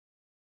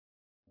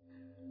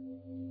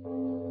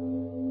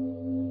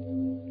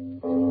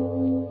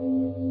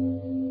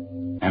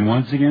And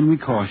once again we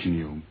caution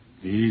you,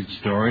 these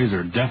stories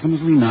are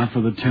definitely not for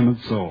the timid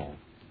soul.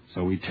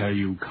 So we tell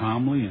you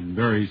calmly and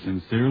very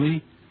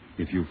sincerely,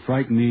 if you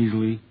frighten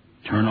easily,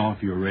 turn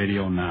off your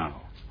radio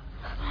now.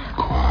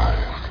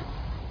 Quiet.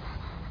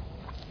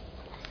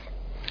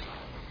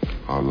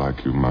 I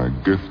like you my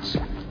gifts.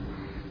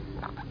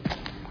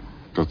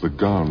 Does the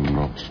gun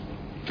not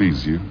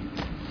please you?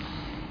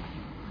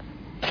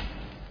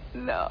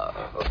 No.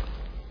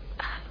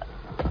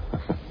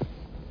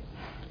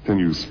 Can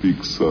you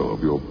speak so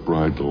of your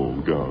bridal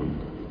gun?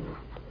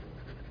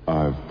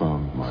 I've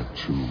found my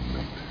true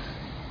mate.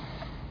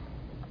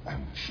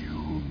 And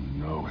you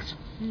know it.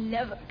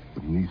 Never.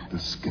 Beneath the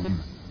skin,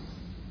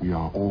 we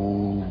are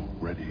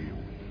already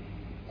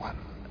one.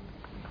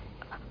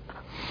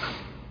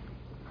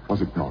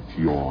 Was it not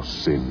your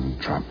sin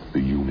trapped the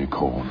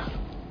unicorn?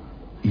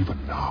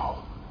 Even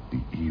now,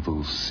 the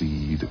evil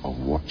seed of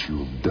what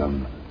you've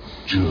done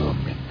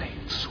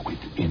germinates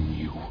within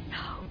you.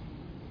 No.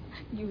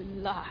 You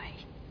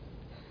lie.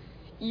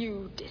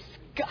 You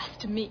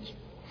disgust me.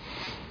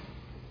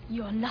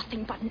 You're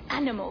nothing but an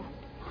animal.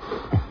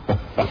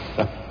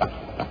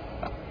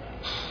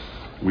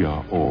 We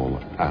are all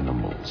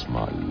animals,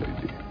 my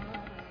lady.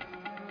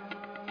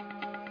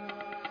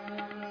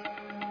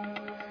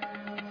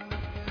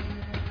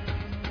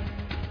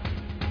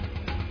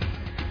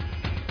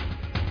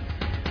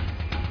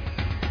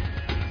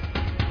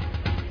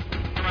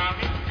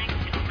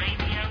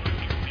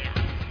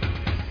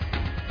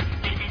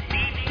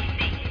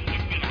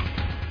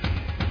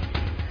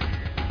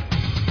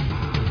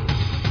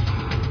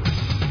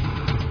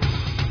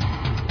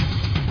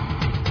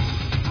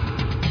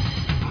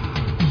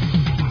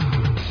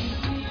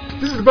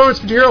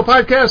 Bonus Material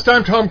Podcast.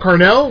 I'm Tom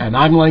Carnell. And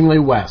I'm Langley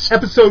West.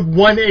 Episode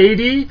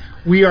 180.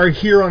 We are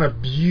here on a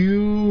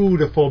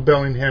beautiful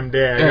Bellingham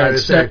day, I gotta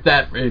except say.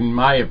 that, in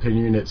my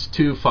opinion, it's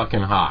too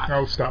fucking hot.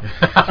 Oh, stop.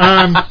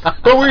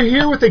 But we're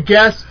here with a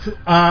guest,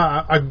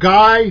 a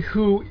guy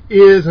who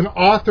is an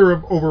author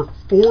of over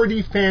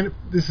 40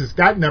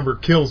 that number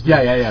kills me.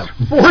 Yeah.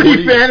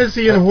 40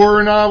 fantasy and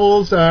horror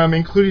novels,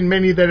 including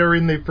many that are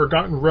in the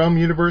Forgotten Realm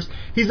universe.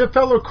 He's a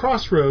fellow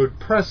Crossroad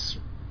Press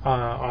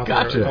author,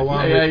 gotcha.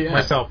 along with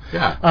myself.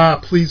 Yeah.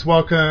 Please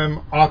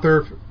welcome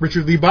author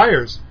Richard Lee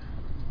Byers.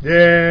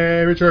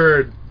 Yay,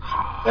 Richard.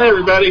 Hey,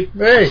 everybody.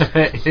 Hey.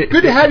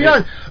 Good to have you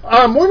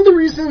on. One of the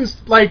reasons,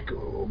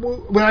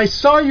 when I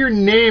saw your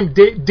name,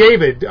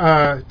 David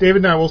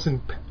Nye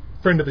Wilson,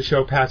 friend of the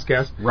show, past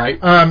guest. Right.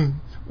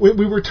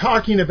 We were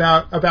talking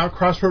about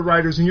Crossroad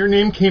Writers, and your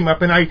name came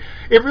up, and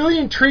it really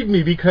intrigued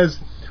me because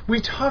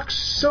we talk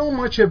so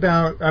much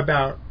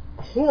about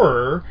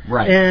horror,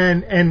 right,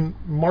 and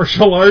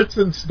martial arts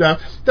and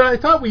stuff, that I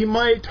thought we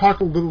might talk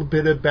a little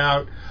bit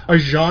about a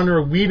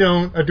genre we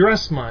don't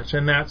address much,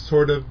 and that's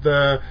sort of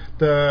the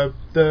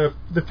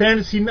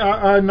fantasy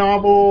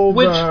novel,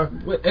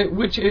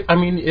 which I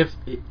mean,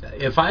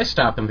 if I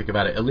stop and think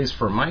about it, at least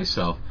for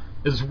myself,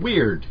 is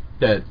weird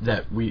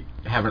that we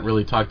haven't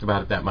really talked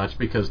about it that much,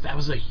 because that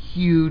was a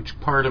huge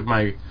part of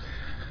my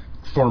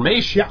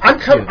formation. Yeah,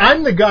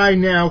 I'm the guy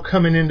now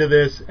coming into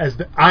this as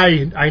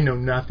I know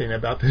nothing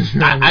about this.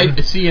 I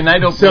see, and I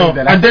don't believe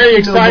that. I'm very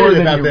excited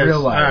about this.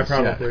 Realize.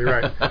 Probably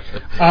right.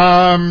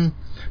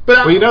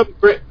 But you know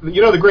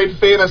the great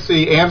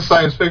fantasy and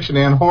science fiction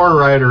and horror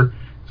writer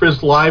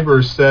Fritz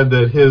Leiber said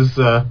that his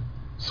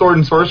sword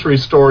and sorcery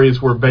stories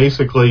were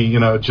basically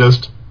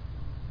just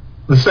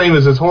the same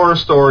as his horror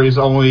stories,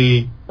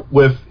 only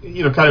with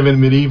kind of in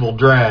medieval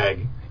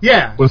drag.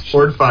 Yeah. With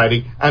sword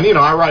fighting. And,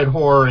 I write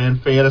horror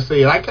and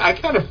fantasy, and I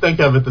kind of think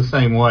of it the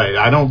same way.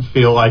 I don't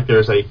feel like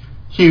there's a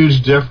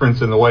huge difference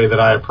in the way that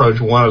I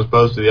approach one as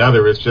opposed to the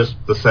other. It's just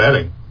the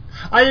setting.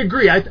 I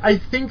agree. I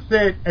think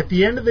that at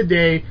the end of the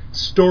day,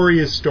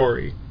 story is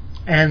story.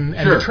 And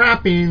sure, the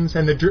trappings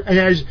and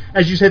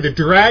as you say, the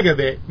drag of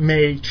it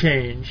may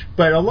change.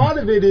 But a lot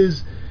of it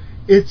is,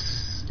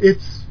 it's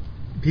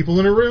people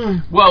in a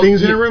room,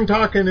 things in a room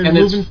talking and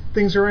moving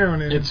things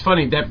around. And it's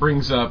funny, that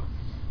brings up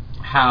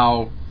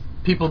how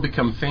people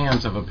become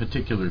fans of a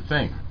particular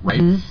thing, right?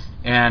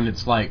 Mm-hmm. And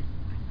it's like,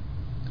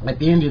 at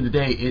the end of the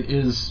day, it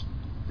is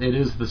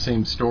the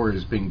same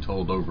stories being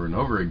told over and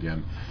over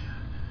again.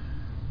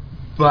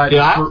 But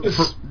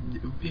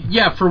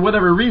for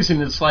whatever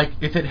reason, it's like,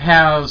 if it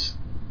has,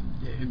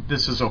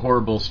 this is a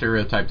horrible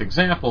stereotyped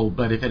example,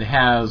 but if it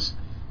has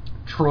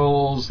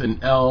trolls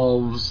and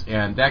elves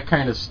and that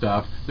kind of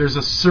stuff, there's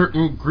a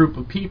certain group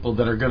of people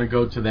that are going to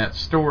go to that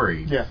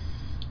story. Yeah.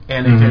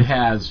 And if it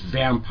has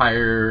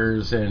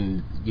vampires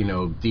and,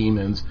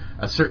 demons,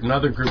 a certain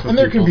other group of people... And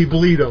there can be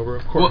bleed over,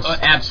 of course. Well,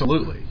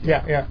 absolutely.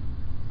 Yeah.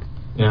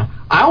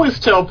 I always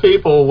tell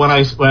people when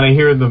I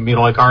hear them,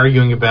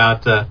 arguing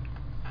about,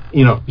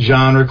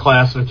 genre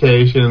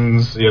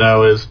classifications,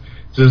 does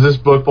this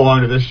book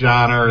belong to this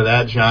genre or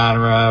that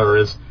genre,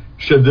 or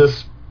should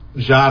this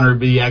genre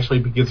be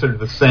considered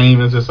the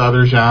same as this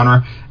other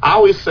genre? I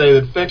always say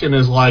that fiction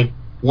is like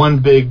one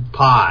big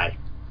pie,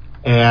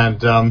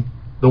 and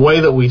the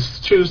way that we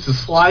choose to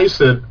slice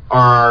it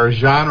are our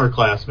genre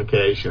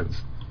classifications.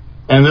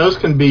 and those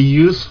can be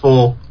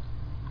useful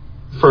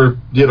for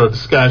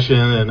discussion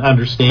and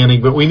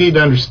understanding. But we need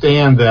to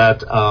understand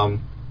that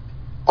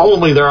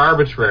ultimately they're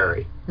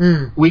arbitrary.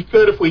 We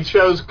could, if we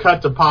chose,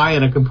 cut the pie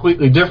in a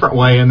completely different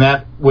way, and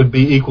that would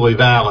be equally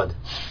valid.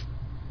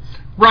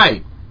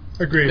 Right.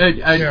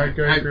 Agreed. I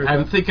agree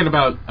I'm thinking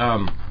about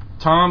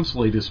Tom's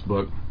latest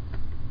book,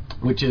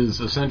 which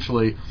is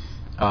essentially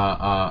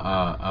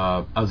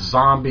a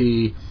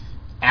zombie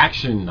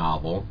action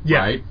novel,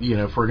 right?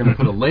 If we're going to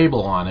put a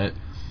label on it,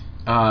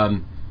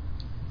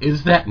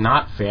 is that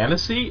not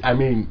fantasy? I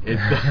mean,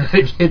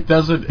 it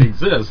doesn't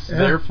exist.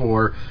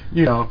 Therefore,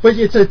 But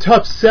it's a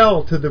tough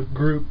sell to the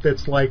group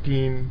that's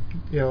liking,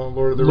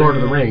 Lord of the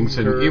Rings,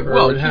 or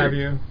what have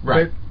you.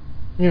 Right.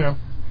 But,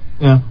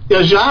 Yeah,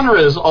 genre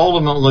is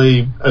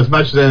ultimately, as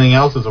much as anything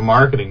else, is a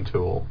marketing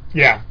tool.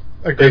 Yeah,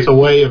 agreed. It's a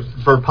way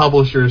for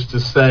publishers to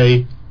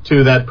say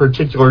to that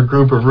particular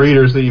group of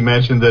readers that you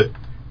mentioned that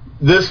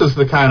this is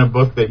the kind of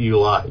book that you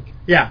like.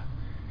 Yeah.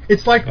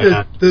 It's like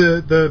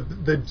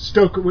the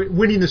Stoker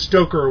winning the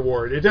Stoker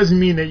Award. It doesn't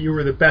mean that you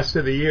were the best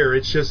of the year.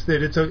 It's just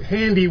that it's a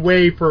handy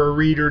way for a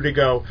reader to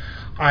go,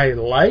 I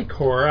like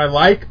horror. I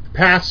like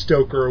past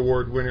Stoker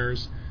Award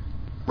winners.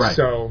 Right.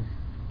 So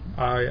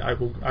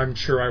I'm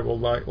sure I will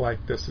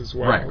like this as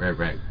well.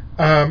 Right.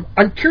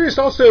 I'm curious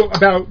also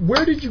about,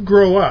 where did you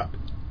grow up?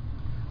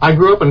 I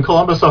grew up in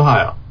Columbus,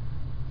 Ohio.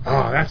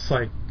 Oh, that's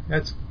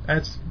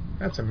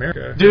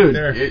America, dude.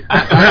 Right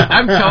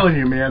I'm telling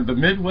you, man, the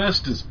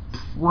Midwest is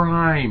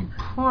prime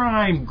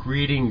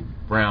breeding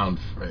ground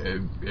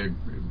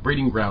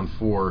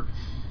for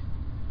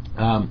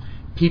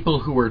people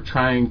who are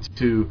trying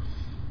to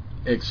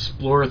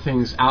explore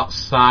things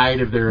outside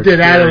of their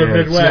experience. Get out of the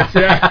Midwest,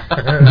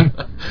 yeah.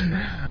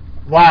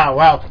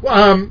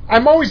 Wow.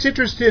 I'm always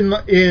interested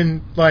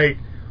in like,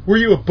 were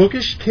you a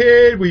bookish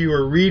kid? Were you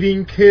a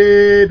reading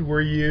kid?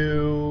 Were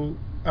you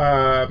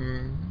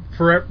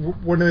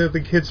one of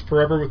the kids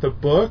forever with a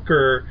book,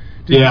 or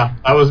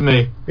that was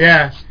me.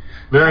 Yeah,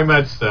 very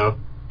much so.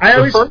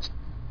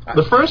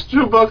 The first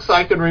two books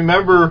I can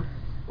remember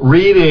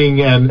reading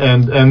and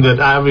that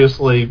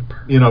obviously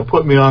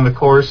put me on the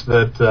course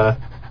that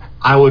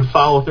I would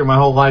follow through my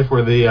whole life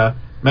were the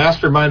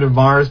Mastermind of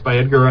Mars by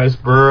Edgar Rice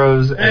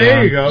Burroughs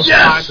there you go.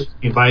 Yes!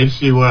 by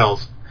H.G.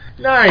 Wells.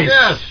 Nice.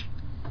 Yes.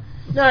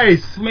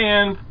 Nice.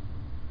 Man,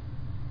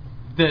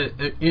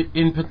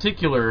 in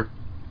particular,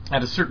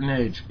 at a certain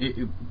age,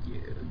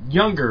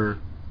 younger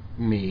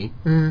me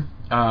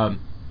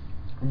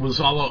was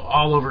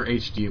all over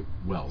H.G.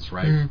 Wells,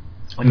 right?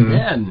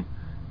 And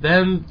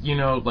then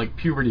like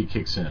puberty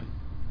kicks in,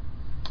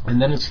 and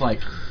then it's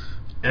like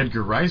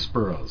Edgar Rice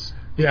Burroughs.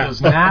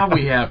 Because now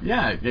we have,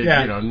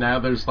 now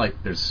there's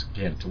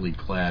scantily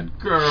clad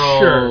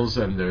girls,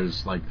 and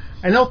there's like,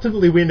 and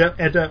ultimately we end up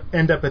at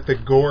the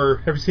gore.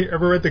 Have you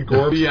ever read the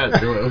gore? Yeah,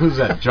 who's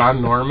that?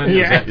 John Norman?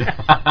 Yeah.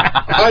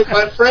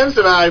 My friends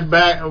and I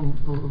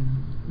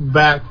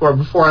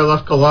before I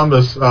left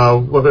Columbus,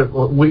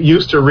 we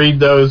used to read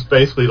those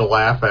basically to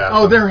laugh at.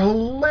 Oh, they're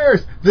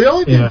hilarious. The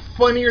only thing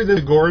funnier than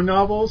the gore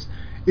novels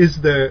is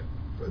they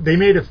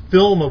made a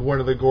film of one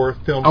of the gore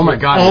films. Oh my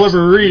God!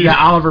 Oliver Reed. Yeah,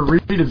 Oliver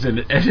Reed is in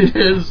it, and it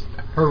is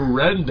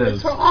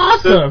horrendous. It's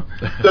awesome.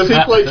 Does he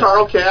play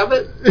Charles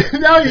Cabot?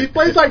 No, he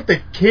plays like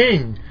the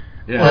king.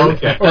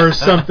 Yeah. Or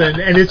something,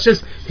 and it's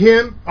just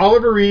him,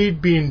 Oliver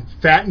Reed, being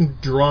fat and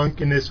drunk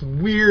in this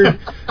weird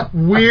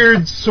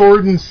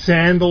sword and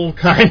sandal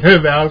kind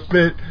of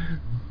outfit.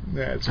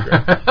 That's great.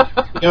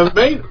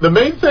 The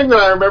main thing that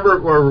I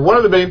remember, or one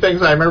of the main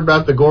things I remember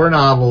about the gore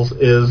novels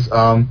is,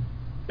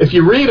 if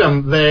you read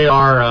them, they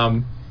are.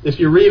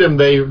 He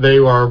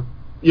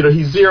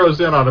zeroes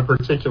in on a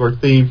particular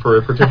theme for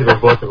a particular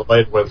book of the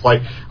late ones.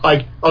 Like,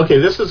 okay,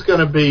 this is going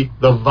to be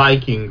the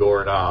Viking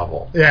gore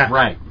novel. Yeah.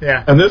 Right.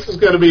 Yeah. And this is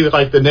going to be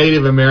like the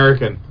Native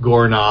American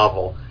gore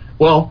novel.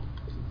 Well,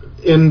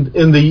 at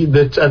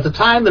the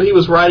time that he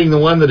was writing the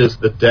one that is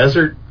the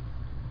desert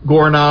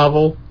gore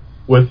novel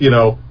with,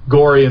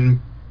 gory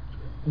and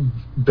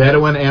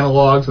Bedouin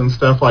analogs and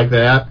stuff like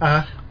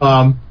that.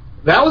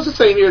 That was the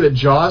same year that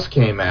Jaws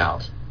came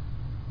out.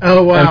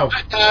 Oh, wow.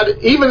 And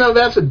even though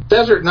that's a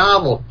desert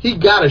novel, he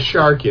got a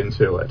shark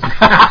into it. which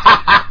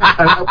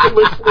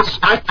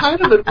I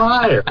kind of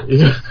admire.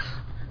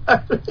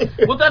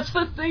 Well, that's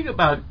the thing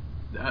about,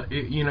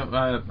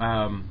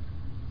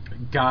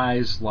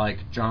 guys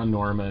like John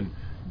Norman,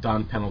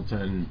 Don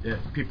Pendleton,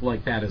 people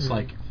like that. It's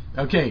like,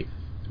 okay,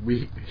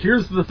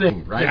 here's the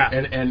thing, right? Yeah.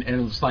 And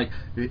it's like,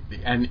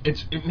 and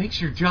it makes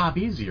your job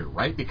easier,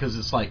 right? Because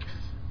it's like,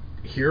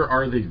 here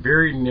are the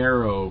very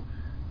narrow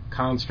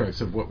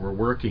constructs of what we're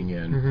working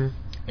in,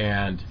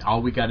 and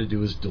all we got to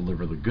do is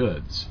deliver the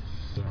goods.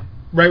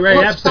 Right,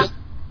 well, absolutely.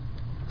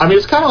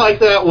 It's kind of like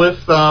that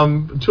with,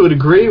 to a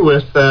degree,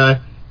 with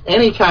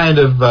any kind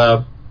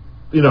of,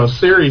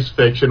 series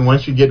fiction.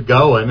 Once you get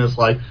going, it's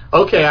like,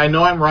 okay, I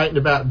know I'm writing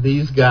about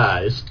these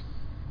guys,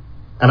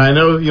 and I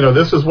know,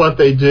 this is what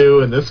they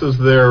do, and this is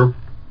their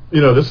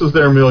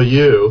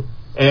milieu,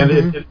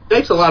 and it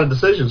makes a lot of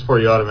decisions for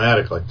you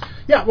automatically.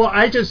 Yeah, well,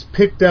 I just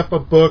picked up a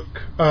book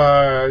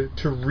to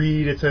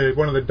read. It's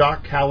one of the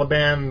Doc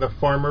Caliban, the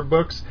farmer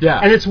books. Yeah.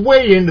 And it's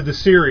way into the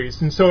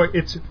series, and so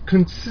it's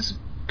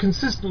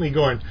consistently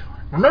going,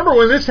 remember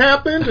when this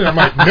happened? And I'm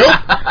like, nope.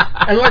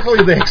 And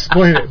luckily they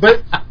explain it.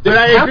 But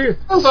I agree.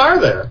 How many are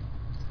there?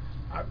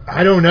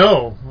 I don't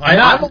know.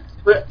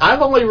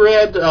 I've only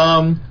read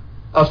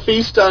A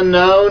Feast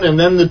Unknown, and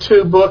then the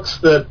two books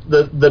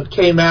that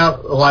came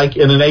out like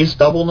in an ace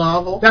double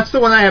novel. That's the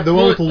one I have, the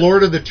one with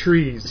Lord of the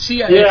Trees.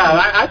 See,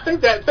 I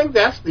think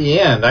that's the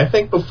end. I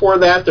think before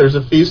that there's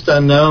A Feast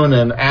Unknown,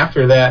 and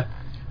after that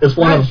is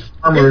one of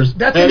Farmer's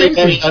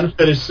many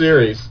unfinished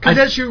series. Because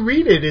as you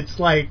read it, it's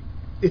like,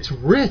 it's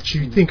rich.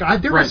 You think,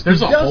 there's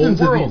a dozens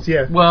whole world. of these.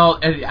 Yeah. Well,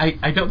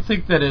 I don't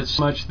think that it's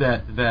much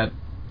that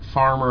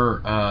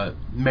Farmer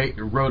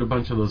wrote a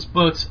bunch of those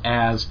books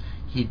as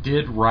he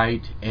did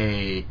write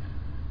a,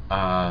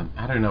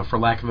 I don't know, for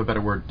lack of a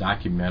better word,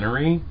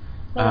 documentary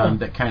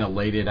that kind of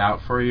laid it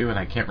out for you, and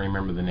I can't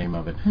remember the name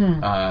of it.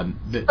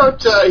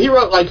 He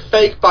wrote like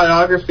fake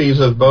biographies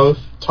of both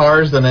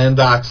Tarzan and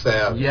Doc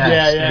Savage.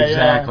 Yes,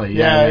 exactly.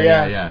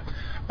 Yeah.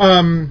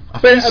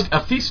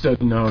 A Feast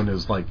Unknown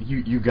is like,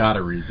 you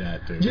gotta read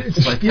that,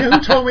 dude. Like, you know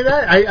who told me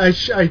that?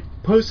 I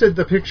posted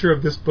the picture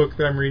of this book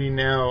that I'm reading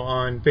now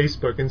on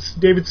Facebook, and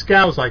David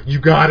Scow was like, you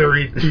gotta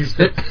read these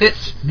books.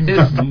 It's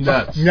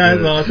nuts. Yeah,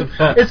 it's awesome.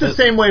 It's the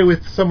same way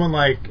with someone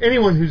like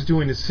anyone who's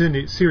doing a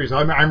series.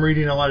 I'm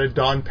reading a lot of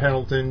Don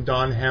Pendleton,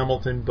 Don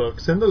Hamilton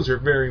books, and those are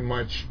very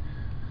much,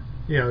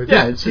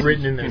 it's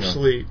written in their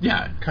sleep.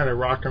 Yeah. Kind of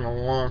rocking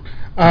along.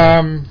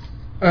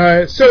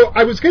 So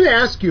I was going to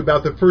ask you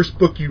about the first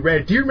book you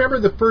read. Do you remember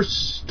the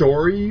first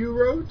story you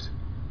wrote?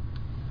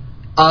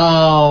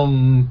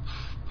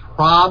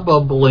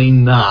 Probably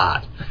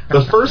not.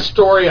 The first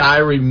story I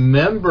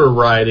remember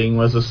writing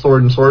was a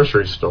sword and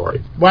sorcery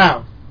story.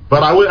 Wow.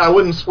 But I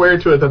wouldn't swear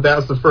to it that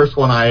was the first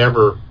one I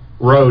ever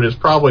wrote. It's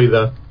probably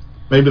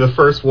maybe the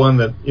first one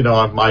that,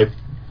 my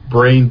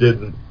brain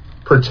didn't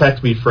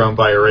protect me from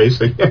by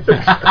erasing it.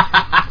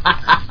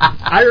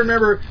 I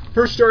remember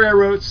first story I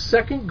wrote,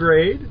 second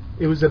grade.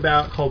 It was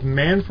called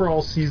Man for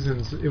All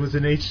Seasons. It was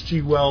an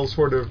H.G. Wells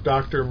sort of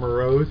Dr.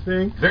 Moreau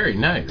thing. Very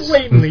nice.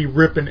 Blatantly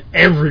ripping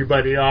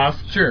everybody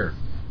off. Sure.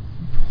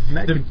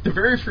 The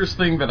very first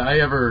thing that I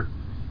ever,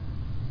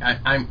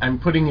 I'm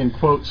putting in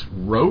quotes,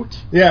 wrote.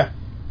 Yeah.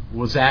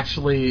 Was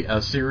actually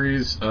a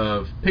series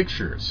of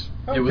pictures.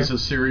 Okay. It was a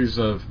series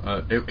of,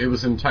 it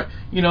was entire,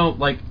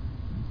 like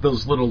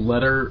those little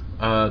letter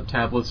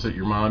tablets that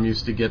your mom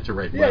used to get to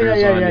write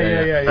letters on.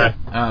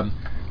 Yeah.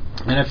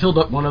 And I filled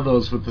up one of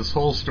those with this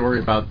whole story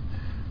about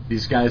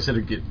these guys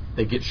that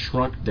get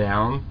shrunk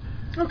down.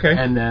 Okay.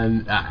 And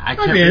then I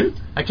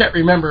can't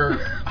remember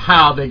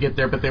how they get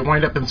there, but they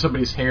wind up in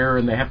somebody's hair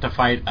and they have to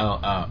fight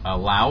a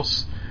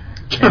louse.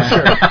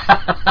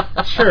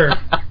 Sure.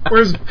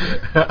 Where's?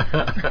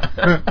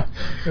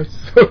 That's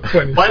so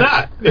funny. Why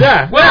not?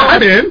 Yeah. Well,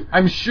 I'm in.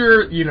 I'm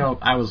sure.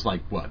 I was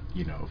like 4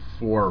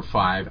 or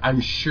 5. I'm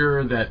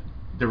sure that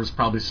there was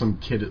probably some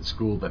kid at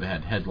school that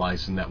had head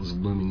lice, and that was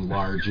looming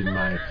large in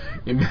my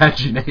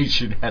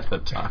imagination at the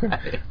time.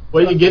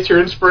 Well, you get your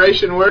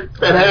inspiration where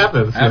that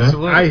happens.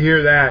 Absolutely. I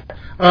hear that.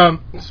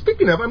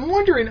 Speaking of, I'm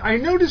wondering, I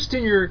noticed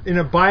in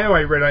a bio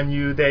I read on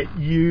you that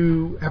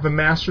you have a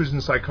master's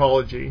in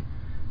psychology.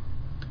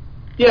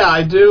 Yeah,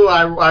 I do.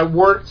 I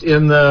worked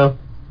in a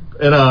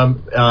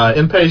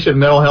inpatient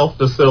mental health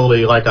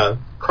facility, like a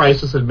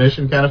crisis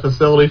admission kind of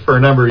facility, for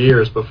a number of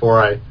years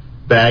before I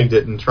bagged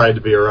it and tried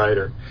to be a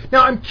writer.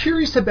 Now, I'm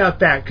curious about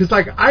that, because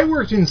I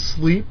worked in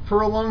sleep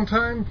for a long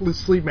time, with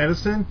sleep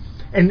medicine,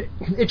 and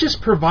it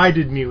just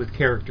provided me with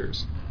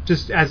characters.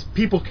 Just as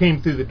people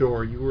came through the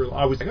door, you were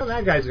always like, oh,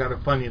 that guy's got a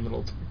funny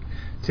little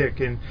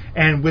tick.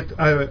 And with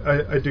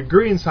a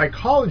degree in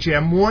psychology,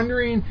 I'm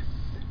wondering,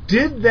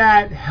 did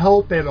that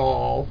help at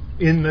all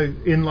in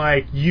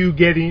you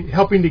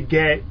helping to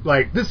get,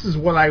 this is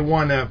what I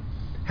want to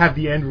have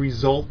the end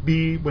result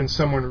be when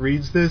someone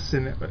reads this,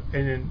 and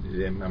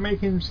am I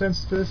making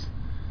sense to this?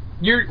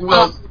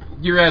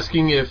 You're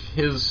asking if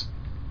his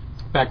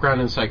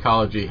background in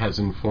psychology has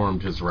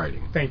informed his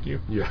writing. Thank you.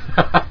 Yeah.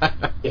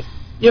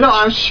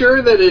 I'm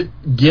sure that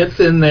it gets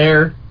in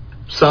there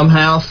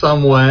somehow,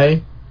 some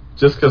way,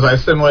 just because I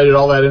assimilated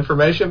all that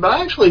information, but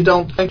I actually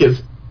don't think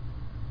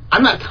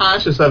I'm not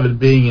conscious of it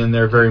being in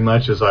there very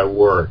much as I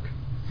work.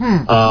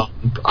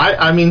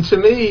 I mean, to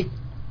me,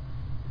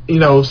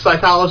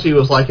 psychology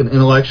was like an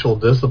intellectual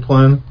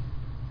discipline,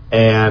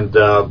 and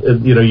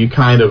you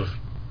kind of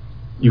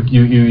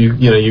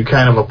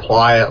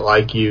apply it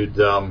like you'd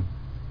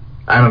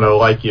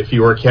like if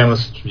you were a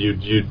chemist,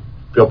 you'd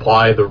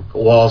apply the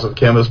laws of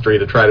chemistry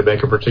to try to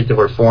make a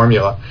particular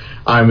formula.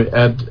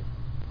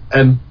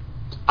 And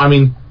I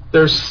mean,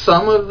 there's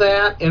some of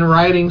that in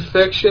writing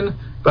fiction,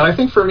 but I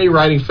think for me,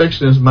 writing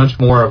fiction is much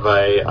more of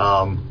a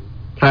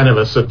kind of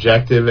a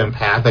subjective,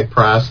 empathic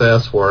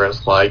process, where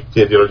it's like,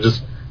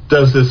 just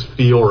does this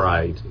feel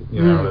right?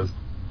 Do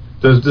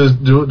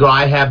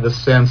I have the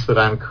sense that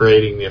I'm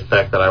creating the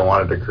effect that I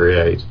wanted to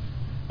create?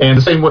 And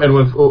the same way,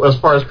 and as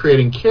far as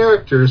creating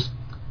characters,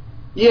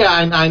 yeah,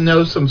 I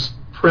know some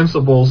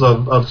principles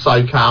of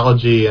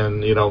psychology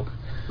and, you know,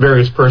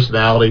 various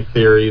personality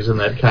theories and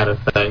that kind of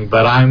thing,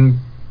 but I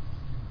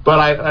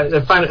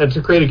find it,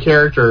 to create a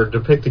character, or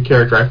depict a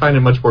character, I find it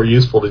much more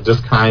useful to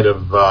just kind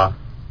of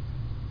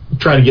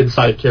try to get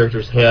inside a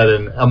character's head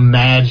and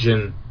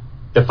imagine,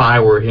 if I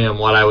were him,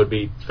 what I would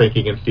be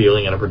thinking and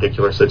feeling in a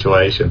particular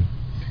situation.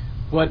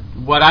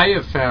 What I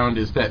have found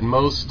is that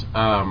most,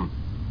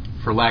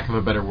 for lack of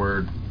a better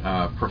word,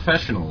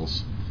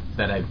 professionals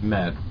that I've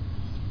met,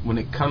 when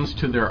it comes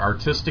to their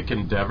artistic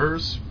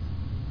endeavors,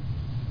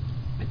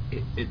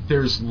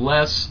 there's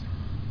less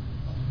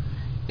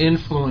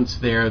influence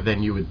there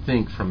than you would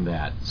think from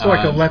that. So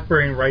like a left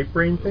brain, right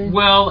brain thing?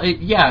 Well,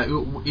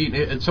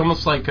 it's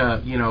almost like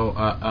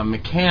a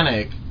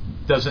mechanic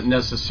doesn't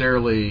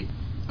necessarily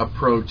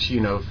approach,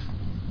 you know,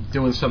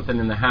 doing something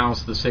in the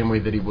house the same way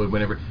that he would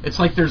whenever. It's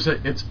like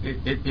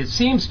it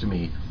seems to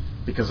me,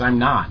 because I'm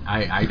not,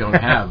 I don't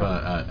have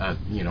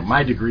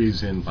my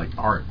degree's in like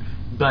art,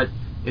 but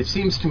it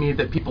seems to me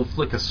that people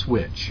flick a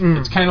switch.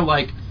 It's kind of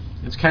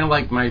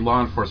like my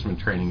law enforcement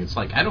training. It's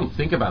like I don't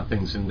think about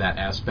things in that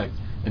aspect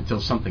until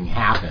something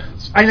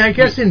happens. And I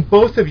guess in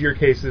both of your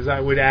cases, I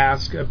would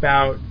ask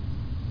about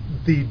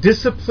the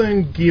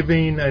discipline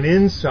giving an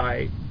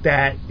insight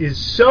that is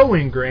so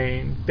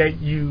ingrained that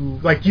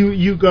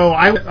you go,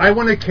 I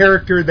want a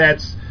character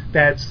that's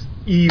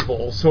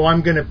evil, so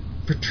I'm going to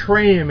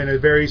portray him in a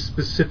very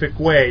specific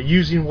way,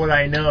 using what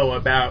I know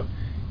about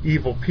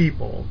evil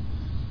people.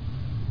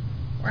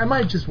 I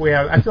might just way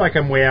out. I feel like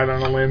I'm way out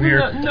on a limb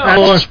here. No.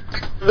 I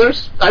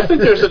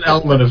think there's an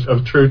element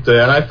of truth to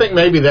that. I think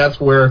maybe that's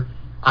where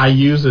I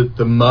use it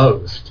the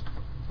most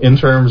in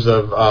terms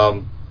of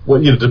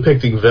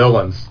depicting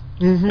villains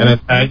and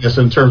antagonists,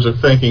 in terms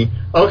of thinking,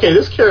 okay,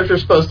 this character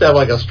is supposed to have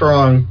like a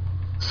strong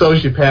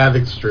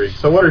sociopathic streak.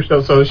 So what are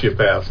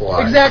sociopaths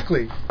like?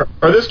 Exactly.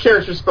 Or this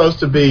character is supposed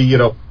to be, you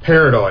know,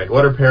 paranoid.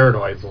 What are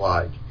paranoids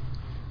like?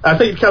 I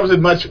think it comes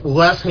in much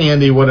less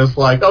handy when it's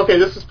like, okay,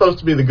 this is supposed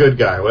to be the good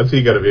guy. What's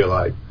he going to be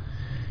like?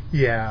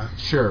 Yeah.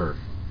 Sure.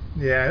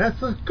 Yeah,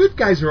 the good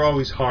guys are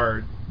always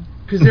hard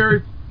because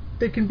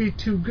they can be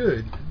too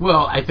good.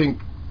 Well, I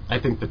think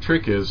the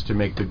trick is to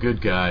make the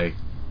good guy,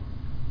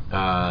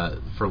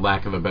 for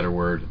lack of a better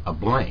word, a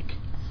blank,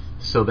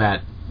 so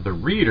that the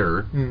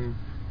reader,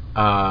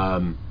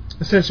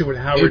 essentially what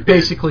Howard it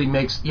basically did.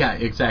 makes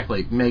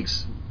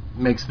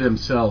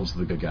themselves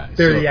the good guys.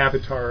 They're the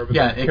avatar of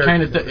it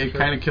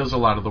kind of kills a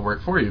lot of the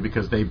work for you,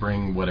 because they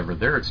bring whatever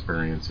their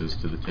experience is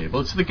to the table.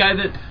 It's the guy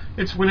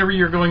it's whenever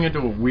you're going into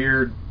a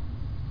weird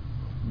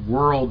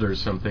world or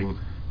something,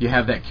 you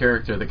have that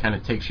character that kind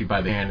of takes you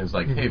by the hand and is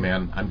like, hey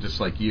man, I'm just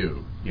like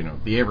you,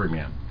 the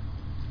everyman.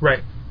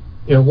 Right.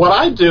 What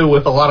I do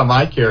with a lot of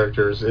my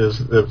characters is,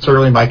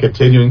 certainly my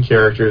continuing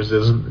characters,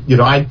 is,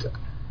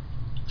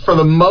 for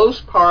the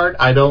most part,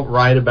 I don't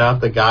write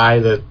about the guy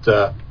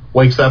that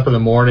wakes up in the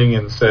morning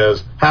and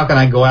says, how can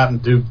I go out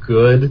and do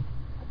good?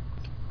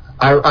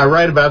 I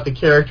write about the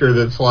character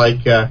that's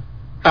like, how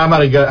am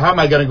I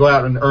going to go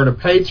out and earn a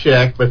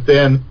paycheck, but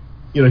then,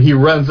 he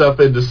runs up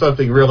into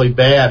something really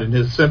bad and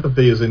his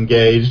sympathy is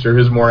engaged, or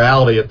his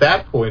morality at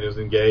that point is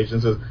engaged,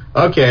 and says,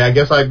 okay, I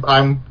guess I'm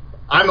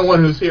the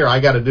one who's here. I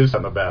got to do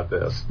something about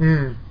this.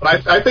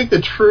 But I think the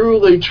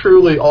truly,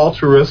 truly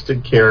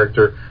altruistic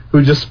character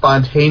who just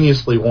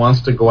spontaneously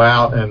wants to go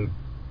out and,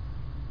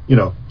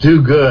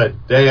 do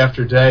good day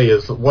after day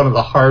is one of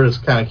the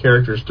hardest kind of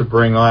characters to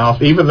bring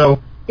off, even though,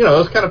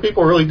 those kind of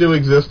people really do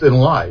exist in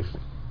life.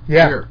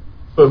 Yeah. Sure.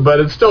 But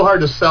it's still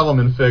hard to sell them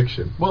in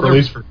fiction. Well, at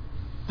least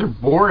they're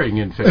boring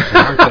in fiction,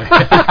 aren't they?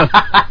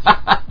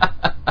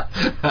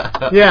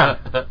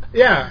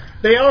 Yeah,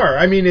 they are.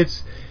 I mean,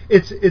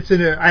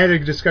 I had a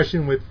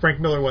discussion with Frank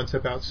Miller once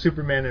about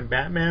Superman and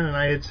Batman, and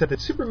I had said that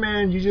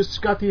Superman, you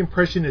just got the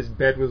impression his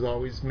bed was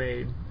always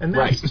made, and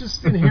that's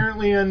just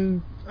inherently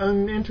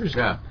uninteresting.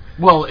 Yeah.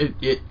 Well,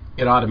 it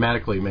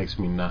automatically makes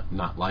me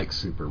not like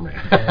Superman.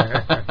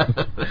 I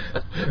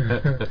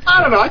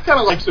don't know. I kind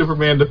of like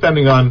Superman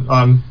depending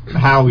on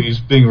how he's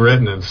being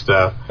written and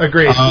stuff.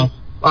 Agreed.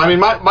 I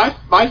mean,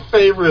 my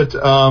favorite,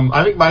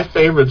 I think my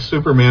favorite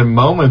Superman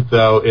moment,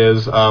 though,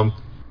 is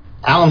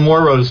Alan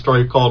Moore wrote a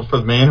story called For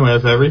the Man Who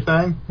Has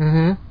Everything.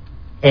 Mm-hmm.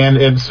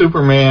 And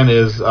Superman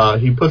is,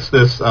 he puts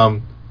this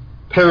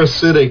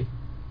parasitic,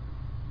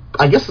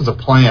 I guess it's a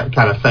plant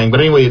kind of thing, but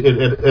anyway,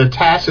 it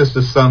attaches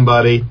to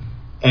somebody,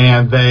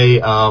 and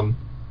they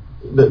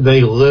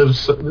live,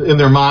 in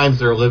their minds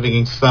they're living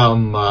in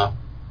some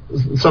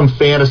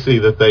fantasy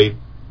that they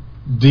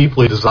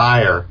deeply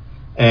desire.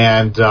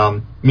 And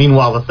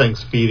meanwhile, the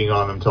thing's feeding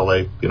on them until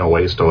they,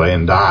 waste away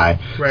and die.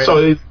 Right.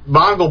 So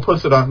Mongol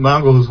puts it on.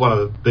 Mongol, who's one of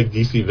the big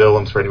DC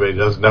villains for anybody who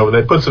doesn't know, but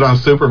they puts it on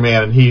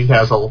Superman, and he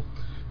has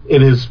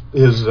in his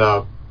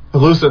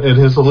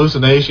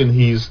hallucination,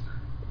 he's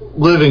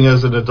living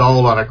as an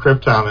adult on a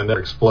Krypton and they're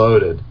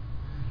exploded.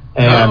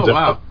 And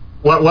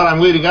what I'm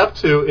leading up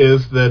to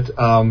is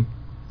that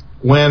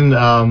when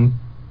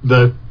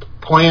the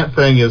plant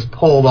thing is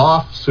pulled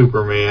off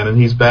Superman, and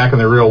he's back in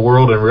the real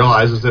world and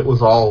realizes it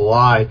was all a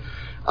lie.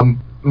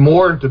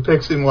 Moore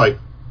depicts him like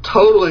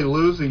totally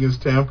losing his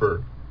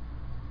temper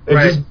and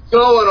just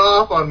going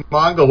off on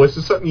Mongol, which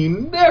is something you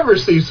never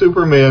see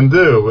Superman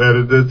do.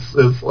 And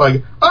it's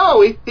like,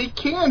 oh, he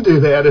can do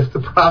that if the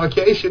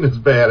provocation is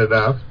bad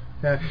enough.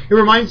 It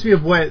reminds me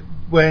of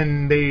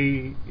when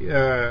they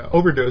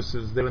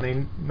overdoses, when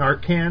they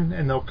Narcan,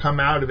 and they'll come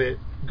out of it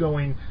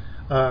going,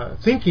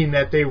 thinking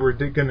that they were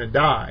going to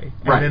die,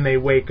 and then they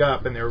wake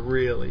up and they're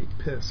really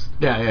pissed.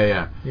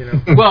 Yeah. You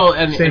know, well,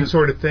 and same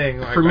sort of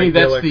thing. For me,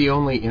 that's the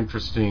only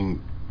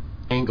interesting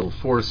angle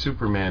for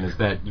Superman is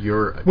that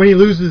when he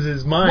loses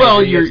his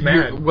mind, he gets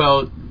mad.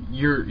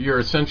 You're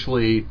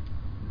essentially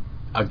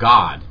a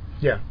god.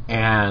 Yeah,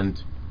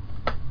 and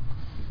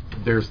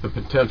there's the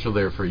potential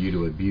there for you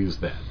to abuse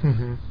that.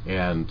 Mm-hmm.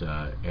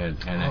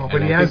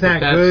 But he has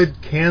that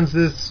good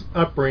Kansas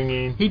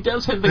upbringing. He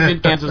does have the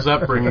good Kansas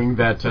upbringing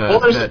that.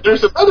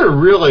 There's another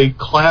really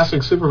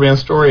classic Superman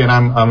story, and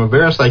I'm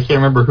embarrassed I can't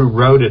remember who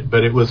wrote it,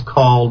 but it was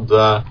called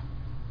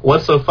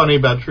 "What's So Funny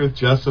About Truth,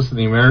 Justice, and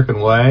the American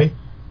Way."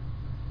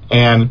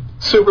 And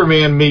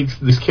Superman meets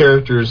these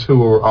characters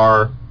who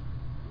are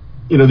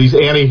these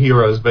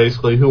anti-heroes,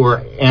 basically, who are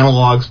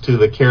analogs to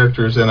the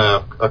characters in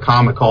a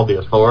comic called The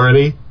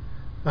Authority.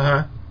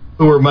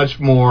 Who are much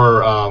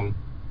more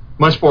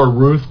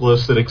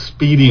ruthless and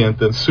expedient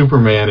than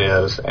Superman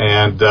is,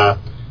 and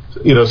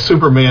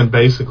Superman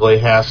basically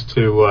has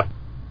to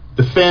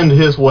defend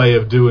his way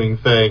of doing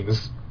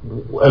things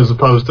as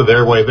opposed to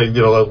their way.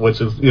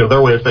 Which is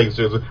their way of things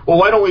is, well,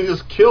 why don't we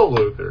just kill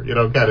Luthor?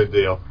 Kind of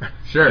deal.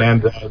 Sure.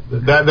 And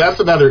that's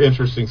another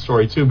interesting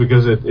story too,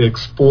 because it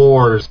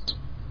explores,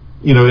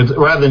 it's,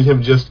 rather than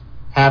him just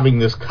having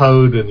this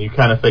code, and you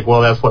kind of think,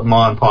 well, that's what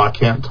Ma and Pa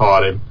Kent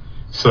taught him.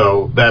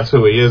 So that's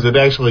who he is. It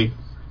actually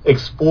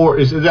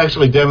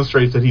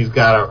demonstrates that he's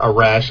got a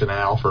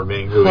rationale for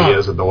being who he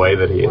is and the way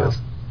that he is.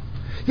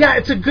 Yeah,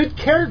 it's a good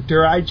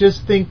character. I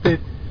just think that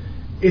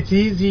it's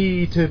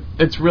easy to.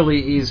 It's really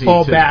easy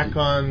fall back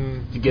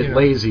on to get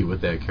lazy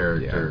with that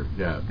character.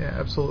 Yeah,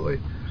 absolutely.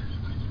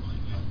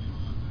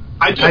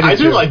 I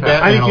do like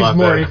Batman. I think he's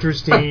more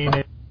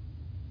interesting,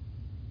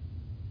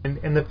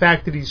 and the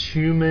fact that he's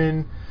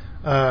human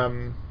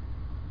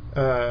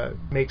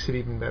makes it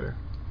even better.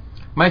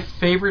 My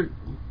favorite,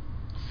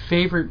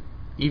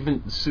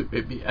 even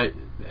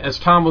as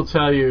Tom will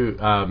tell you,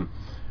 I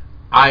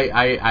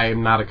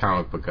am not a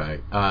comic book guy.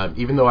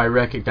 Even though I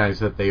recognize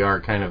that they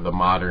are kind of the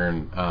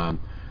modern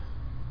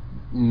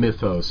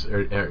mythos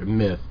or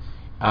myth.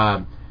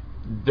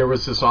 There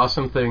was this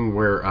awesome thing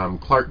where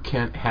Clark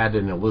Kent had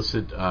an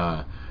illicit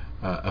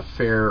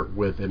affair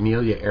with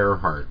Amelia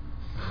Earhart.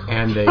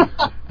 And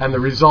the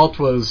result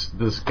was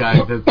this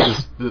guy,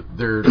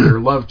 their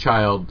love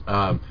child,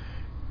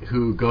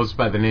 who goes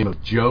by the name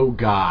of Joe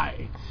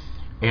Guy.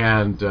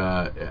 And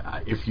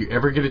if you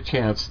ever get a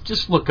chance,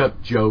 just look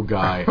up Joe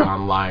Guy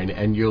online,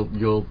 and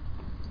you'll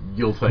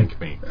thank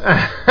me.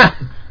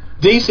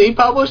 DC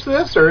published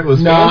this, or it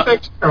was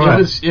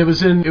fanfiction?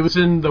 It was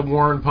in the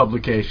Warren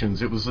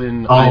publications. It was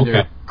in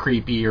either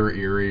Creepy or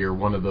Eerie or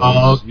one of those.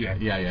 Oh, okay.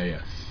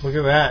 Yeah. Look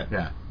at that.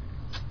 Yeah.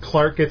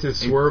 Clark gets his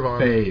swerve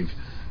on. Fave.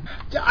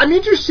 I'm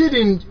interested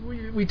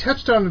in. We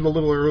touched on it a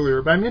little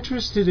earlier, but I'm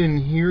interested in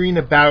hearing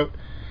about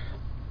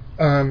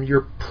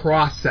your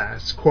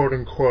process, quote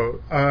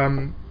unquote.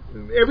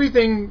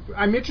 Everything.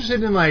 I'm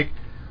interested in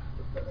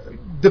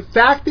the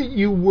fact that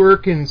you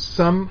work in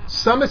some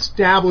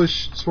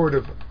established sort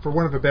of, for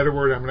want of a better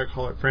word, I'm going to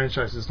call it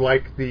franchises,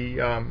 like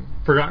the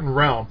Forgotten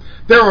Realm.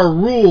 There are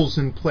rules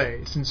in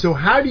place, and so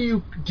how do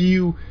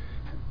you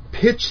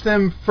pitch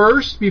them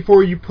first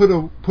before you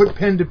put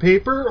pen to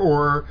paper,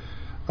 or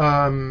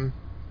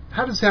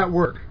how does that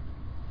work?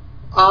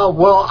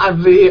 Well,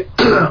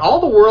 all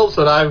the worlds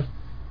that I've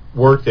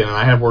worked in, and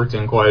I have worked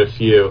in quite a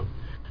few,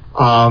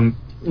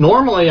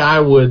 normally I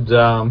would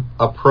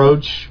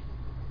approach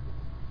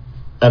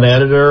an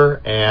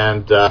editor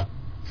and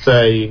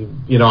say,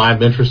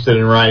 I'm interested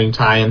in writing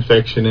tie-in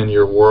fiction in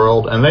your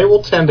world, and they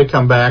will tend to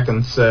come back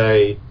and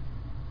say,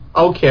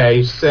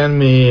 okay, send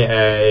me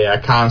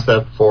a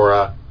concept for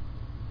a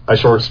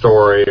short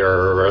story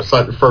or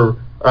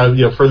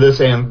for this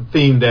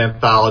themed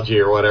anthology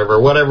or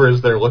whatever it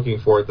is they're looking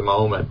for at the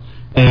moment.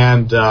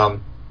 And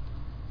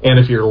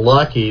if you're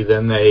lucky,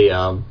 then they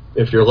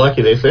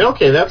say,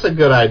 okay, that's a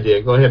good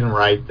idea. Go ahead and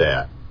write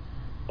that.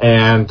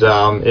 And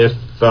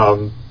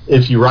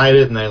if you write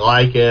it and they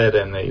like it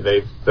and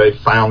they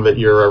found that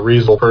you're a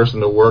reasonable person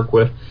to work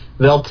with,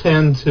 they'll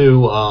tend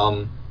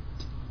to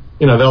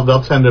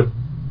they'll tend to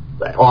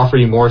offer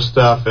you more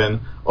stuff,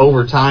 and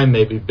over time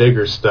maybe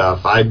bigger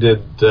stuff. I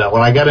did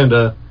when I got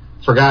into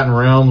Forgotten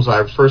Realms,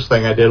 first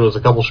thing I did was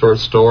a couple short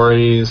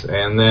stories,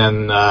 and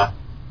then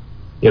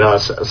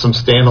some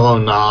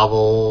standalone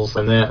novels,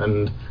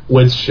 and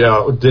which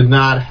did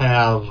not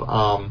have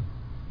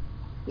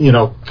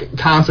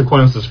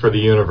consequences for the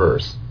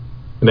universe.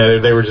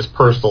 They were just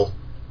personal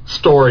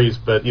stories,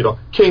 but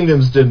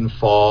kingdoms didn't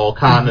fall,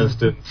 continents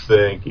didn't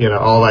sink,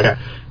 all that.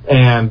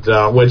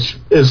 and which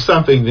is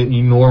something that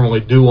you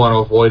normally do want to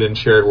avoid in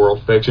shared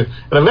world fiction.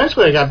 And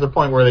eventually I got to the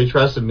point where they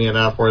trusted me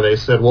enough where they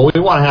said, well, we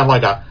want to have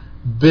like a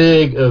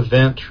big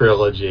event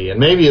trilogy, and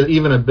maybe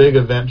even a big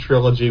event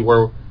trilogy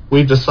where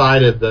we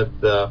decided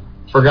that the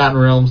Forgotten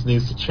Realms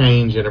needs to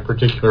change in a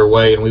particular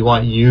way, and we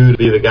want you to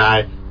be the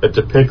guy that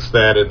depicts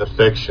that in the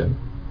fiction.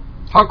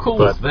 How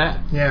cool is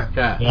that?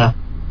 Yeah.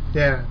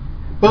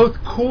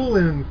 Both cool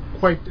and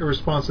quite a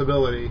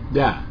responsibility.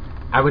 Yeah.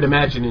 I would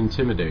imagine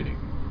intimidating.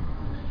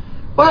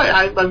 Well,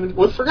 I mean,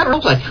 with Forgotten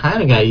Realms, I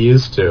kind of got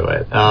used to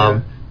it.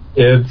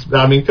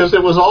 Because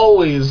it was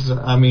always,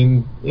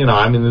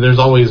 there's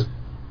always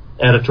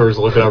editors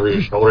looking over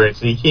your shoulder, and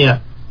so you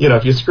can't,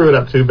 if you screw it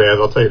up too bad,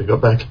 they'll tell you to go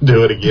back and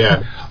do it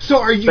again. So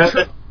are you?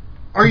 That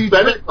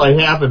didn't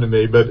really happen to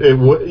me, but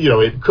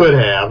it could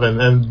have,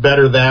 and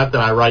better that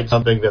than I write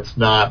something that's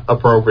not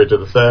appropriate to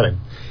the setting.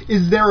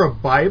 Is there a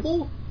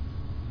Bible?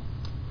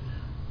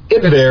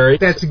 It varies.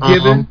 That's a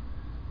given.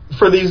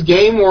 For these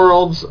game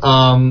worlds, you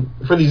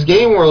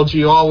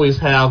always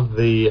have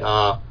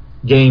the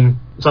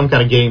some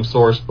kind of game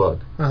source book,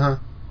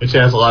 which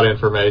has a lot of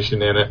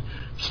information in it.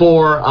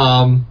 For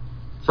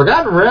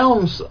Forgotten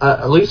Realms,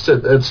 at least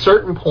at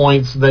certain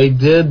points, they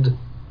did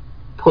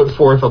put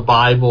forth a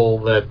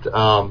Bible that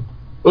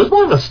it was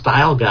more of a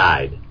style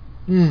guide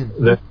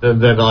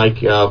than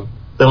like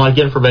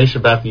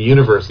information about the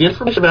universe. The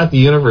information about the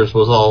universe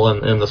was all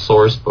in the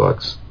source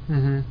books.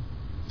 Mm-hmm.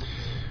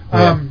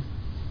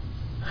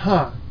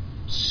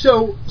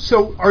 So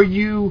are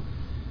you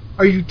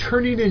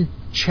turning in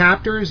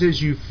chapters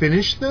as you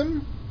finish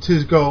them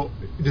to go,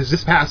 does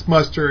this pass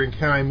muster and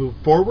can I move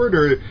forward,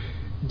 or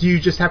do you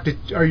just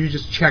are you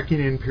just checking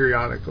in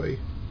periodically?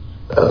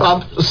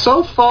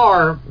 So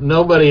far,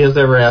 nobody has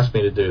ever asked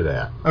me to do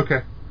that.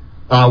 Okay.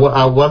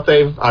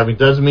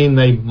 Doesn't mean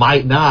they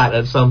might not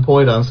at some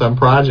point on some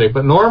project,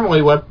 but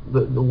normally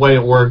the way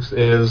it works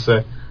is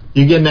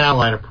you get an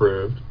outline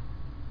approved,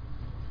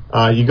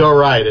 you go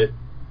write it,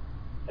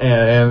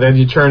 and then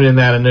you turn in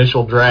that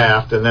initial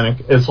draft, and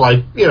then it's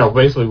like,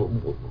 basically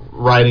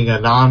writing a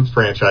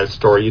non-franchise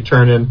story. You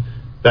turn in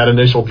that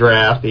initial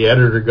draft, the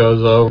editor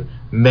goes over,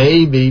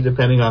 maybe,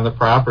 depending on the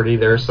property,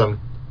 there's some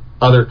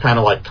other kind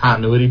of like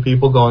continuity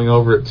people going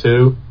over it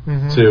too,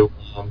 to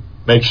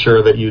make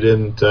sure that you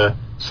didn't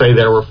say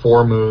there were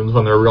 4 moons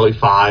when there were really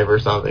 5 or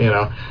something,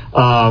 it'll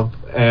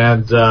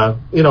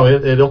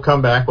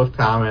come back with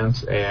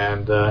comments,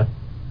 and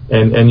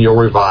you'll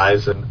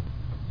revise, and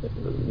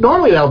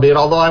normally that'll be it.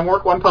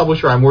 Although one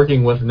publisher I'm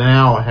working with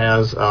now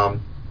has,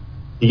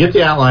 you get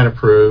the outline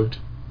approved,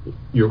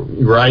 you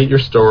write your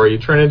story, you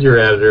turn it to your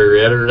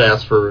editor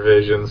asks for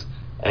revisions,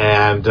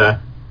 and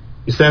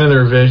you send in the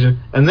revision,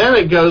 and then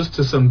it goes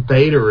to some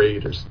beta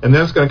readers, and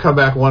then it's going to come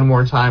back one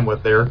more time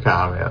with their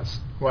comments.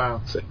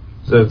 Wow.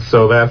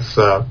 So that's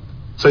so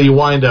you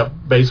wind up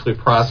basically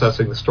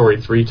processing the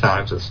story 3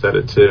 times instead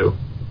of 2.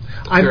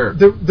 Sure.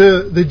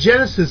 The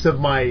genesis of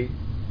my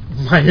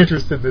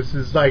interest in this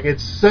is like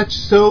it's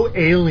so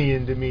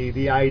alien to me,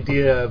 the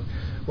idea of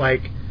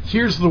like,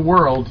 here's the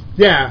world.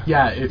 Yeah.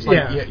 Yeah, it's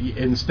like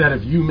instead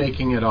of you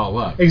making it all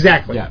up.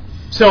 Exactly. Yeah.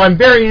 So I'm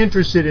very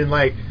interested in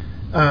like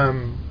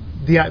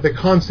the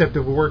concept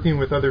of working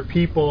with other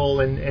people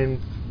and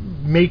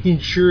making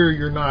sure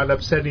you're not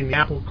upsetting the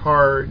apple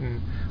cart,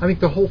 and I think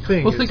the whole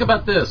thing. Well, think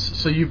about this.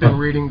 So you've been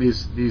reading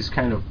these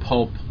kind of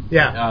pulp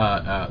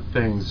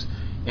things,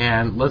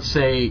 and let's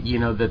say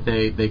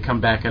that they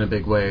come back in a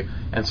big way,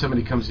 and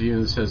somebody comes to you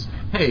and says,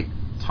 "Hey,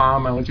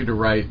 Tom, I want you to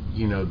write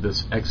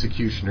this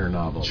executioner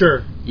novel."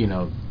 Sure.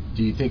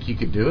 Do you think you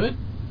could do it?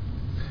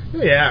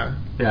 Yeah.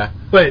 Yeah.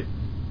 But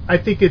I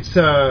think it's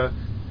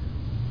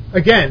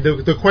again,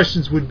 the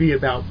questions would be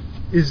about: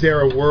 is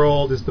there a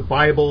world? Is the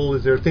Bible?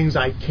 Is there things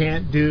I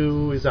can't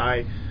do?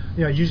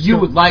 You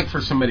would like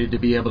for somebody to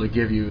be able to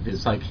give you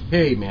this, like,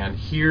 hey, man,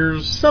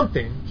 here's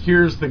something.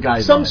 Here's the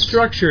guidelines. Some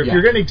structure. If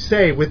you're going to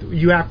say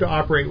you have to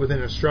operate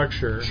within a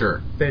structure,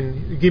 sure,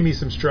 then give me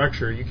some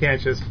structure. You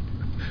can't just.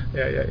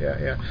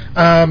 Yeah.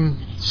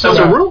 So as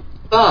a rule of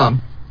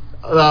thumb,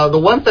 the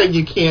one thing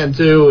you can't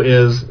do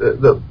is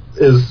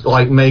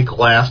like make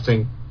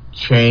lasting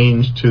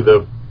change to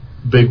the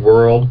big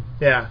world.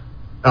 Yeah.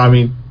 I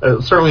mean,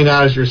 certainly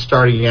not as you're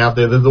starting out.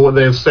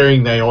 The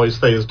saying they always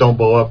say is "Don't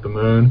blow up the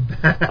moon."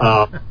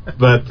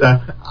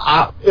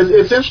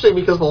 It's interesting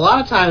because a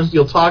lot of times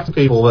you'll talk to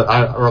people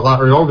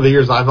over the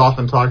years I've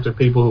often talked to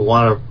people who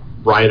want to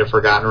write a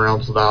Forgotten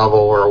Realms novel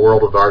or a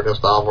World of Darkness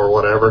novel or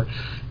whatever,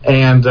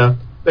 and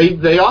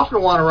they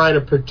often want to write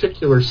a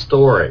particular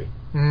story.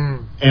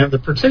 And the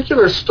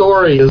particular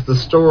story is the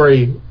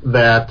story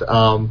that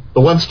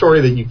the one story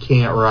that you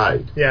can't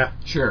write. Yeah,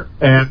 sure.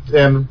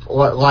 And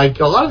like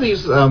a lot of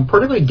these,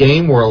 particularly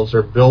game worlds,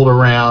 are built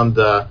around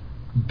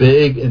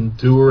big,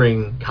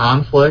 enduring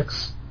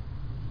conflicts.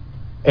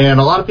 And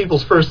a lot of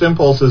people's first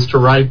impulse is to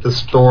write the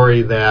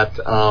story that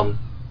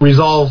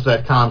resolves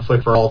that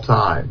conflict for all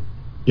time.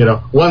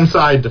 one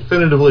side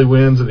definitively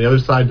wins and the other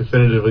side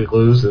definitively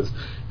loses.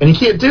 And you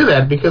can't do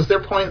that because they're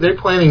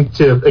planning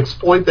to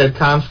exploit that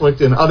conflict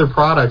in other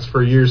products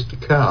for years to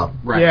come.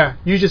 Right. Yeah,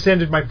 you just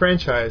ended my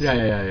franchise. Yeah.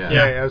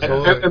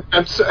 Absolutely.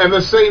 And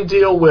the same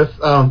deal with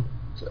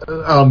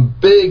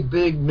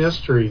big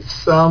mysteries.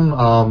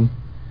 Some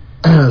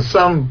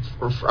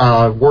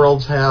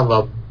worlds have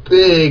a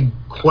big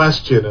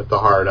question at the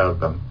heart of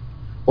them,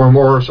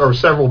 or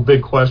several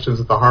big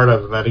questions at the heart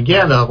of them. And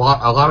again, a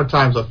lot of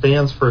times a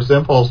fan's first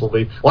impulse will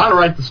be, "Well, I want to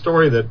write the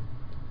story that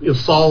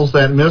solves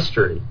that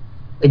mystery."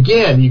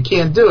 Again, you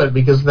can't do it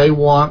because they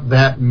want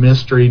that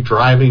mystery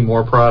driving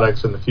more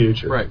products in the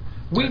future. Right.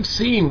 We've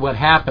seen what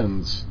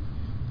happens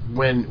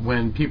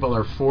when people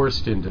are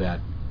forced into that.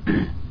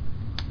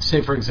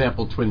 Say, for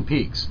example, Twin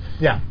Peaks.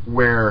 Yeah.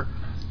 Where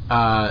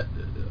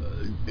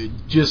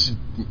just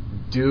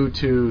due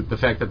to the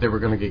fact that they were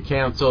going to get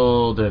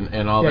canceled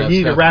and all that stuff. You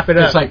need to wrap it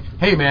up. It's like,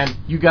 hey, man,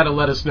 you got to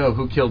let us know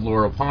who killed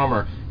Laura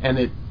Palmer. And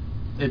it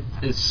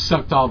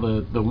sucked all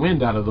the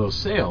wind out of those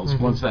sails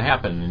once that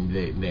happened, and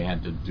they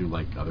had to do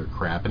like other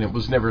crap, and it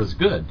was never as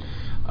good.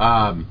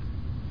 I'm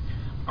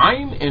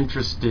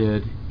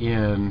interested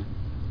in,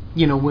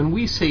 when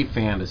we say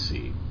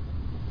fantasy,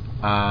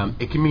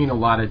 it can mean a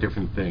lot of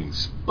different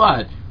things,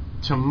 but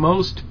to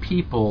most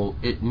people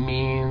it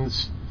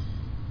means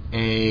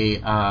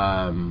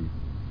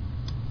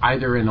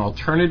either an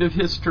alternative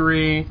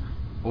history,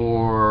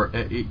 or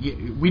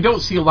we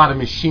don't see a lot of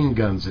machine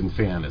guns in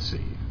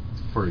fantasy,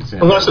 for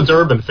example. Unless it's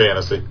urban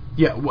fantasy.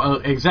 Yeah,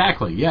 well,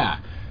 exactly, yeah.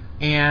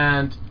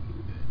 And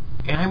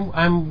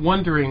I'm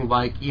wondering,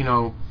 like,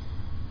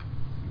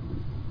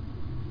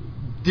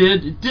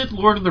 did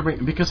Lord of the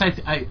Rings, because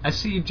I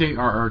see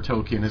J.R.R.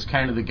 Tolkien as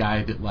kind of the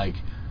guy that, like,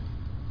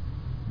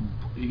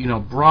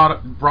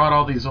 brought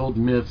all these old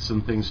myths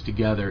and things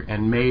together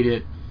and made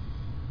it,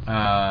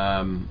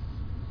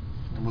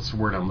 what's the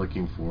word I'm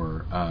looking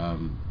for?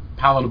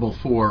 Palatable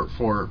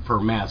for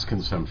mass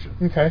consumption.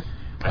 Okay.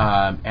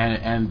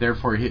 And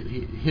therefore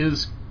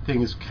his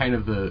thing is kind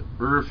of the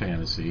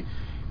fantasy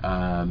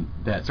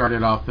that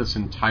started off this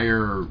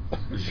entire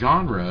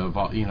genre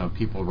of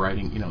people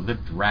writing the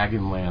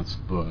Dragonlance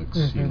books,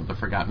 the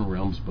Forgotten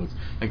Realms books,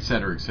 et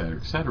cetera, et cetera,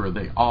 et cetera.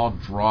 They all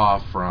draw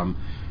from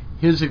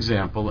his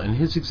example, and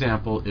his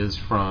example is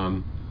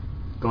from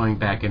going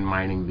back and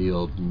mining the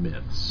old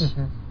myths.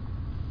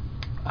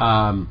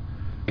 I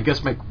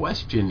guess my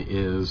question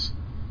is,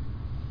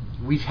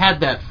 we've had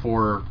that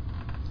for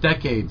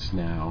decades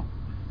now.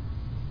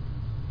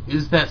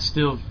 Is that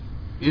still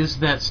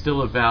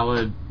a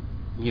valid?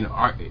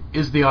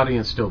 Is the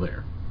audience still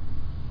there?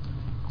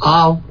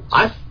 I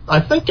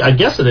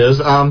guess it is.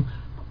 There's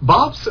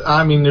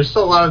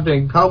still a lot of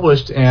being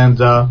published, and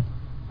Bob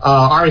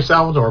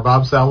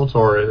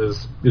Salvatore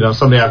is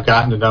somebody I've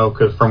gotten to know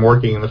from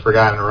working in the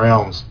Forgotten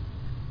Realms,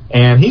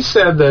 and he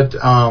said that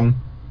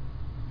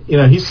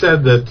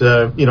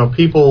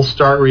people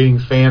start reading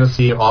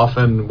fantasy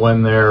often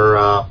when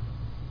they're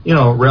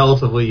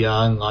relatively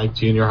young,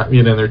 like in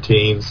their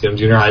teens,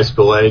 junior high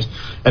school age.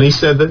 And he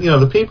said that,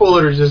 the people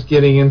that are just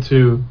getting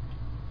into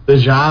the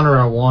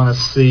genre want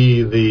to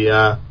see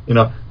the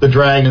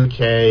dragon in the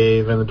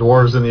cave and the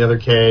dwarves in the other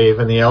cave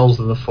and the elves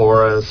in the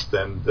forest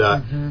and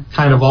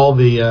kind of all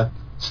the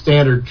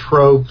standard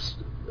tropes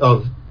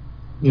of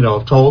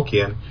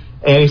Tolkien.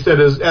 And he said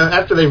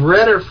after they've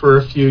read it for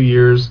a few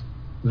years,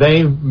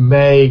 they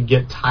may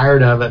get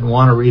tired of it and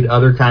want to read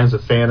other kinds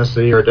of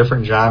fantasy or a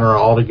different genre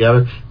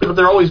altogether. But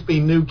there'll always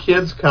be new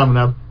kids coming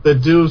up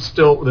that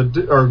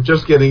are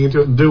just getting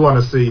into it and do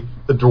want to see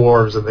the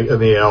dwarves and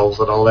the elves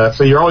and all that.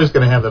 So you're always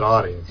going to have that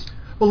audience.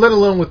 Well, let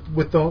alone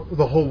with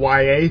the whole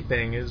YA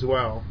thing as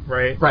well,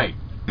 right? Right.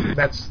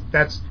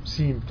 That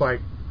seemed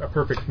like a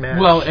perfect match.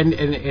 Well, and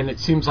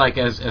it seems like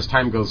as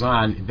time goes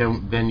on,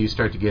 then you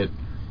start to get,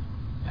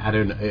 I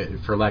don't know,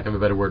 for lack of a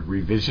better word,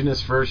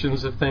 revisionist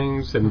versions of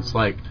things, and it's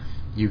like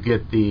you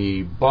get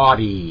the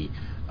bawdy,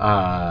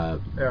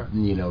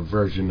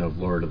 version of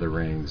Lord of the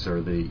Rings, or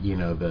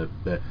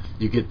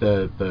you get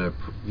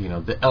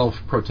the elf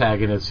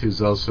protagonist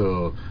who's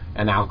also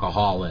an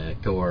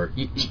alcoholic, or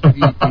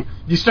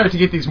you start to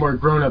get these more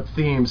grown-up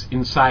themes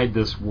inside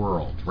this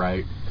world,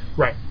 right?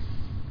 Right.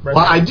 Well,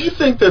 I do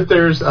think that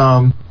there's,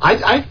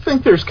 I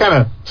think there's kind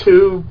of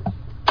two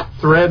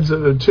threads,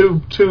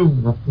 two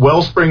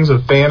wellsprings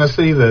of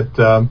fantasy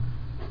that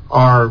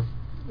are,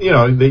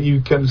 that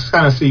you can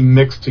kind of see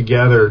mixed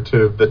together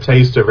to the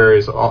taste of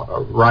various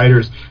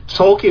writers.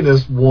 Tolkien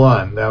is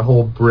one, that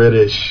whole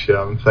British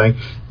thing,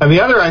 and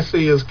the other I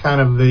see is kind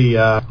of the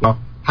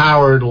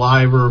Howard,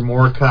 Leiber,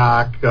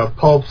 Moorcock,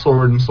 pulp,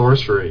 sword, and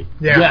sorcery.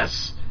 Yeah.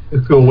 Yes.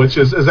 Cool, which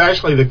is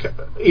actually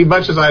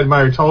much as I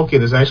admire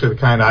Tolkien, is actually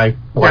the kind I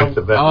like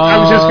the best. I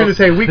was just going to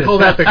say, we call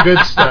that the good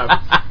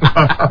stuff.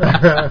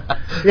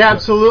 Yeah,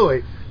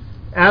 absolutely.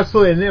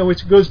 Absolutely, and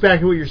which goes back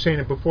to what you were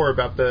saying before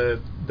about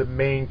the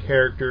main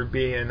character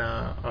being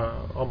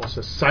almost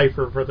a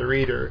cipher for the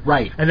reader.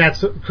 Right. And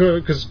that's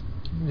because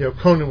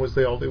Conan was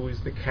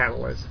always the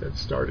catalyst that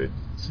started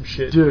some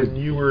shit, Dude. and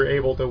you were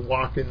able to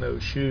walk in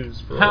those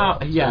shoes for How?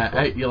 a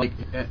while.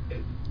 Yeah,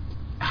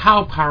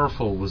 how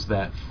powerful was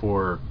that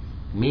for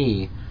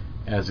me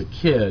as a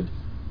kid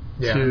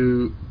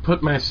to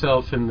put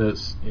myself in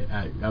this?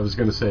 I was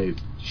going to say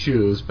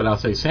shoes, but I'll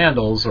say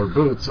sandals or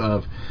boots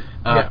of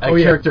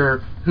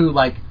character who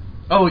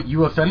oh,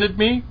 you offended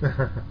me?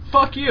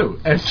 Fuck you.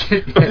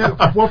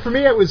 Well, for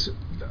me, it was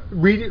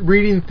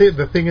reading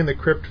The Thing in the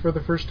Crypt for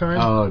the first time.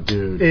 Oh,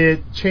 dude.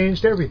 It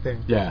changed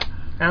everything. Yeah.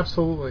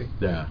 Absolutely.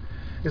 Yeah.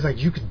 It's like,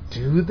 you can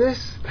do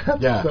this?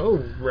 That's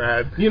so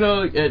rad.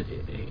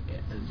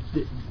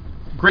 The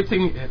great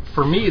thing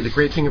for me, the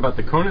great thing about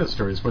the Conan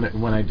stories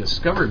when I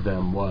discovered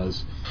them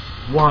was,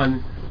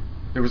 one,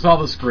 there was all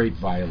this great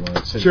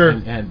violence,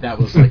 and that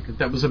was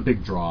that was a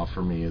big draw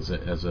for me as a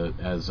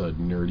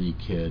nerdy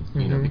kid,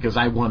 because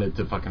I wanted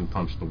to fucking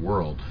punch the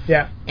world.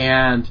 Yeah.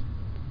 And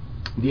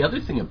the other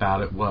thing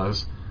about it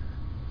was,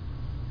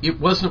 it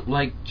wasn't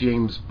like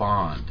James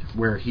Bond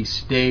where he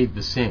stayed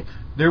the same.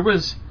 There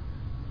was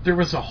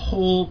a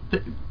whole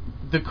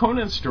the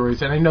Conan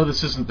stories, and I know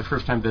this isn't the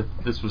first time that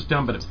this was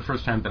done, but it's the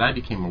first time that I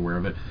became aware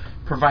of it,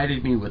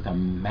 provided me with a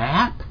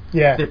map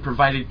that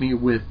provided me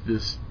with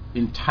this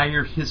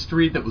entire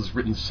history that was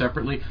written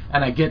separately.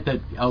 And I get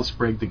that L.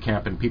 Sprague de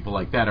Camp and people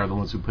like that are the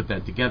ones who put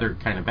that together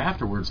kind of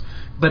afterwards,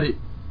 but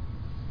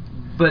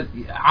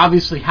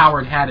obviously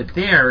Howard had it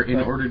there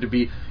in order to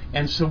be,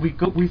 and so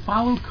we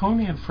followed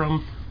Conan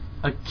from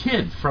a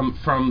kid, from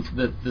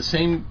the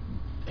same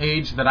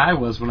age that I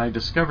was when I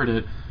discovered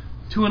it,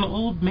 to an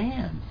old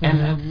man.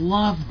 And I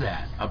love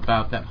that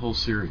about that whole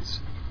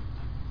series.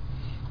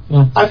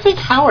 Yeah. I think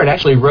Howard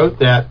actually wrote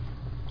that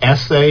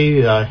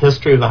essay,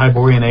 History of the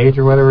Hyborian Age,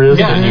 or whatever it is.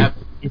 Yeah.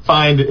 You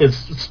find it's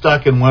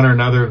stuck in one or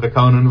another of the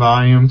Conan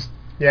volumes.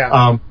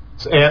 Yeah.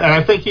 And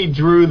I think he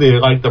drew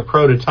the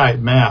prototype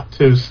map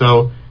too.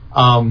 So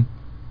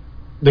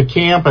the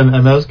camp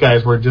and those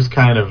guys were just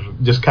kind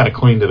of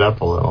cleaned it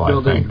up a little.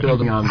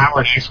 Building on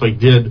Howard actually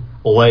did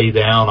lay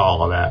down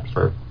all of that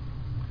for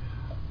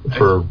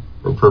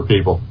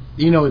people.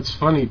 It's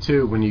funny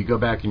too when you go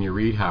back and you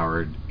read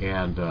Howard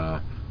and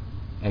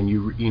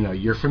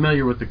you're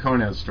familiar with the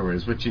Conan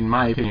stories, which in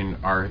my opinion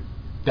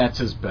that's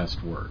his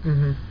best work.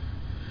 Mm-hmm.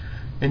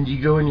 And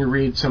you go and you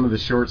read some of the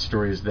short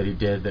stories that he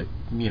did that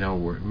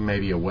were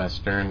maybe a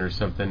Western or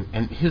something,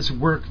 and his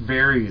work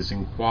varies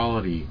in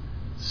quality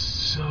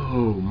so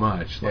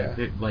much.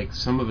 Like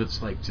some of it's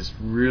just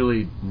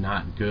really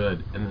not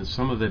good, and then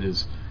some of it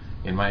is,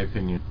 in my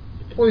opinion,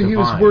 divine. He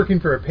was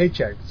working for a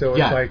paycheck, so it's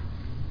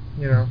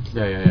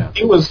Yeah.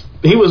 He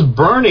was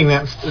burning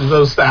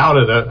those out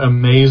at an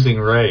amazing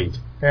rate.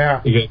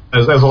 Yeah.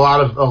 As a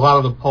lot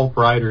of the pulp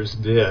writers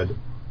did.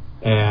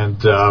 And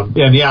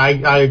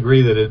I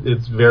agree that it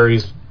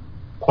varies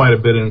quite a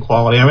bit in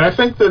quality. I mean, I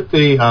think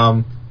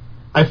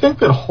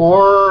that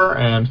horror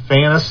and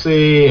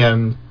fantasy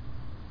and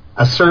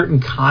a certain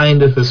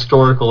kind of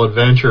historical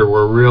adventure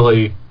were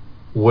really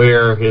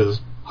where his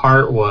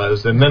heart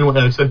was. And then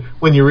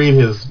when you read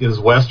his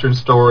Western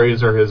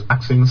stories or his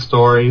boxing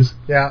stories,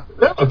 they're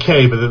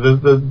okay, but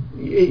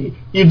you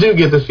do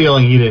get the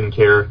feeling he didn't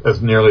care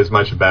nearly as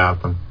much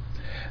about them.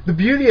 The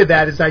beauty of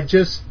that is I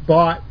just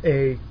bought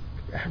a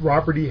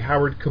Robert E.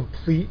 Howard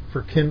Complete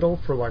for Kindle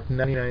for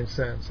 99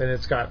 cents, and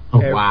it's got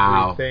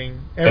everything.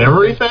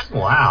 Everything?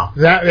 Wow.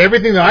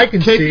 Everything that I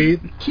can see.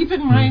 Keep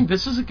in mind,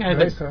 this is a guy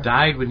that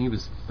died when he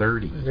was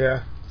 30.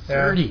 Yeah.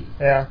 30.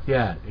 Yeah.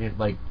 Yeah.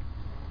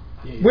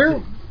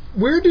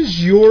 Where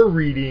does your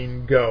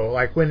reading go?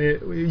 Like I'm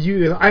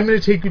going to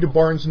take you to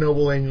Barnes &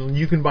 Noble, and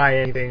you can buy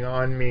anything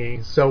on me.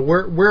 So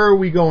where are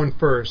we going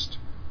first?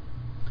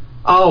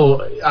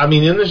 Oh, I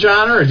mean, in the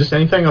genre, or just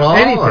anything at all?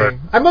 Anything. Or?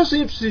 I'm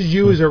mostly interested in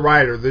you as a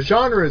writer. The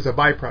genre is a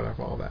byproduct of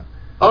all that.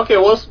 Okay,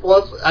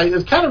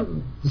 it's kind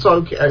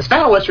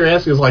of what you're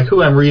asking is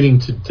who I'm reading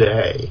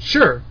today.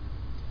 Sure.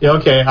 Yeah,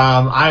 okay.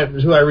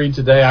 Who I read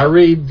today? I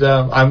read.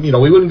 we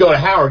wouldn't go to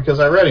Howard because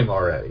I read him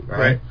already,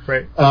 right?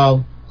 Right.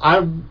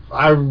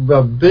 I'm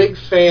a big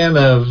fan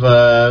of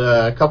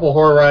a couple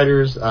horror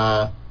writers,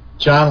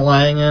 John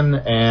Langan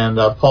and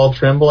Paul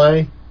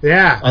Tremblay.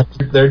 Yeah. I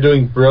think they're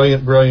doing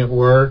brilliant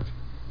work.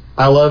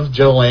 I love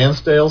Joe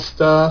Lansdale's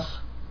stuff.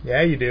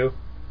 Yeah, you do.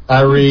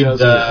 I read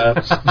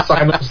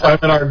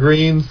Simon R.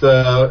 Green's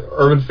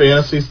urban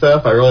fantasy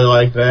stuff. I really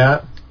like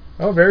that.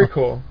 Oh, very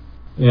cool.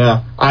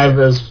 Yeah, I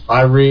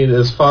read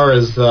as far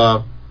as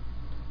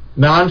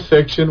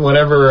nonfiction.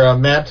 Whenever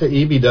Matt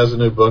Taibbi does a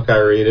new book, I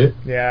read it.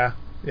 Yeah,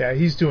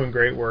 he's doing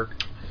great work.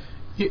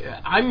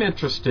 I'm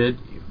interested.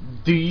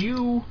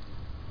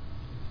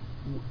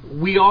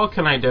 We all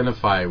can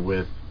identify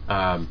with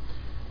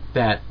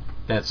that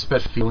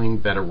special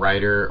feeling that a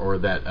writer or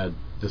that a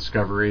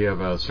discovery of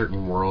a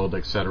certain world,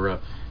 etc.,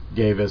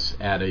 gave us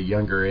at a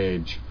younger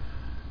age.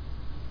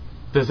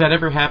 Does that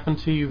ever happen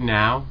to you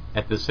now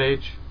at this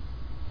age?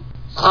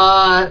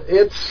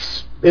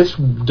 It's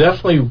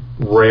definitely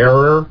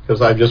rarer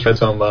because I've just read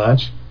so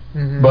much.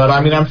 Mm-hmm. But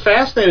I mean, I'm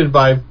fascinated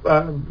by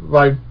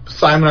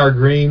Simon R.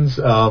 Green's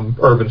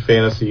urban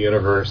fantasy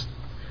universe.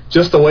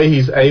 just the way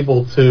he's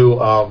able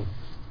to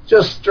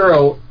just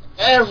throw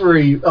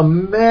every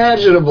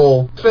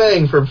imaginable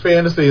thing from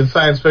fantasy and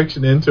science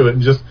fiction into it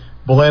and just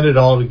blend it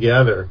all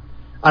together.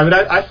 I mean,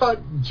 I thought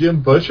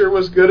Jim Butcher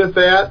was good at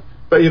that,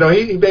 but,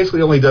 he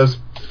basically only does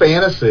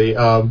fantasy.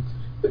 Simon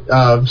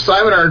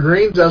R.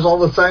 Green does all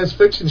the science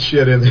fiction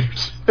shit in there.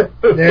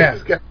 Yeah.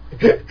 He's got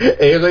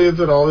aliens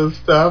and all this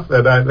stuff,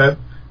 and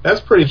that's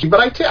pretty cheap.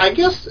 But I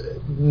guess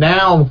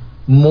now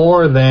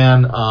more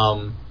than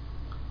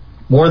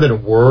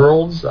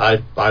worlds,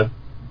 I've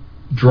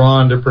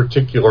drawn to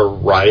particular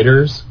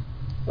writers.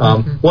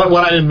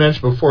 What I didn't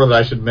mention before that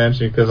I should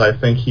mention, because I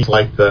think he's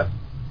like the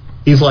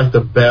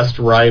best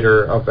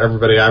writer of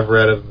everybody I've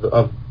read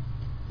of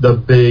the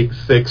big,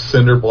 thick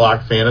cinder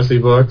block fantasy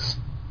books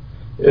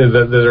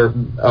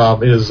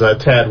is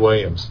Tad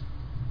Williams.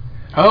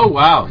 Oh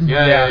wow!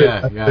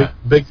 Yeah.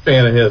 Big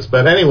fan of his.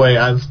 But anyway,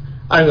 I was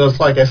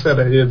like I said,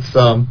 it's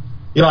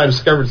I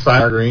discovered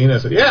Simon Green. I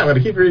said, I'm going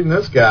to keep reading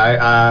this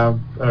guy.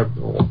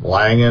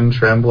 Langan,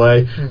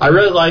 Tremblay. I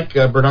really like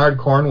Bernard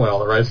Cornwell,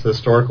 that writes the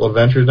historical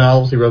adventure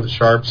novels. He wrote the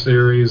Sharp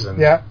series,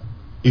 and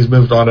he's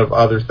moved on to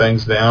other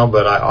things now.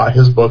 But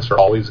his books are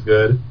always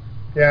good.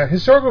 Yeah,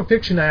 historical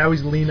fiction. I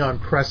always lean on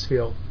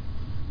Pressfield.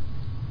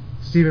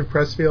 Stephen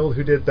Pressfield,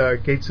 who did the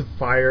Gates of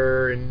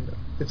Fire and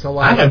It's a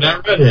lot. I have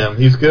not read him.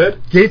 He's good.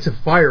 Gates of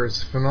Fire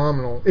is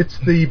phenomenal. It's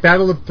the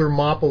Battle of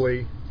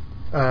Thermopylae,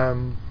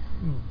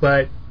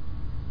 but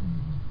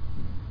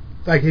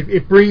like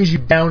it brings you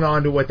down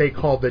onto what they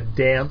call the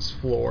dance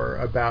floor,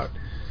 about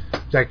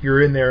like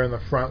you're in there in the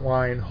front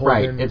line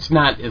holding. Right. It's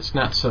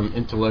not some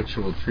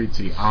intellectual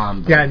treatise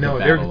on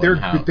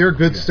the they're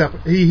good stuff.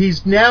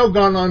 He's now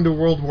gone on to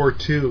World War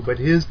II, but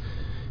his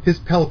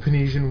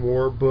Peloponnesian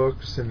War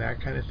books and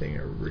that kind of thing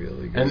are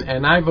really good.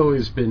 And I've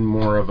always been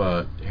more of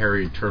a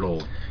Harry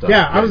Turtle.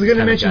 I was going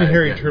to mention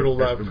Harry Turtle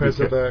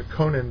because of the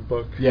Conan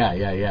book.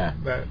 Yeah.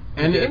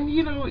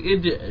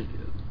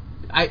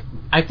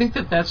 I think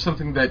that's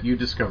something that you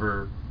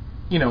discover,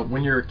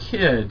 when you're a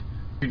kid.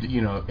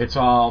 It's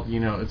all,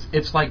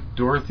 it's like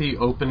Dorothy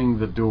opening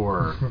the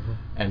door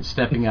and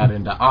stepping out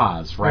into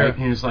Oz, right?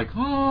 Yeah. And it's like,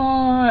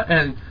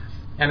 and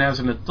as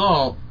an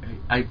adult,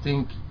 I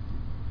think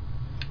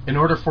in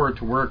order for it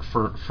to work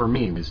for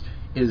me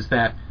is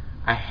that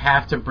I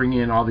have to bring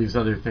in all these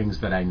other things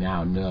that I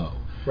now know.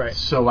 Right.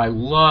 So I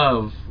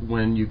love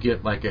when you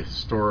get like a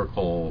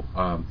historical.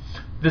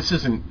 This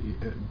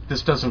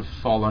doesn't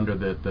fall under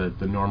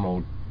the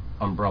normal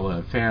umbrella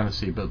of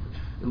fantasy, but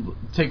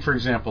take for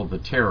example The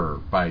Terror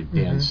by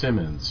Dan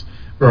Simmons.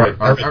 Right.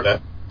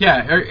 Or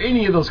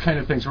any of those kind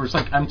of things where it's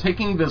like I'm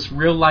taking this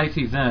real life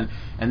event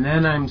and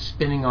then I'm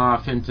spinning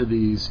off into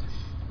these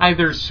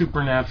either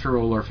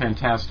supernatural or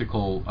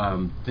fantastical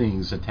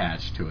things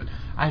attached to it.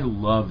 I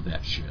love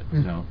that shit.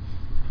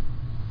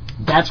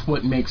 That's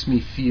what makes me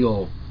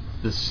feel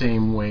the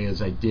same way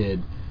as I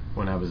did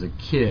when I was a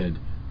kid,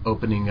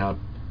 opening up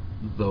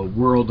the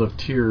World of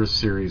Tears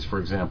series, for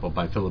example,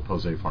 by Philip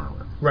Jose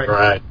Farmer.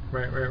 Right.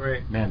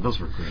 Man, those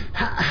were great.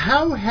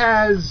 How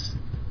has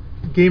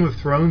Game of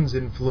Thrones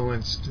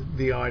influenced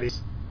the audience?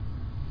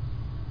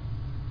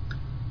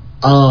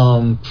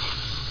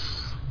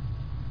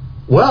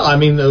 Well, I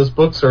mean, those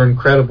books are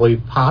incredibly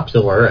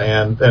popular,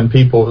 and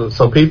people are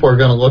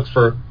going to look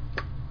for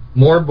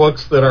more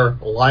books that are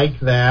like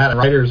that. And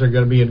writers are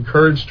going to be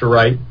encouraged to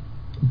write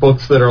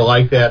books that are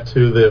like that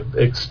to the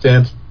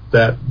extent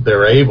that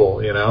they're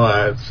able.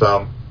 It's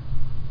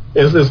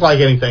like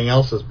anything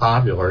else is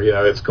popular.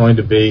 It's going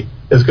to be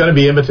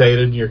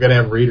imitated, and you're going to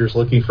have readers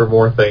looking for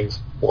more things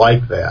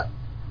like that.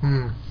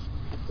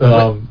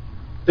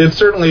 It's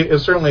certainly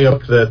a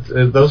book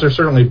that those are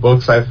certainly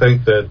books I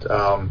think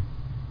that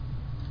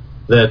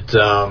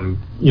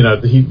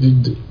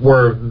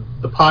where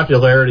the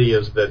popularity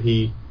is that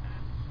he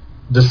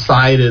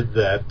decided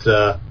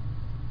that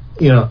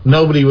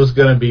nobody was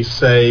going to be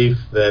safe,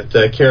 that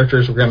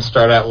characters were going to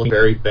start out looking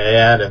very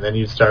bad, and then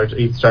you'd start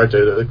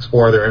to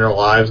explore their inner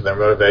lives and their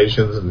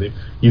motivations, and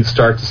you'd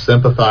start to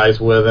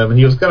sympathize with them. And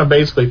he was going to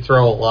basically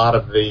throw a lot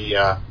of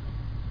the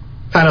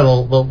kind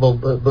of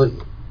the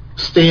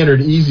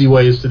standard easy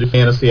ways to do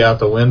fantasy out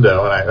the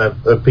window,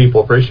 and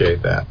people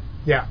appreciate that.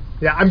 Yeah.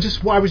 I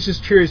was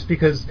just curious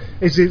because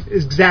it's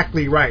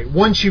exactly right.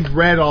 Once you've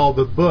read all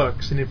the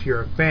books, and if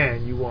you're a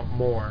fan, you want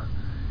more.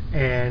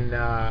 And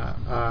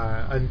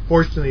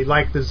unfortunately,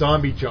 like the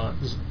zombie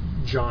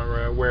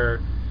genre, where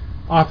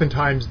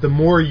oftentimes the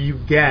more you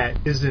get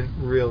isn't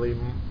really,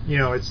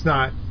 it's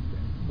not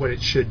what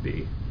it should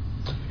be.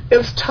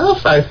 It's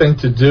tough, I think,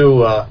 to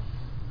do.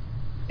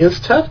 It's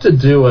tough to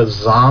do a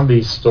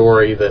zombie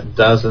story that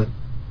doesn't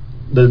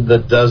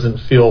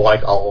feel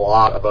like a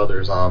lot of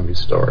other zombie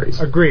stories.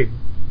 Agreed.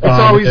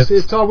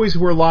 It's always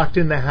we're locked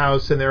in the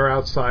house and they're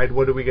outside.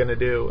 What are we going to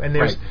do? And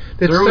there's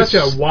such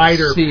a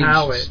wider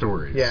palette.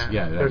 Stories.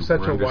 There's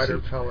such a wider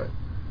palette.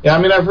 Yeah,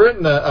 I mean, I've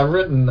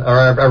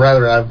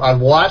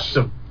watched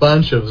a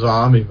bunch of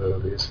zombie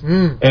movies,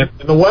 and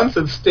the ones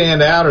that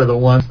stand out are the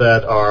ones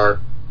that are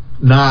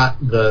not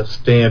the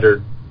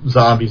standard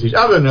zombies,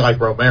 other than like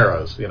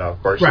Romero's,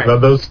 of course, Right.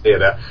 those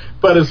stand out.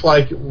 But it's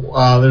like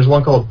there's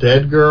one called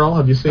Dead Girl.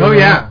 Have you seen? Oh that?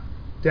 yeah,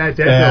 Dead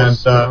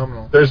Girl's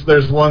phenomenal.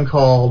 There's one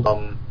called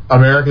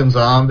American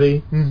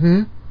Zombie,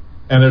 Mm-hmm.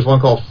 and there's one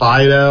called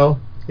Fido.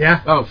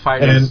 Yeah. Oh,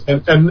 Fido's.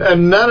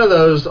 And none of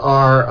those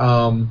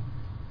are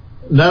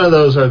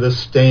the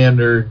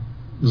standard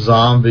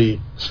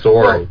zombie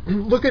story. Well,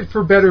 look at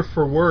For Better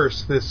For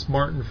Worse, this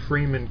Martin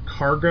Freeman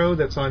Cargo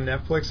that's on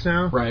Netflix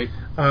now. Right.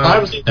 I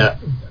haven't seen that.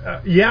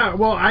 Yeah,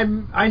 well,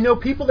 I know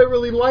people that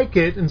really like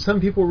it, and some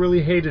people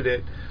really hated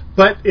it.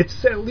 But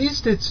at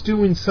least it's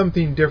doing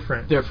something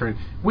different. Is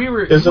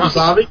it a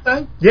zombie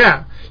thing?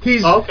 Yeah,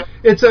 okay.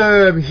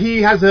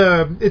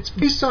 It's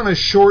based on a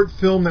short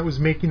film that was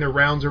making the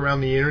rounds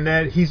around the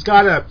internet. His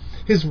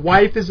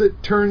wife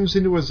turns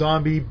into a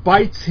zombie,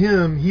 bites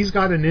him. He's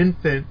got an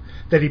infant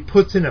that he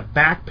puts in a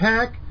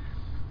backpack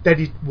that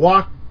he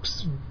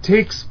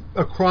takes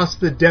across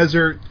the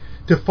desert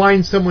to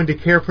find someone to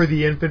care for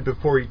the infant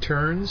before he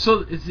turns.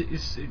 So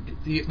it's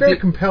very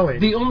compelling.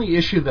 The only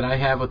issue that I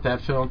have with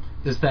that film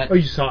is that... Oh,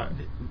 you saw it?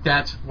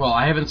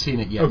 I haven't seen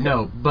it yet, okay.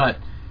 no, but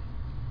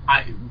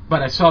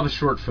I saw the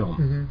short film.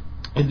 Mm-hmm.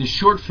 And the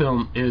short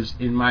film is,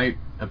 in my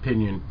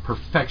opinion,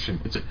 perfection.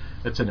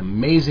 It's an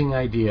amazing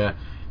idea,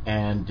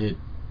 and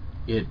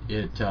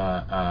it's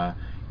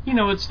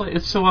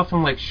so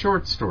often like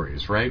short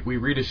stories, right? We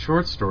read a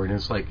short story and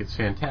it's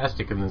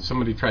fantastic, and then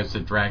somebody tries to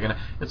drag it.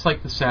 It's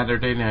like the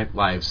Saturday Night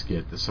Live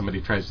skit that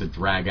somebody tries to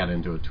drag out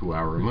into a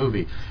 2-hour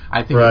movie.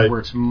 I think it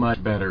works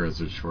much better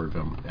as a short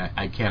film.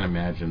 I can't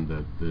imagine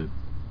the.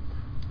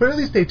 But at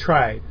least they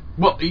tried.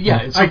 Well,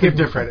 yeah, it's something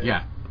different.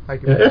 Yeah.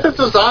 If it's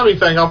a zombie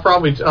thing, I'll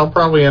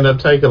probably end up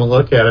taking a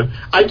look at it.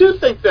 I do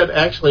think that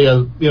actually,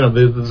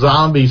 the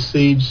zombie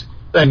siege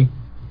thing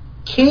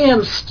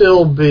can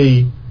still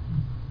be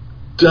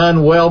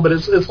done well, but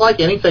it's like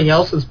anything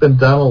else that's been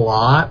done a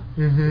lot.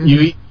 Mm-hmm.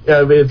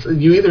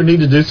 You either need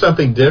to do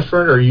something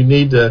different, or you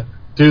need to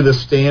do the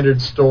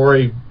standard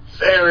story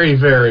very,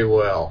 very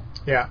well.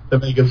 Yeah, to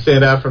make it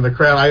stand out from the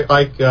crowd. I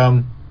like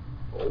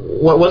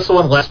what's the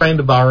one, Last Train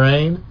to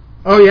Bahrain?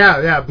 Oh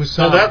yeah, Busan.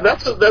 So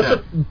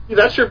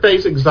that's your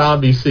basic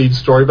zombie siege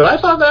story. But I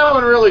thought that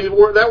one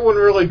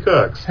really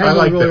cooks. I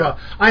like really that. well.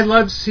 I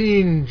love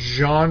seeing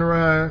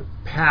genre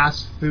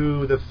pass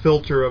through the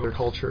filter of the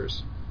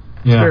cultures.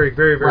 It's very,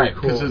 very, very right,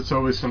 cool. Because it's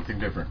always something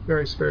different.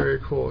 Very, very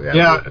cool. Yeah.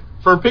 Yeah,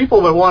 for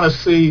people that want to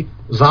see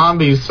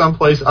zombies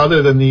someplace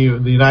other than the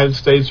United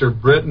States or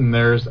Britain,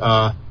 there's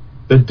The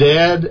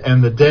Dead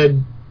and The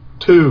Dead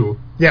 2.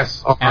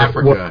 Yes.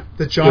 Africa.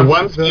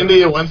 One's in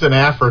India, one's in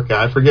Africa.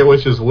 I forget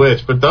which is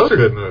which, but those are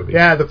good movies.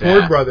 Yeah, the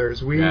Ford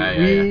brothers. We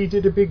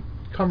did a big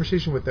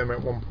conversation with them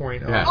at one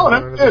point on that's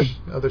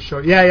another show.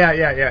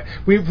 Yeah.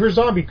 For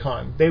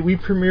ZombieCon, we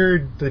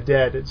premiered The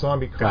Dead at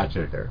ZombieCon.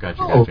 Gotcha.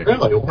 Oh,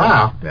 really?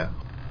 Wow. Yeah.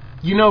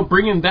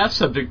 Bringing that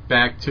subject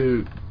back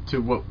to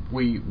what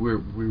we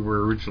were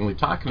originally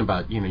talking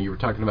about. You were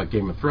talking about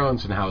Game of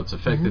Thrones and how it's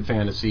affected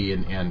fantasy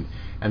and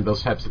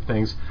those types of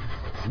things.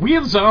 We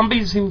have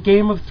zombies in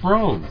Game of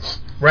Thrones.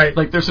 Right.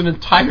 Like, there's an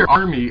entire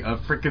army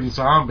of freaking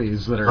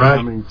zombies that are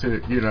coming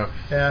to,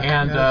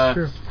 that's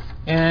true.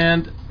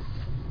 And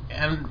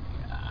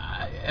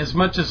as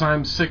much as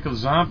I'm sick of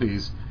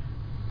zombies,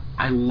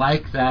 I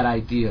like that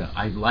idea.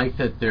 I like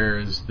that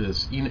there's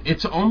this,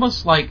 it's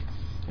almost like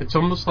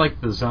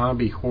the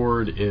zombie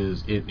horde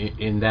is,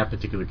 in that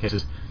particular case,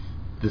 is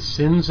the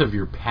sins of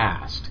your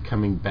past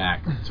coming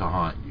back to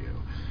haunt you.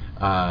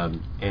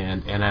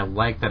 And I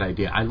like that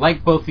idea. I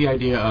like both the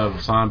idea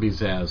of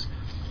zombies as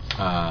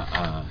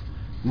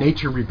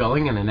nature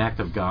rebelling and an act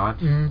of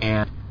God,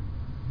 and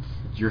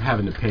you're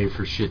having to pay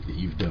for shit that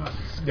you've done.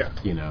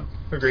 Yeah.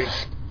 Agreed.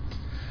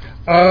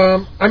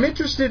 I'm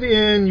interested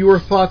in your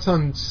thoughts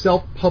on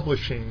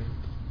self-publishing.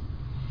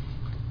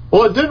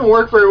 Well, it didn't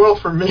work very well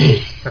for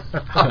me.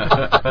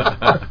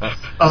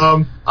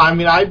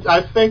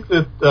 I think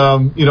that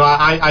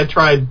I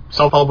tried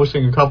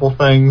self-publishing a couple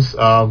things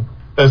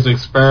as an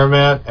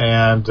experiment,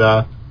 and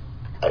I'm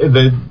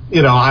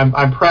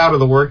proud of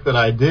the work that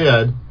I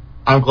did.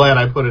 I'm glad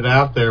I put it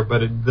out there,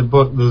 but it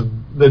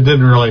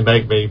didn't really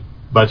make me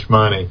much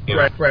money.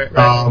 Right.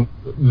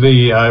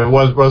 It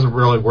wasn't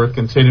really worth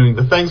continuing.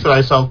 The things that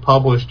I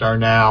self-published are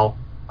now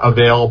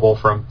available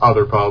from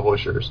other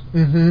publishers.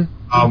 Mm-hmm.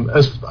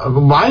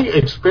 My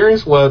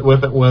experience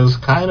with it was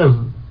kind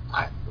of,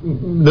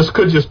 this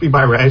could just be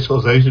my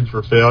rationalization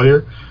for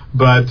failure,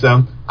 but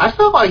I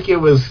felt like it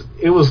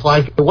wasn't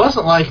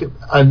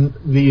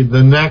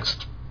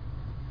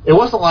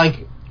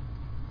like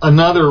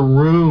another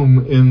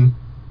room in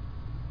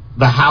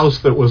the house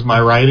that was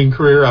my writing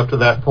career up to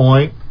that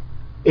point.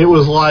 It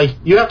was like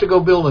you have to go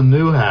build a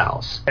new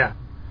house. Yeah.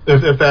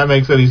 If that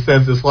makes any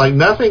sense. It's like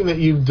nothing that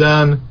you've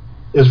done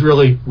is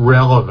really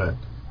relevant.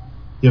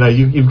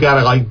 You've got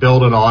to like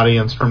build an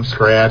audience from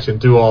scratch and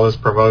do all this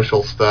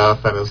promotional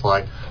stuff, and it's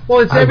like,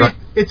 well,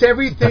 it's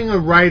everything a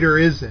writer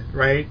isn't,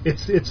 right?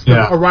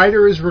 A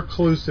writer is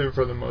reclusive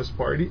for the most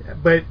part,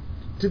 but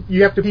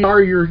you have to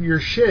PR your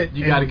shit.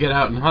 You got to get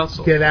out and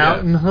hustle. Get out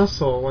and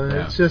hustle, and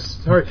it's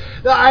just hard.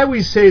 I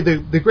always say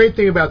the great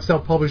thing about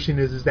self-publishing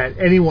is that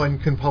anyone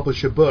can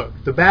publish a book.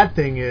 The bad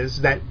thing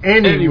is that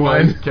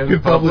anyone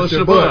can publish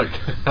a book.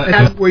 And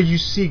that's where you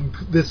see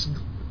this.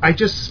 I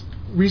just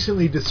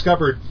recently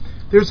discovered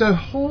there's a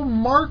whole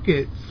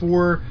market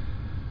for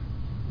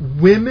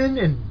women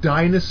and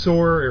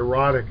dinosaur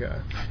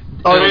erotica.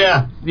 Oh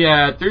yeah,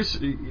 yeah. There's,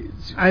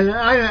 and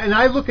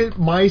I look at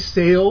my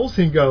sales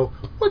and go,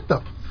 what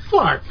the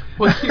fuck?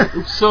 Well,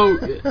 so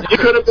you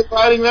could have been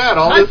writing that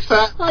all this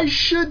time. I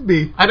should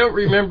be. I don't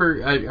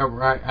remember.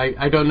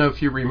 I don't know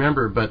if you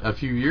remember, but a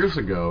few years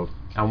ago,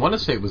 I want to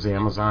say it was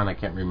Amazon. I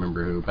can't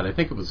remember who, but I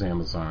think it was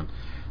Amazon.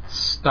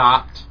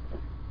 Stopped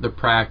the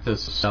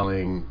practice of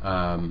selling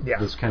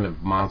this kind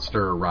of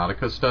monster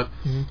erotica stuff.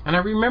 Mm-hmm. And I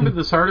remember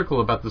this article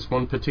about this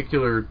one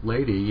particular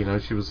lady. You know,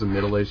 she was a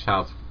middle-aged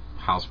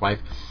housewife,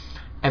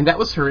 and that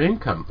was her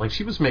income. Like,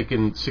 she was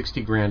making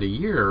 $60,000 a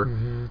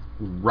year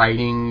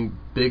writing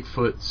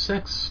Bigfoot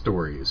sex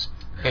stories,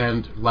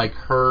 and like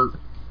her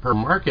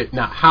market.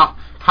 Now,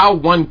 how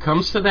one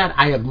comes to that,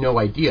 I have no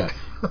idea.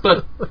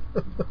 But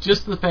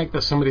just the fact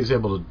that somebody's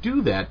able to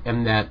do that,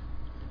 and that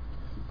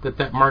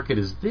market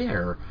is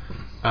there.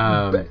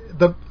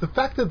 The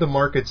fact that the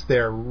market's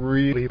there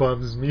really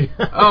bums me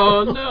out.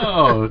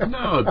 Oh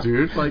no,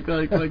 dude! Like,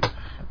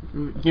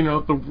 you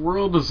know, the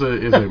world is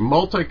a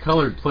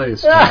multicolored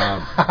place.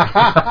 But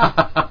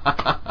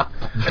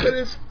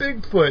it's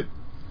Bigfoot.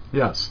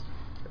 Yes.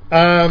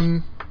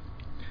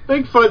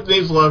 Bigfoot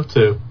needs love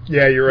too.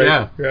 Yeah, you're right.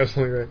 Yeah. You're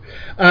absolutely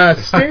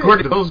right.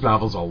 According to those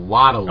novels, a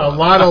lot of love. A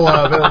lot of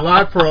love, and a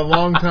lot for a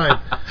long time.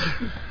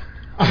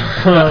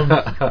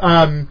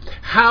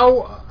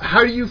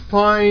 How do you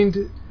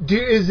find?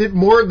 Is it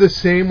more of the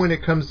same when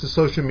it comes to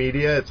social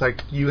media? It's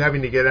like you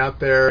having to get out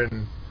there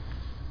and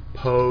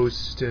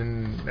post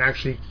and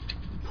actually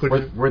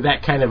put where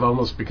that kind of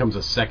almost becomes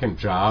a second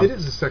job. It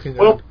is a second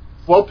job.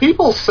 Well,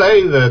 people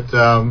say that.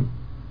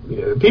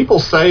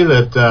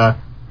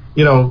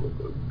 You know,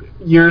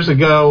 years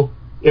ago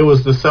it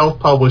was the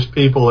self-published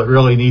people that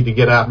really need to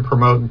get out and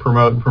promote,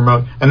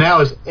 and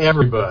now it's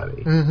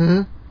everybody.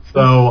 Mm-hmm.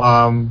 So,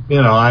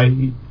 you know,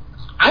 I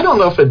don't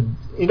know if it,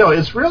 you know,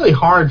 it's really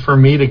hard for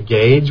me to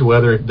gauge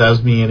whether it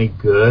does me any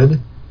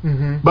good.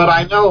 Mm-hmm. But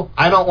I know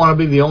I don't want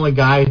to be the only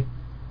guy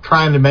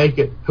trying to make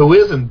it who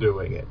isn't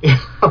doing it.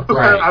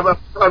 Right.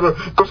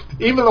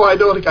 Even though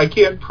I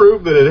can't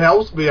prove that it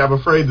helps me, I'm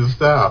afraid to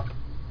stop.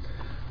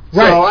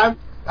 Right. So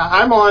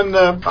I'm on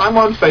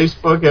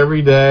Facebook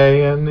every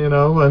day, and you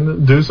know,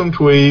 and do some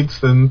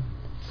tweets and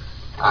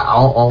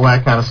all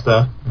that kind of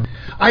stuff.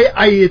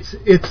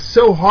 It's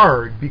so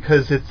hard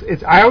because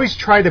it's I always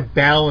try to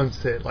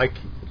balance it like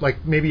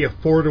maybe a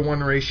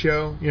 4-to-1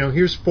 ratio. You know,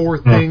 here's 4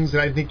 things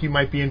that I think you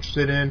might be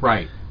interested in,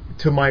 right,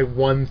 to my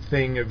one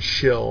thing of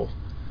shill.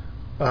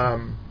 My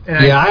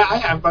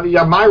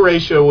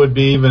ratio would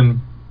be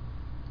even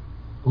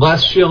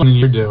less shill than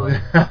you're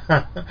doing.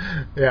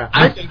 Yeah,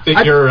 I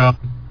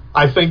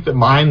think that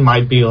mine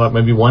might be like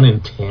maybe 1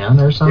 in 10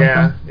 or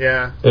something.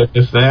 Yeah.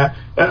 If that.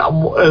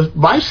 And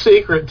my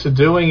secret to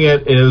doing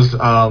it is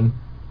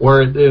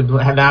where it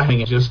not having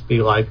it just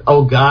be like,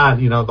 oh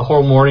God, you know, the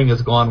whole morning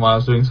is gone while I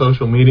was doing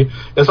social media.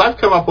 Is I've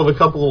come up with a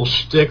couple little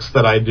shticks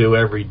that I do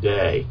every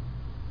day.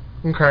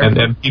 Okay. And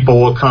then people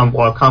will come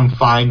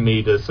find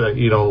me to say,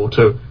 you know,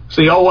 to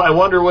see. Oh, I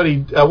wonder what's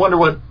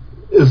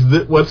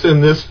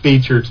in this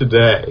feature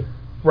today.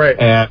 Right.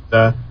 And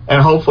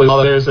hopefully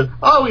all there is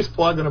he's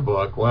plugging a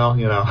book. Well,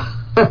 you know.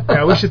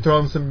 Yeah, we should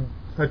throw him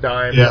a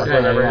dime. Yeah.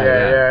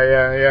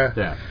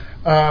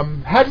 Yeah.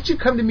 How did you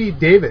come to meet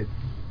David?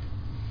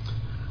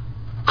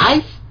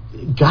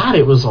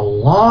 It was a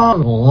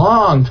long,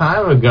 long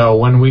time ago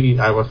when we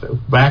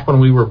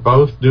were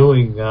both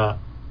doing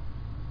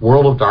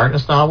World of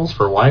Darkness novels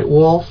for White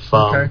Wolf.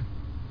 Okay.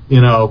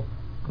 You know,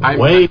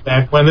 way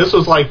back when. This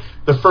was like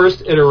the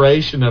first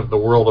iteration of the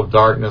World of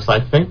Darkness. I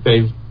think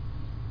maybe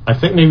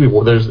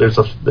there's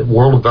the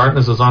World of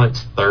Darkness is on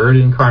its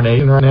 3rd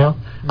incarnation right now.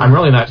 Mm-hmm. I'm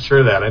really not sure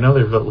of that. I know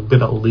there's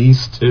been at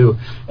least 2,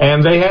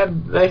 and they had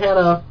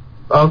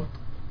a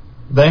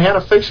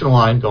fiction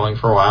line going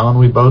for a while, and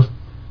we both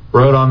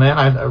wrote on that.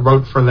 I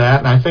wrote for that,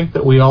 and I think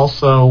that we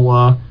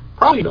also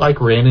probably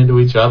ran into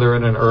each other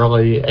in an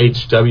early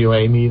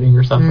HWA meeting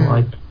or something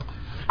like that.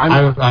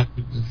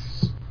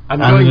 A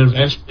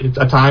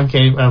time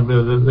came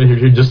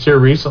just here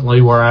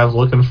recently where I was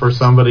looking for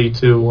somebody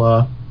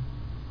to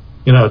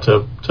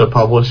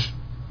publish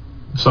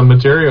some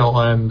material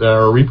and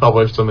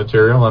republish some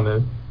material,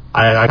 and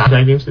I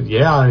contacted him and said,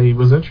 yeah, he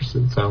was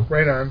interested. So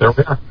right on. There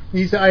we are.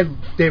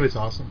 David's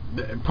awesome.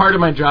 Part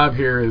of my job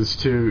here is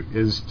to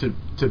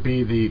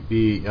be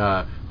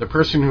the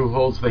person who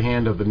holds the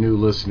hand of the new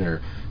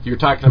listener. You're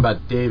talking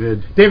about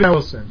David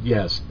Wilson.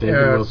 Yes, David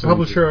Wilson,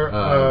 publisher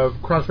of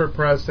Crossword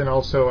Press, and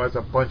also has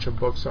a bunch of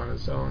books on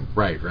his own.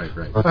 Right.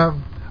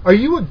 Are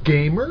you a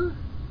gamer?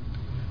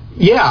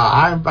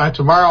 Yeah,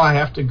 tomorrow I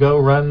have to go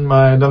run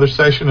another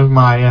session of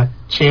my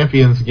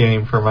Champions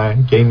game for my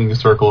gaming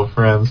circle of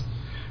friends.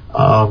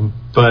 I'm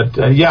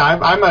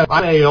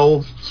a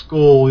old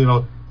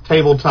school,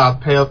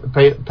 tabletop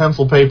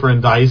pencil, paper,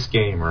 and dice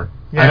gamer.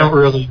 Yeah. I don't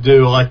really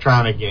do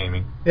electronic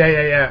gaming.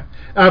 Yeah.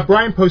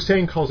 Brian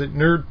Posehn calls it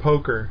nerd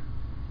poker.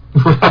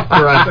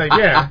 Right. Like,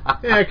 yeah,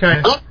 kind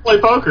of. I like to play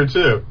poker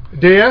too.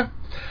 Do you?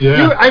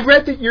 Yeah. I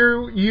read that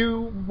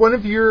one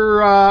of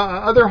your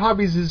other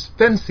hobbies is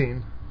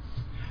fencing.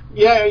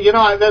 Yeah,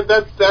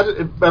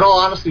 that. In all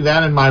honesty,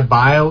 that in my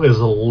bio is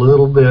a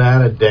little bit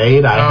out of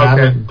date. I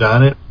haven't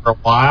done it for a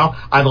while.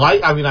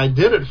 I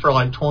did it for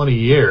like 20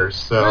 years.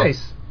 So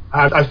nice.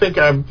 I think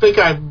I'm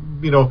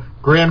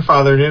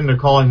grandfathered into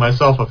calling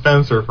myself a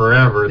fencer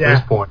forever at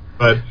this point.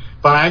 But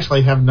I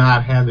actually have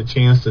not had the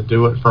chance to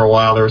do it for a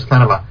while. There was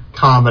kind of a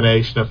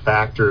combination of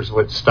factors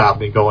which stopped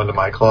me going to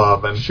my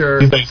club. And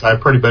these days I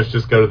pretty much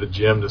just go to the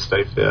gym to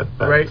stay fit.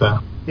 But, right.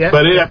 But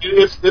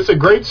it's a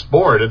great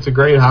sport. It's a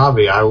great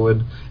hobby.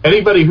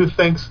 Anybody who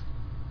thinks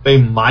they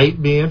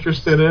might be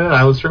interested in it,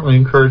 I would certainly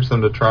encourage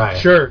them to try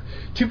it. Sure.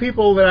 Two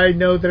people that I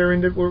know that are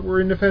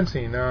were into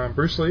fencing.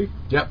 Bruce Lee.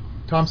 Yep.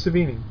 Tom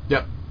Savini.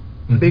 Yep.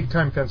 Big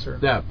time fencer.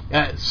 Yeah.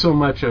 So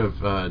much of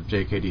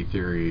JKD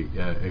theory,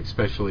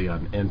 especially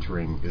on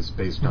entering, is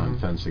based on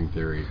fencing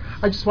theory.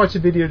 I just watched a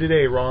video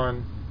today,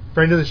 Ron,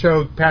 friend of the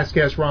show, past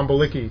guest Ron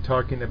Balicki,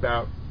 talking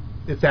about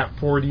it's that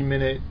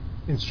 40-minute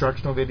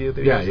instructional video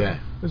that he has. Yeah.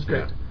 It was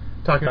great. Yeah.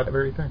 Talking about that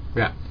very thing.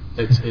 Yeah.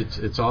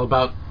 It's all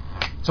about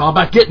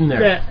getting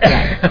there.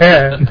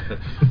 Yeah.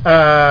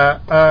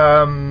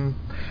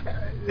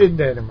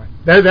 Never mind.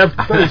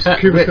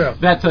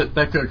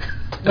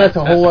 That's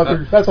a whole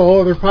other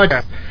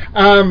podcast.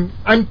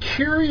 I'm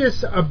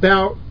curious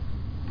about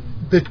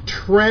the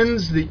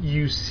trends that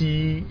you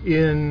see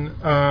in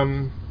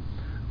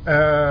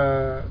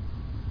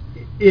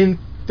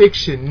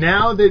fiction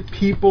now that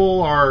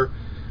people are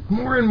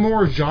more and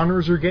more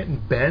genres are getting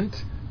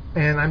bent,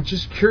 and I'm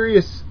just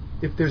curious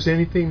if there's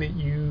anything that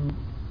you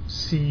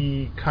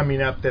see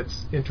coming up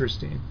that's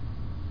interesting.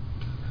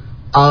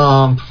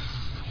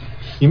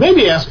 You may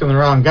be asking the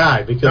wrong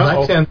guy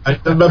because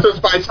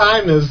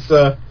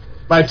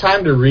my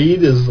time to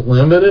read is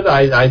limited.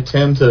 I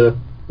tend to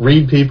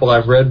read people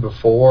I've read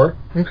before.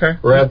 Okay.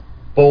 Rather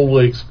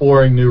boldly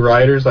exploring new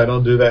writers. I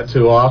don't do that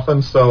too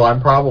often, so I'm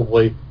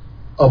probably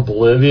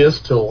oblivious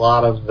to a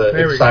lot of the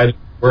exciting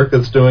work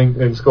that's going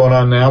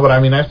on now. But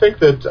I think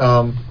that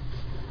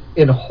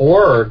in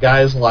horror,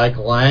 guys like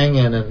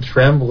Langan and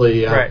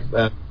Tremblay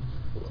and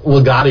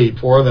Ligotti,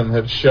 four of them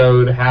have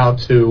showed how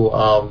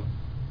to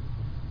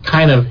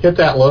kind of hit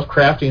that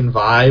Lovecraftian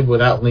vibe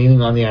without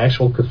leaning on the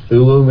actual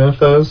Cthulhu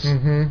mythos,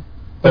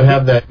 but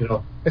have that,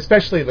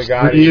 especially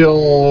Ligotti,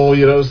 real,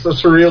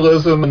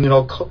 surrealism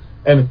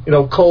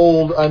and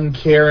cold,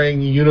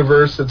 uncaring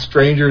universe that's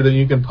stranger than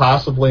you can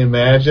possibly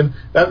imagine.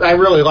 I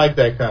really like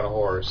that kind of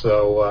horror,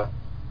 so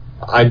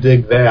I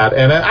dig that,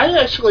 and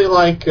I actually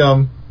like.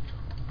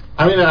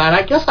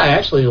 I guess I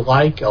actually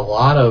like a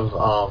lot of.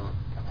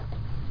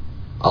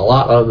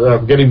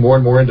 I'm getting more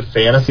and more into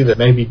fantasy that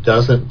maybe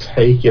doesn't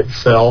take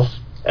itself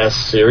as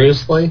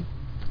seriously,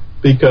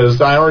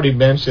 because I already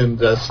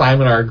mentioned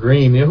Simon R.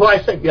 Green, who I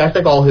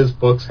think all his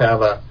books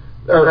have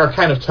are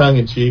kind of tongue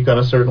in cheek on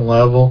a certain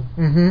level,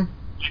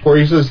 where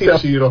he says,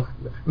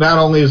 not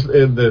only is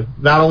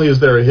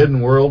there a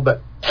hidden world,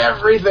 but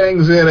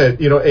everything's in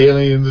it,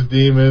 aliens,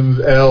 demons,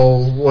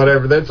 elves,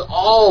 whatever, that's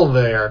all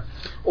there.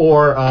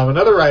 Or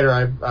another writer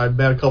I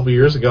met a couple of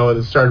years ago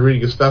that started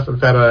reading his stuff and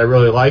found out I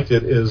really liked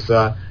it is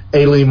A.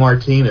 Lee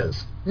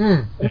Martinez.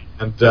 And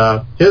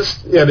his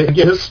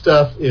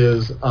stuff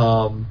is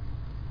on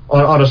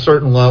a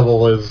certain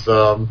level is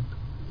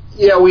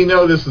we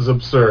know this is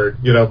absurd,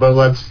 but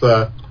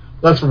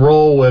let's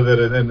roll with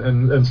it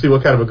and see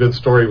what kind of a good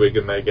story we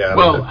can make out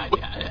of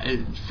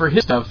it. For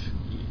his stuff,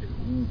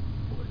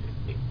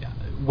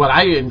 what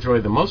I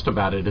enjoy the most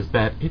about it is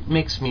that it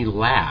makes me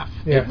laugh.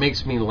 Yeah. It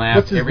makes me laugh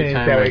What's his every name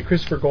time. That way?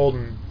 Christopher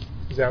Golden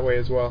is that way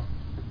as well.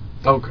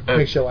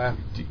 Makes you laugh.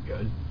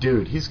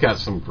 Dude, he's got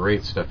some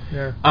great stuff.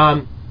 Yeah.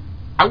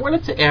 I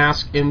wanted to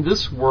ask, in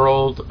this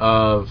world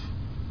of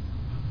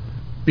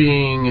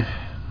being,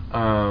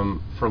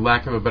 for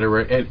lack of a better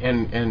word,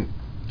 and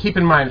keep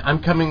in mind, I'm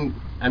coming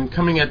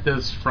at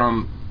this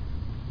from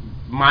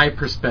my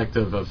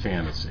perspective of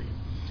fantasy.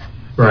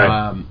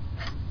 Right.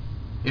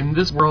 In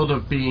this world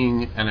of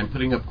being, and I'm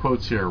putting up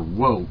quotes here,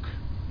 woke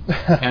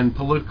and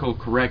political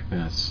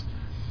correctness,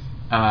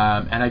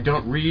 and I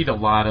don't read a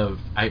lot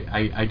of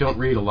I don't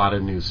read a lot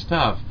of new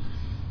stuff.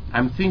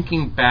 I'm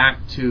thinking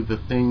back to the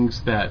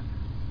things that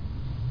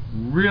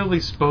really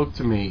spoke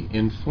to me,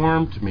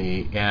 informed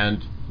me,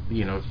 and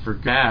for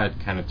God,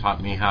 kind of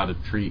taught me how to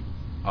treat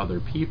other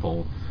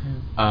people.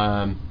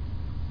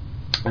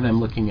 And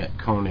I'm looking at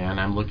Conan.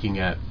 I'm looking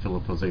at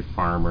Philip Jose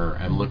Farmer.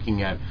 I'm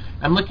looking at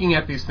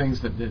these things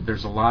that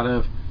there's a lot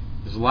of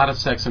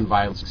sex and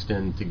violence mixed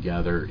in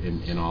together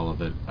in all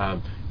of it.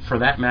 For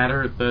that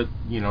matter,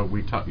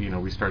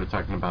 we started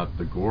talking about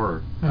the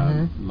Gore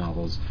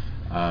novels.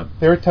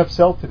 They're a tough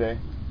sell today.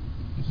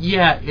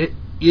 Yeah, it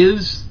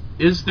is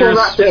is there? Well,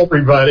 not to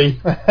everybody.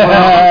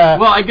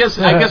 Well, I guess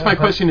my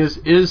question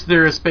is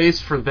there a space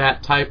for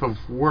that type of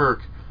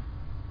work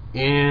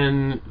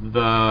in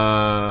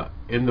the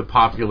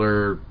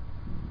popular,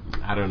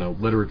 I don't know,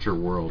 literature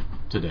world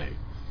today?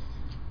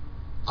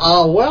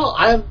 Well,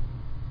 I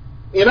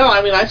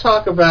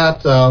talk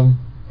about, I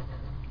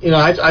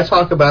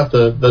talk about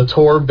the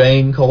Tor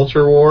Bane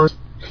culture wars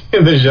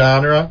in the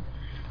genre.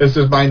 This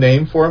is my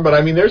name for them, but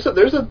I mean, there's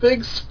a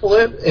big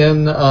split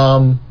in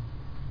the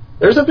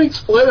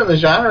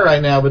genre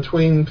right now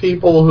between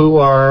people who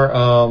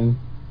are,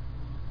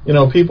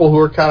 people who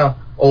are kind of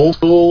old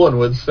school and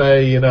would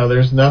say,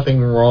 there's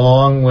nothing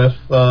wrong with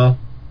the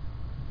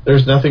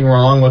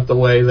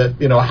way that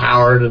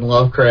Howard and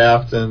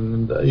Lovecraft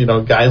and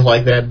guys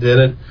like that did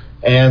it,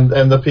 and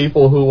the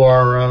people who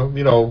are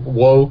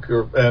woke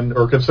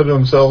or consider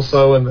themselves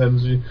so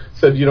and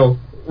said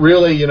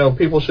really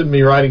people shouldn't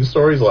be writing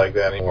stories like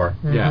that anymore.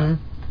 Yeah.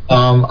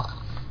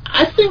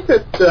 I think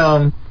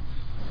that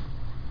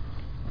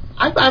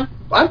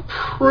I'm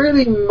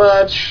pretty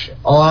much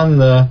on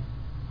the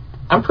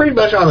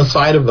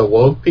side of the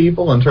woke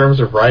people in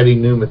terms of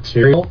writing new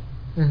material.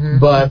 Mm-hmm.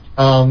 But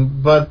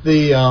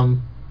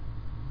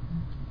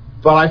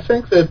I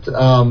think that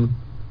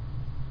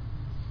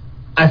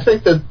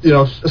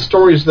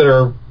stories that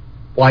are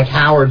like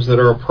Howard's that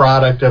are a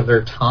product of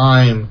their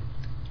time,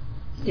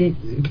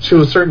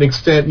 to a certain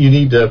extent, you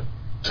need to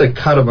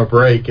cut them a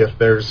break if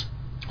there's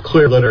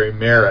clear literary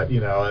merit,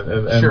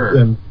 Sure.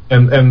 and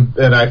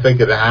I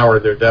think at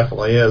Howard there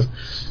definitely is.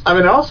 I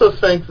mean, I also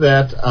think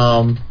that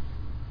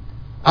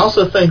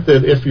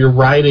if you're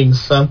writing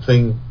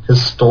something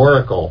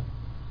historical,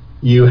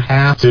 you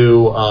have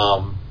to,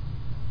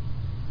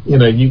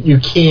 you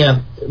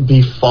can't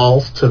be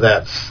false to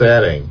that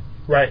setting.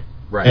 Right.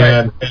 Right.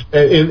 And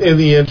in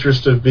the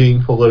interest of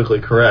being politically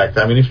correct.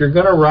 I mean, if you're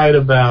going to write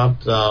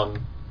about,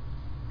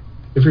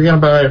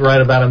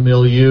 write about a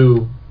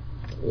milieu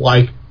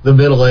like the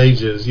Middle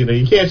Ages, you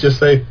can't just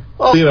say,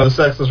 the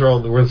sexist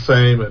world were the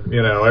same, and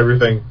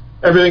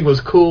everything was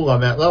cool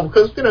on that level,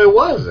 because it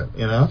wasn't.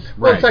 Well,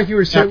 Right. it's like you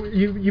were saying.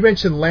 You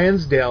mentioned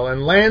Lansdale,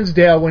 and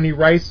Lansdale, when he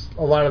writes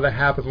a lot of the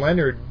Hap and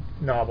Leonard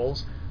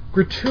novels,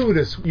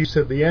 gratuitous use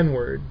of the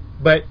N-word,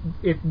 but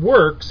it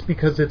works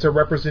because it's a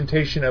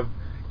representation of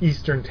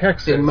Eastern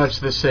Texas In much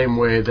the same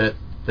way that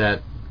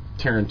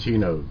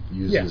Tarantino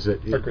uses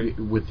it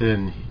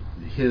within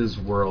his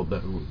world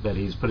that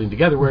he's putting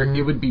together, where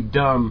it would be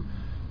dumb.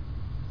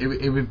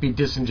 It would be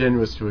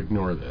disingenuous to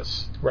ignore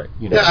this. Right.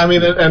 Yeah, I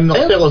mean, and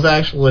Lansdale is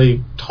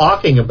actually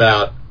talking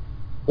about,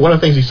 one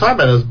of the things he's talking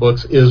about in his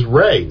books is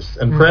race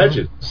and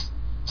prejudice.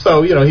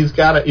 So, he's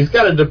got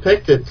to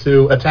depict it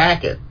to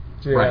attack it.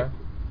 Yeah. Right.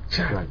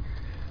 Right.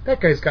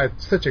 That guy's got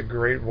such a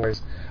great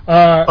voice.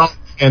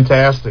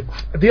 Fantastic.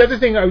 The other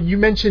thing, you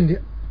mentioned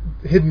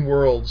Hidden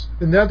Worlds.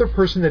 Another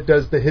person that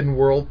does the Hidden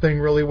World thing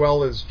really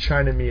well is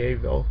China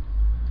Mieville.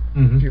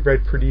 Mm-hmm. If you've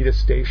read Perdita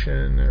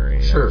Station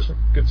or Sure. some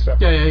good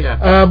stuff.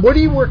 Yeah. What are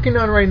you working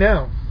on right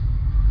now?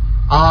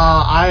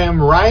 I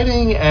am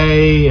writing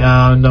a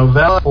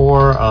novella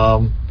for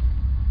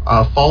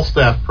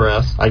Falstaff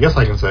Press. I guess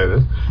I can say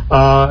this.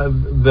 I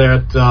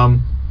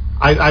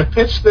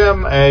pitched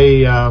them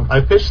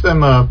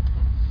a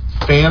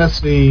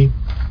fantasy,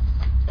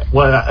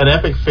 an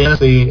epic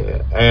fantasy,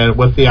 and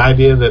with the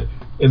idea that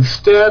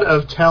instead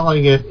of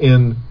telling it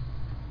in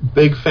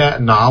big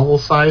fat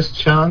novel-sized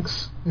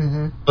chunks,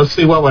 let's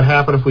see what would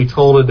happen if we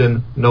told it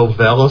in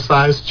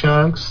novella-sized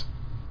chunks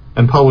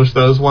and published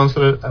those one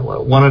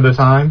at a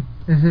time.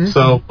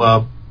 So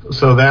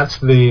that's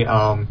the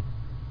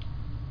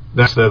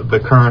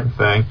current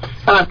thing.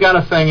 And I've got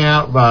a thing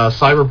out,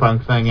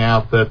 cyberpunk thing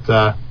out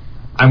that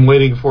I'm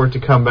waiting for it to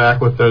come back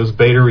with those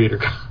beta reader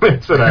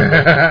comments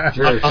that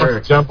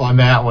I'll jump on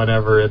that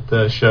whenever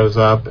it shows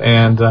up.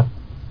 And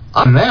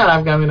on that,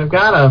 I've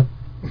got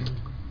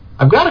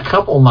a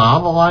couple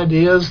novel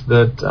ideas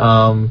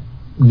that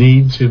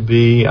need to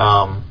be,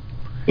 I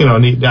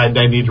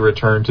need to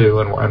return to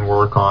and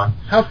work on.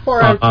 How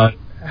far out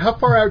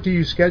do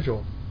you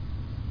schedule?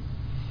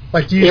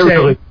 Like, do you it say?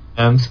 Really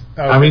depends.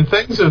 Okay. I mean,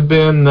 things have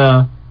been.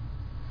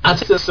 I'd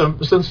say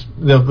since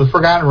the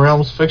Forgotten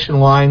Realms fiction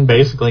line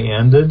basically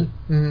ended.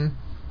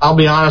 I'll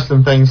be honest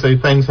and say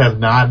things have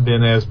not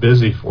been as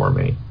busy for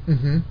me.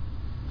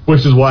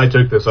 Which is why I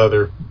took this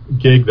other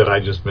gig that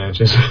I just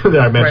mentioned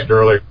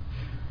earlier.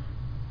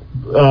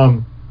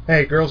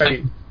 Hey, girls.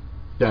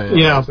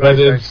 Yeah, but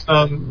it's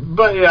I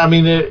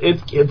mean,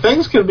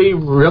 things can be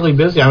really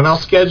busy. I mean, I'll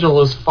schedule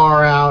as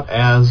far out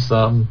as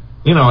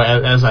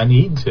as I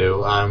need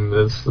to.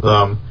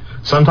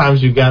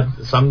 Sometimes you get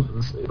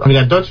some. I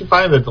mean, don't you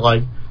find that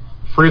like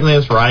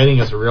freelance writing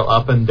is a real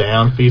up and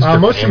down, feast or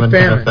famine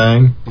kind of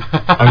thing?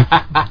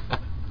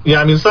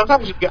 I mean,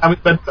 sometimes you get.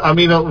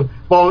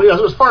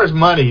 As far as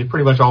money,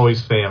 pretty much always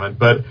famine.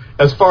 But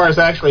as far as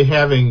actually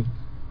having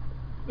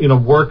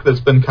work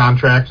that's been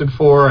contracted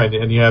for,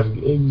 and you have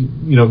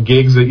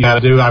gigs that you got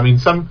to do. I mean,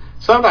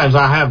 sometimes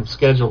I have them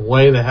scheduled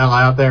way the hell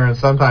out there, and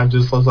sometimes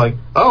just looks like,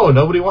 oh,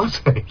 nobody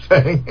wants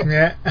anything.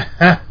 Yeah.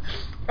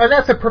 And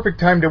that's a perfect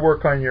time to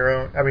work on your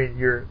own. I mean,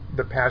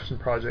 the passion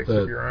projects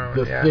of your own.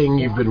 The thing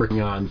you've been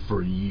working on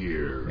for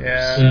years.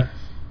 Yeah.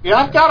 Yeah,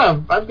 I've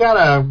got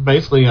a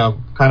basically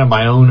kind of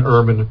my own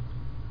urban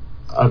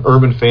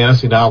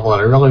fantasy novel that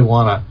I really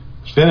want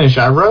to finish.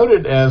 I wrote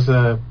it as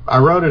a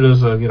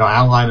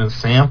outline and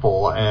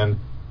sample, and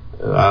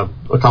a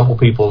couple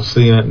people have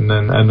seen it,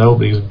 and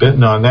nobody's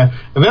bitten on that.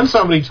 And then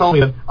somebody told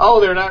me that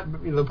they're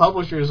not the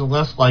publishers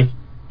unless like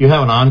you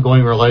have an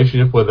ongoing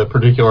relationship with a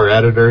particular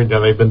editor.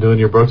 They've been doing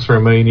your books for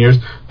a million years.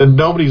 Then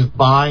nobody's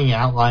buying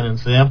outline and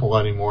sample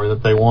anymore.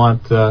 That they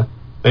want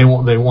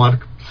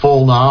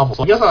full novels.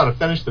 So I guess I ought to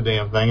finish the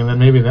damn thing, and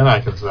then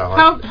I can sell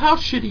it. How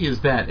shitty is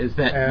that? Is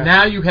that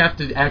now you have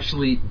to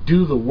actually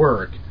do the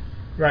work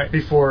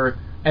before,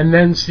 and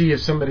then see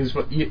if somebody's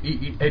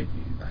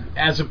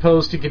as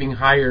opposed to getting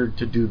hired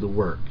to do the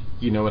work.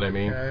 You know what I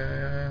mean?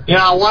 Yeah.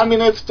 Well, I mean,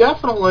 it's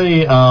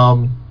definitely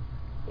not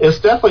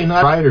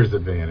a writer's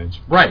advantage.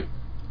 Right.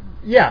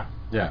 Yeah.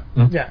 Yeah.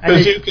 Yeah.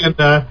 Because you can.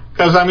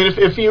 Because I mean,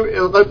 if you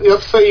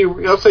let's say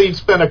you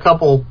spend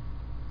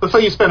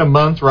a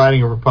month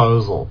writing a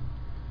proposal,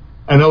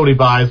 and nobody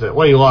buys it.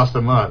 Well, you lost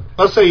a month.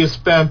 Let's say you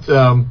spent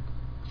 4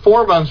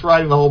 months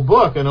writing the whole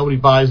book, and nobody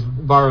buys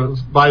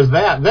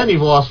that. Then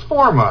you've lost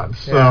 4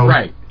 months. So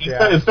right.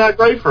 It's not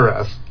great for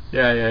us.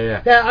 Yeah.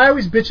 Yeah, I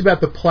always bitch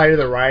about the plight of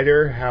the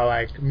writer. How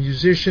like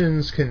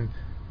musicians can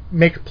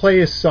play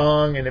a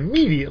song, and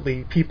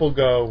immediately people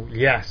go,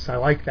 "Yes, I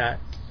like that."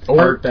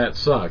 Or that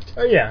sucked.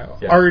 Yeah,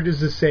 art is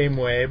the same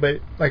way.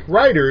 But like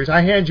writers,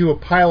 I hand you a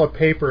pile of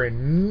paper,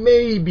 and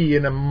maybe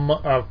in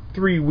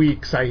 3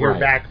 weeks I hear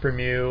back from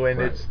you,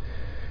 and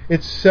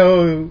it's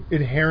so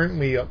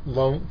inherently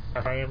lonely.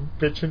 I am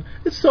bitching.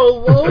 It's so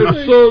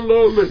lonely. It's so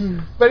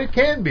lonely. But it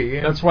can be.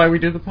 That's why we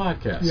do the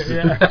podcast.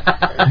 Yeah.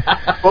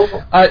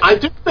 Well, I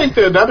do think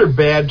that another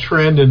bad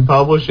trend in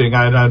publishing,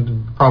 I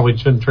probably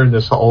shouldn't turn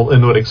this whole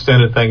into an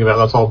extended thing about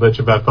let's all bitch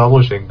about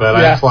publishing,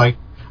 but it's like,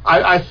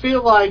 I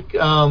feel like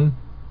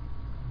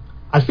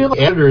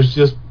editors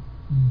just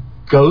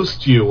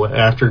ghost you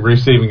after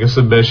receiving a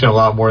submission a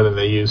lot more than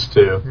they used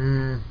to.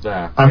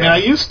 I mean, I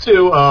used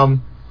to.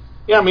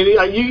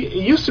 It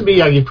used to be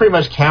you pretty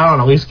much count on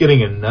at least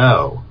getting a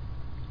no.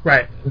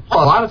 Right.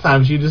 Well, a lot of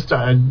times you just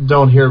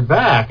don't hear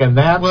back, and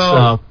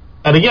that's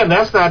and again,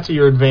 that's not to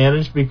your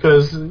advantage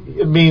because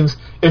it means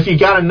if you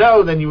got a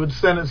no, then you would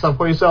send it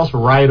someplace else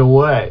right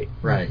away.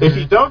 Right. If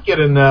you don't get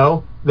a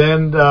no,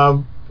 then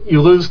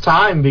you lose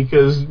time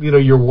because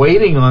you're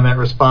waiting on that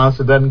response.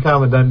 It doesn't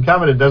come, and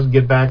it doesn't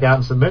get back out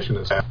in submission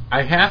as fast.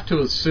 I have to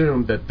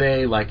assume that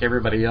they, like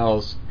everybody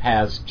else,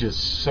 has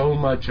just so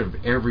much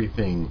of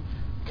everything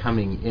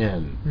coming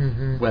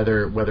in,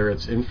 whether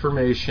it's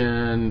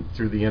information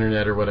through the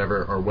internet or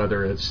whatever, or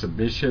whether it's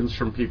submissions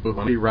from people who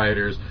want to be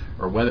writers,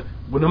 or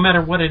no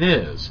matter what it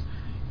is,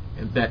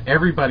 that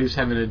everybody's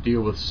having to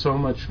deal with so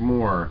much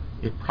more.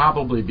 It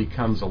probably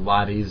becomes a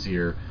lot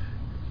easier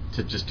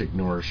to just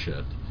ignore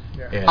shit.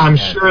 Yeah. I'm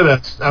sure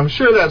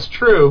that's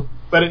true,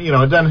 but it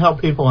doesn't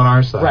help people on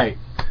our side. Right.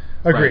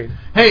 Agreed.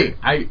 Right.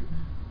 Hey,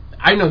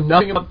 I know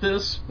nothing about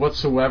this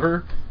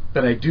whatsoever,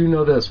 but I do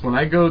know this. When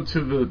I go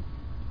to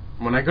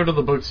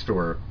the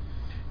bookstore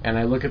and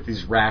I look at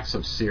these racks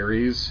of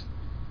series,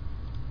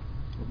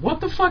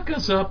 what the fuck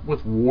is up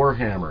with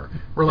Warhammer?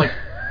 We're like,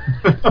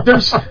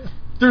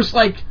 there's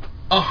like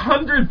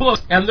 100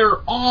 books, and they're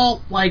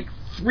all like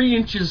 3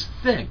 inches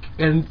thick,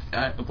 and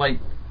like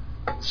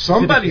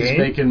somebody's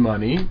making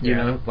money, you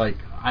know,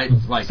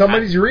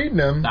 somebody's reading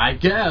them. I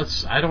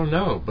guess I don't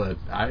know, but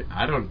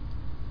I don't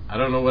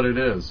know what it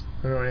is.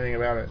 I don't know anything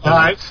about it.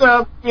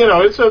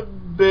 It's a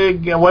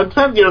big.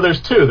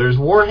 There's two. There's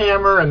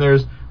Warhammer and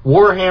there's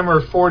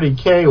Warhammer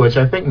 40K, which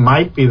I think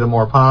might be the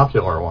more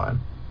popular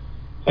one.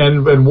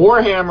 And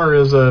Warhammer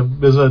is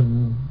a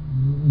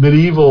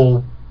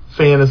medieval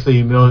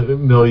fantasy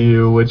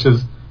milieu, which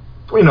is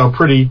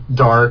pretty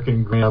dark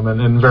and grim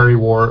and very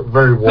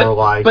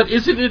warlike. But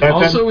isn't it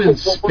also in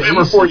space?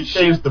 Warhammer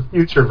 40K is the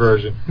future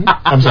version.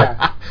 I'm sorry.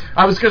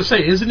 I was going to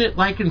say, isn't it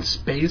like in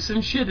space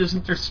and shit?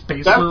 Isn't there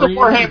space That's marines?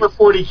 the Warhammer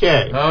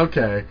 40K.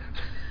 Okay.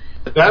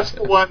 That's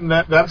the one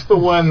that's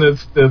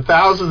the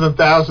thousands and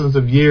thousands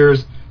of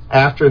years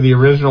after the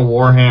original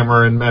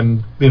Warhammer,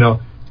 and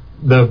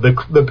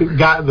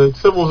the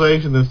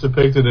civilization that's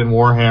depicted in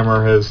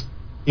Warhammer has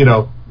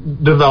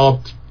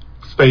developed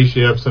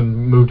spaceships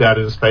and moved out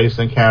into space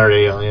and encountered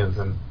aliens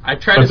and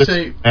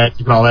magic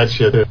and all that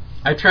shit too.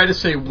 I try to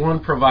say one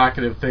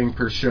provocative thing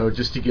per show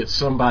just to get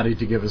somebody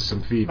to give us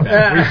some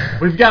feedback.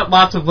 We've got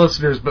lots of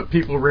listeners, but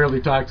people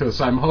rarely talk to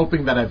us. I'm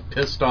hoping that I've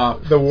pissed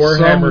off the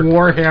Warhammer some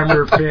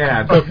Warhammer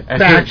fan.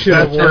 Faction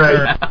of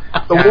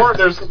Warhammer.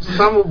 There's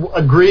some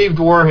aggrieved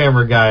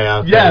Warhammer guy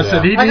out there. Yes,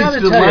 and he needs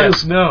to let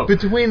us know.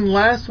 Between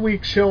last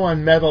week's show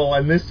on metal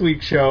and this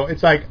week's show,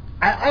 it's like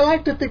I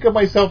like to think of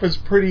myself as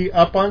pretty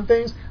up on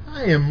things.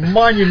 I am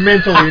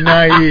monumentally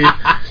naive.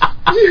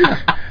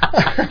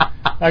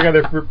 I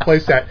gotta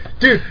replace that.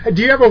 Dude,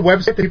 do you have a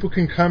website that people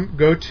can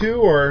go to,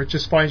 or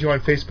just find you on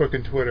Facebook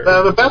and Twitter?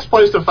 The best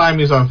place to find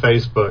me is on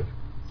Facebook.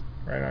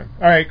 Right on.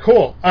 All right,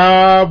 cool.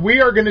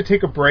 We are going to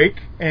take a break,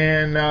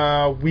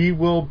 and we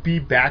will be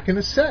back in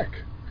a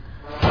sec.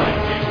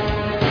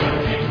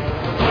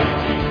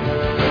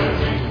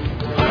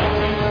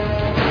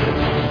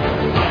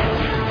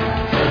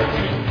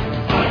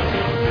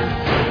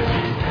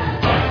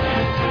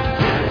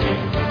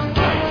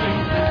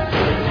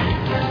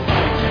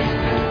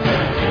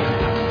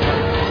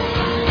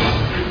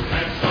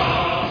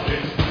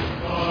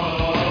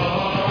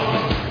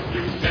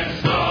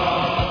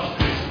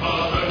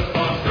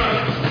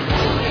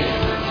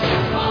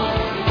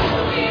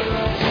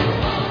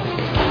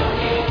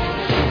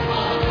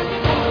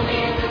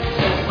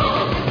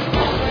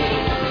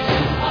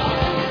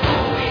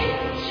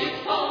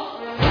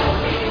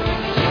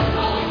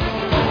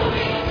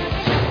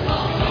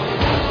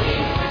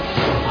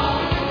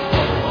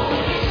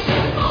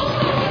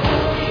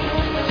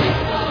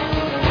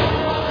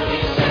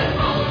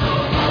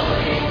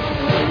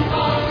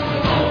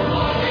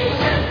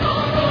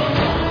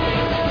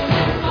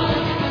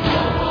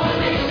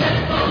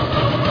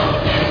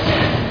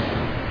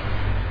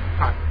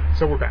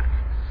 So we're back.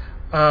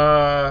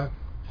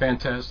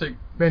 Fantastic.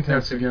 Fantastic.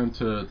 Thanks again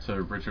to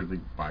Richard Lee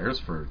Byers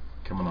for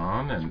coming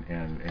on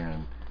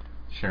and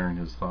sharing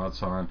his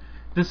thoughts on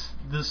this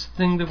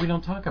thing that we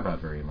don't talk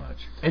about very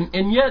much.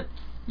 And yet,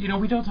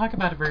 we don't talk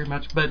about it very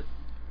much, but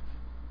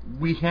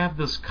we have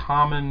this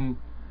common,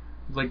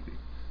 like,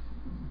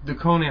 the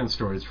Conan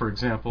stories, for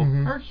example,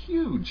 are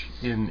huge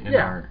in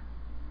our...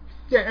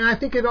 Yeah, and I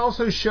think it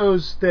also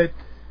shows that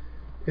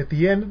at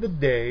the end of the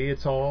day,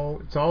 it's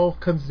all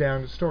comes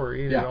down to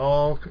story. And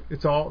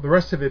it's all the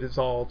rest of it is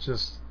all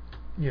just,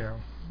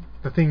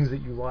 the things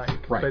that you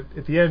like. Right. But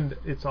at the end,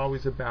 it's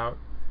always about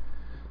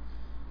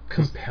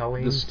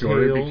compelling The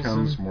story tales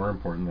becomes more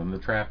important than the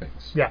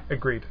trappings. Yeah,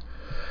 agreed.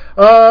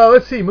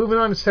 Let's see. Moving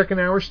on to second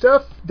hour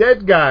stuff.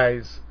 Dead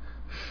Guys.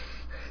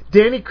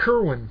 Danny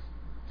Kerwin.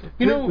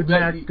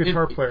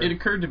 Guitar player. It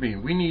occurred to me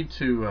we need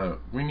to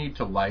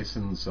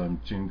license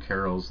Jim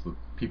Carroll's The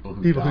People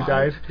Who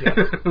Died.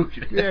 Yeah.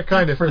 Yeah,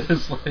 kind of. For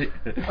this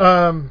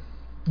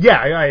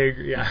yeah, I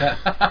agree. Yeah.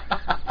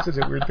 Such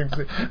a weird thing to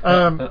say.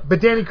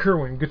 But Danny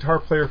Kerwin, guitar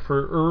player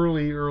for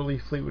early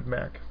Fleetwood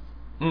Mac.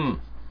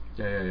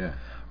 Yeah.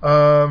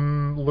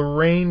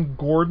 Lorraine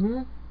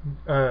Gordon,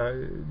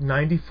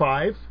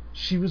 95.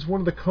 She was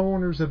one of the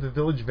co-owners of the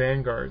Village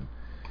Vanguard.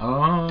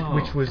 Oh.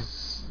 Which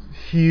was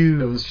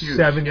huge. It was huge.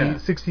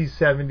 70s, 60s,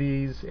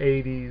 70s,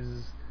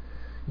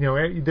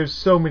 80s. There's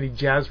so many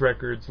jazz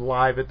records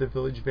live at the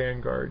Village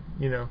Vanguard,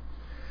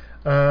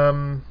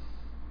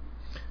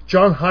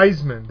 John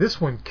Heisman,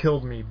 this one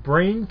killed me.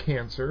 Brain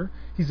cancer.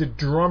 He's a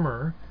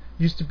drummer.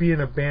 Used to be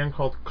in a band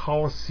called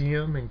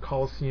Coliseum and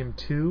Coliseum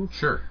 2.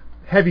 Sure.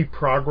 Heavy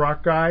prog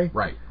rock guy.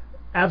 Right.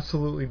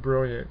 Absolutely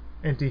brilliant.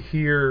 And to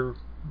hear,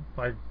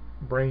 like,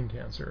 brain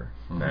cancer,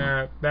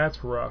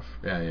 that's rough.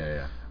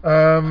 Yeah.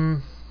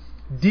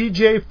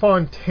 DJ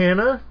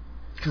Fontana,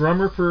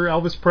 drummer for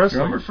Elvis Presley.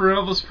 Drummer for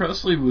Elvis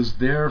Presley was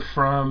there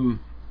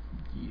from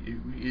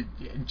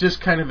just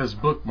kind of as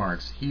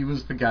bookmarks. He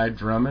was the guy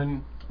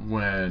drumming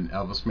when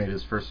Elvis made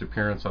his first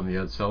appearance on the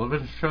Ed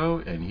Sullivan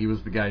Show, and he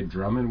was the guy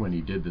drumming when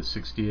he did the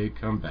 '68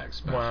 comeback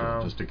special.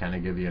 Wow. Just to kind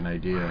of give you an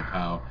idea of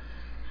how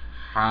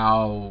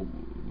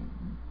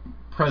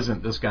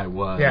present this guy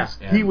was. Yeah,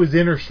 he was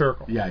inner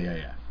circle.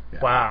 Yeah.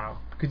 Wow,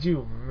 could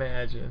you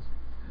imagine?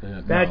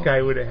 That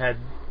guy would have had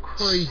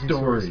crazy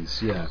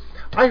stories. Yeah.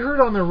 I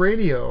heard on the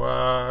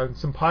radio,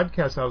 some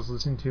podcasts I was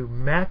listening to,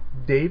 Mac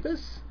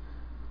Davis.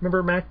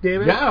 Remember Mac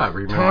Davis? Yeah, I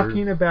remember.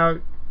 Talking about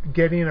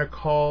getting a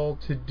call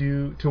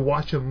to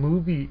watch a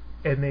movie,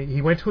 and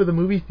he went to the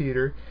movie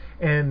theater,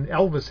 and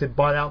Elvis had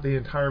bought out the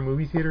entire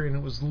movie theater, and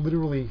it was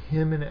literally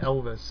him and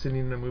Elvis sitting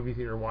in the movie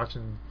theater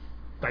watching,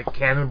 like,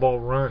 Cannonball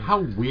Run.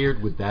 How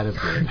weird would that have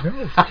been?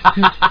 I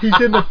know.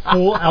 He's in the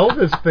full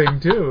Elvis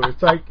thing too.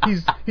 It's like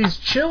he's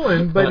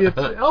chilling, but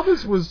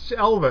Elvis was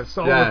Elvis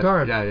all the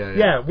time.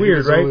 Yeah.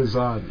 Weird, right? Always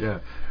on. Yeah.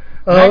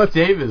 Mac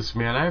Davis,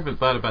 man, I haven't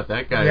thought about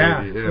that guy.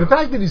 Yeah, the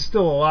fact that he's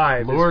still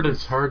alive. Lord,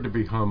 it's hard to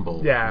be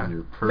humble. Yeah, when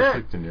you're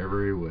perfect in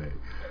every way.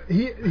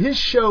 His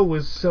show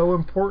was so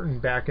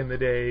important back in the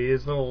day.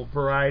 His little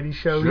variety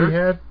show he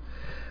had.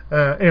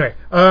 Anyway,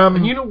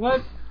 and you know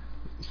what?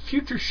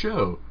 Future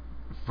show.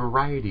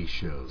 Variety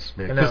shows,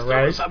 man. Because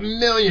there was a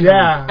million.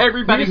 Yeah.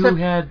 Everybody who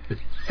had.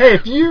 Hey,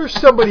 if you're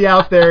somebody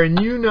out there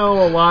and you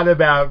know a lot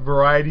about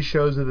variety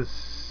shows of the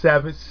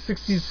 60s,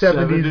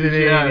 70s, and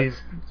 80s,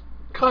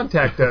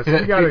 contact us. We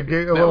gotta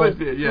get a little.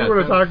 We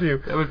want to talk to you.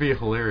 That would be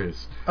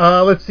hilarious.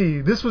 Let's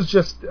see. This was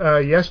just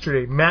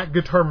yesterday. Matt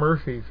Guitar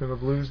Murphy from the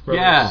Blues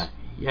Brothers.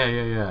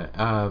 Yeah.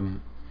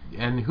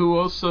 And who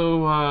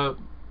also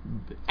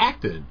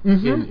acted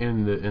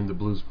in the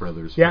Blues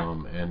Brothers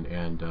film, and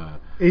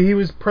he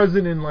was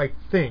present in, like,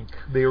 Think,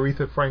 the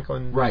Aretha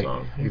Franklin right,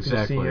 song. You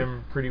exactly.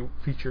 can see him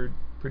featured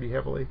pretty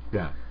heavily.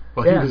 Yeah.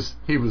 Well, Yeah.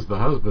 he was the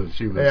husband.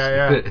 She was.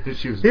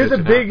 She was. He's a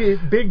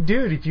bitching out. big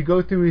dude. If you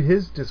go through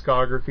his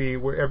discography,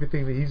 where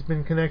everything that he's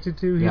been connected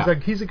to,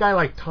 he's a guy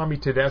like Tommy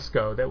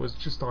Tedesco that was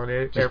just on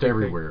it, Just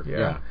everywhere.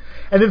 Yeah.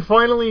 And then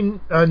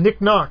finally,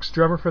 Nick Knox,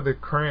 drummer for the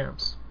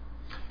Cramps.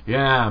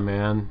 Yeah,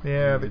 man.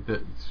 Yeah.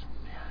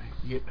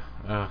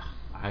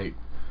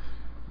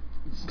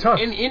 Tough.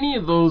 And any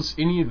of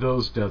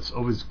those deaths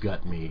always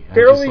gut me.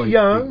 Fairly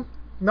young,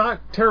 not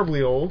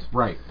terribly old.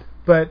 Right.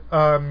 But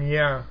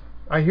yeah,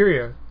 I hear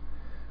you.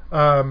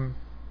 We're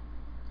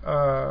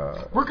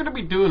going to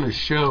be doing a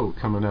show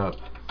coming up.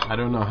 I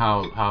don't know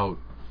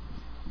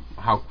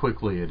how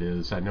quickly it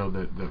is. I know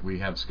that we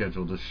have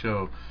scheduled a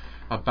show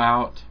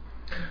about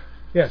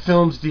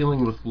films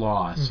dealing with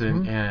loss,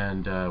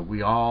 and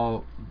we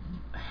all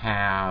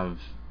have,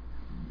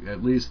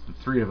 at least the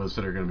three of us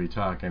that are going to be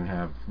talking,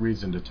 have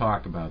reason to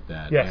talk about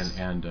that. Yes.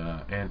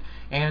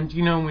 And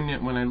you know,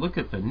 when I look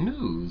at the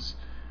news,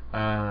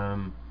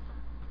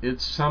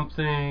 it's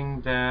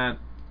something that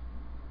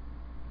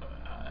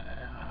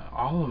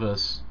all of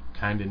us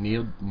kind of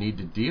need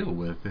to deal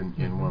with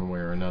in one way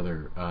or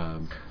another.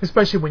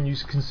 Especially when you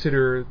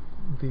consider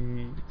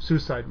the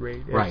suicide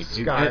rate, right?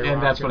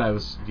 And that's what I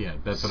was. Yeah,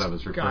 that's what I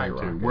was referring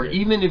to. Where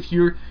even if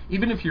you're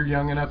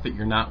young enough that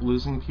you're not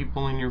losing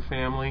people in your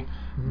family,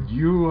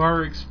 you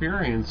are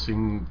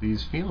experiencing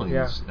these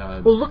feelings.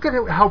 Yeah. Well, look at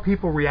how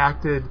people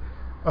reacted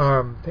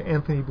to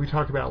Anthony. We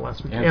talked about it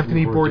last week.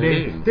 Anthony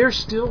Bourdain. There's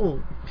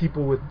still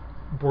people with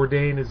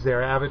Bourdain as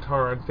their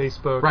avatar on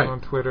Facebook and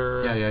on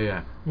Twitter.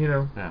 Yeah. You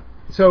know. Yeah.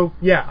 So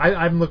yeah,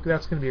 I'm looking.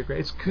 That's going to be a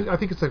great. I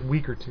think it's like a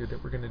week or two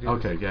that we're going to do.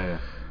 Okay. This.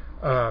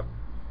 Yeah.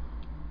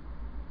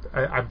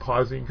 I'm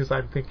pausing because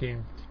I'm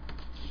thinking,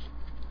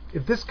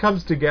 if this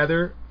comes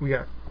together, we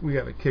got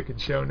a kicking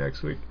show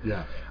next week.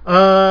 Yeah.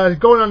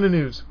 Going on the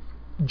news,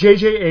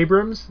 J.J.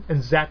 Abrams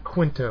and Zach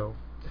Quinto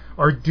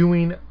are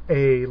doing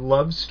a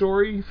love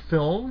story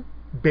film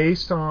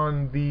based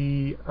on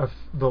the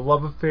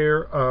love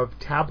affair of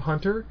Tab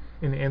Hunter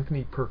and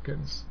Anthony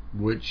Perkins.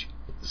 Which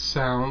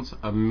sounds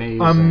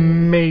amazing.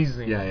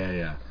 Amazing.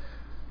 Yeah.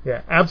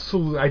 Yeah,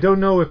 absolutely. I don't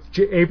know if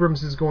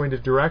Abrams is going to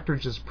direct or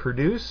just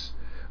produce,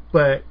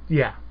 but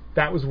yeah,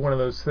 that was one of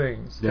those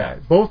things. Yeah.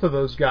 Both of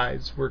those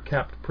guys were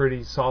kept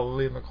pretty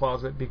solidly in the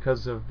closet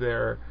because of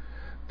their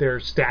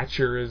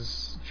stature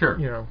as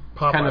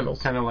pop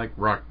idols. Kind of like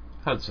Rock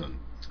Hudson.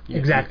 Yeah,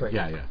 exactly.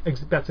 Yeah.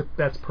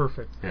 That's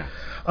perfect. Yeah.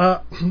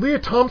 Leah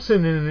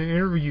Thompson in an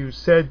interview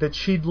said that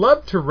she'd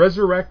love to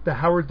resurrect the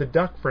Howard the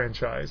Duck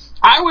franchise.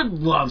 I would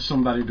love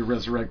somebody to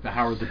resurrect the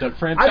Howard the Duck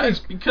franchise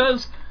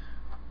because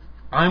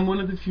I'm one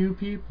of the few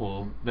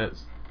people that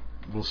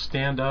will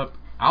stand up.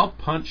 I'll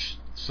punch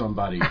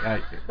somebody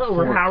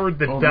over Howard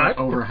the Duck.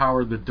 Over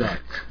Howard the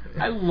Duck.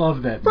 I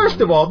love that. First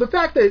movie. of all, the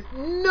fact that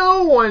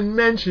no one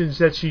mentions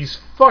that she's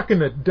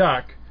fucking a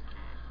duck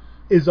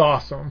is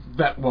awesome.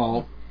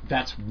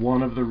 That's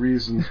one of the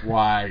reasons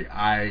why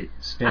I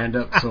stand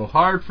up so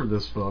hard for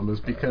this film, is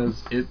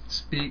because it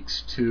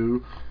speaks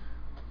to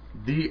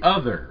the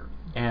other.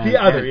 And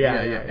I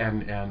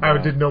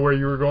didn't know where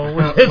you were going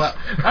with this. Well,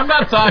 I'm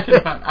not talking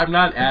about. I'm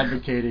not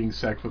advocating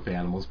sex with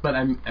animals, but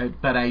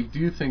I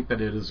do think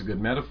that it is a good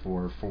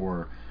metaphor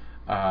for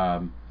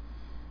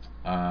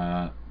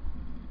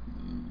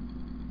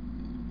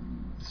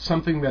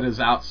something that is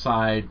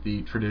outside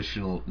the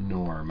traditional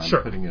norm. I'm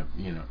putting it,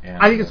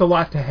 I think it's a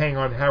lot to hang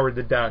on Howard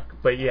the Duck,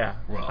 but yeah,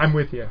 I'm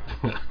with you.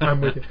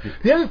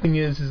 The other thing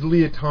is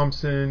Leah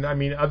Thompson. I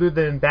mean, other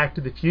than Back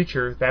to the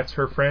Future, that's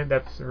her friend.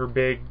 That's her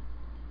big.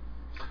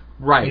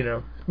 Right.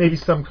 Maybe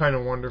some kind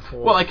of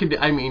wonderful. Well, I think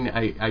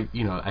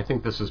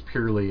this is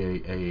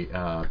purely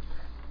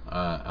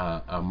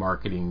a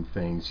marketing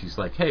thing. She's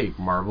like, hey,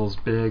 Marvel's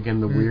big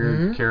and the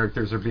weird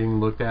characters are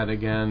being looked at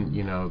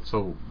again,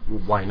 so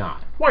why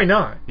not? Why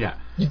not? Yeah.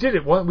 You did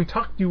it. Well, we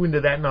talked you into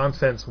that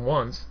nonsense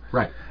once.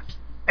 Right.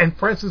 And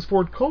Francis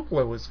Ford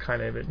Coppola was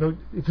kind of it. No,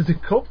 was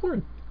it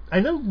Coppola? I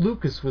know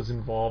Lucas was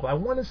involved. I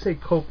want to say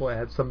Coppola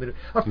had something to do.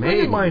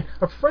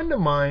 A friend of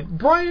mine,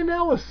 Brian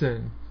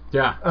Ellison.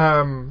 Yeah.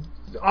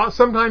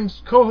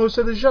 Sometimes co-host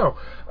of the show,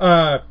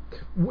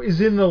 is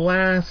in the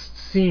last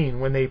scene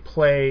when they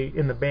play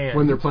in the band.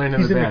 When they're playing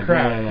in the band. He's in the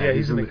crowd. Yeah,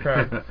 he's in the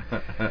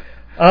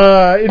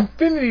crowd.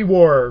 Infinity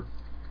War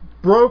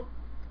broke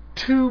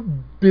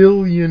 $2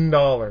 billion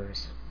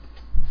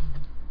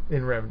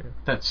in revenue.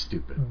 That's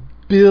stupid. $1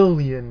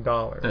 billion.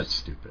 That's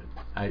stupid.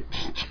 I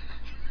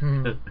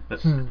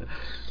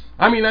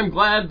mean, I'm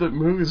glad that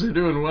movies are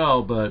doing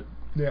well, but...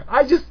 Yeah,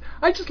 I just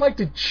like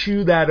to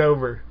chew that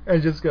over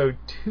and just go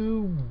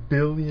 $2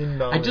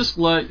 billion. I just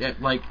love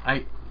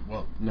I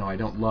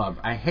don't love.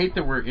 I hate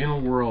that we're in a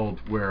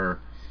world where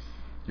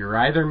you're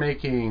either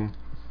making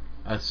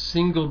a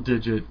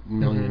single-digit $1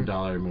 million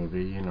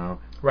movie,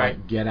 right?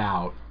 Like Get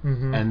Out,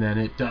 and then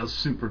it does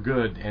super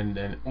good,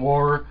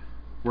 or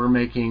we're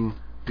making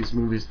these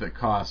movies that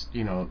cost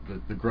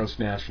the gross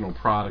national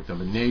product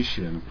of a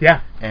nation.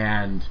 Yeah,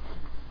 and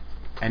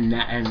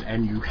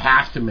you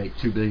have to make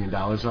 $2 billion,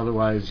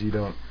 otherwise you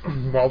don't.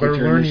 Well, they're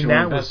learning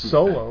that with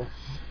Solo.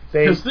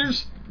 Because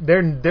there's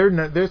they're never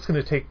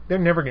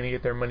going to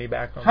get their money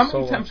back on how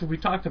Solo. many times have we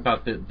talked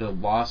about the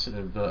loss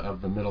of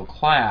the middle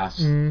class,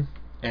 and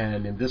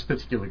in this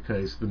particular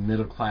case, the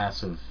middle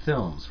class of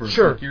films. Where it's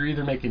like you're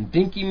either making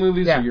dinky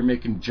movies or you're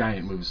making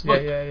giant movies.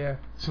 Look,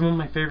 some of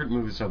my favorite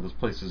movies are those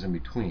places in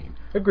between.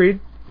 Agreed.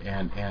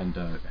 And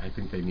I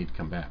think they need to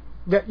come back.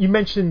 Yeah, you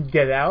mentioned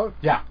Get Out.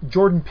 Yeah.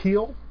 Jordan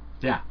Peele.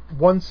 Yeah.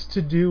 Wants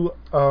to do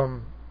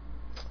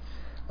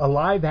a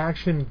live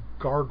action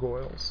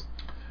Gargoyles.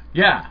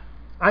 Yeah.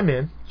 I'm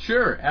in.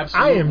 Sure,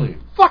 absolutely. I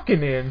am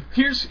fucking in.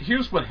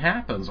 Here's what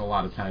happens a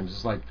lot of times.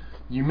 It's like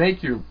you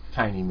make your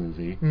tiny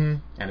movie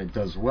and it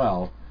does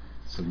well.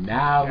 So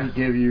now we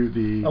give you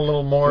a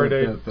little more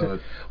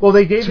well,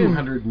 they gave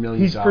 $200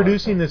 million. He's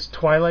producing this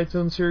Twilight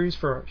Zone series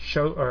for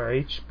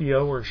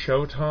HBO or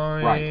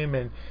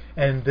Showtime,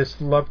 and this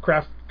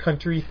Lovecraft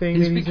Country thing.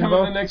 He's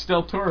becoming the next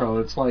Del Toro.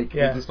 It's like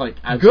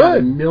I've got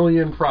a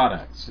million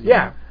products.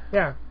 Yeah.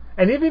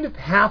 And even if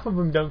half of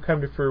them don't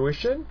come to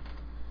fruition.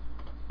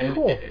 And,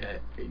 cool.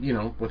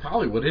 With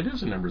Hollywood, it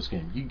is a numbers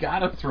game. You got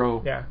to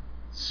throw Yeah.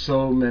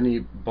 so many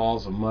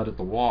balls of mud at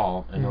the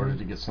wall in order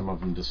to get some of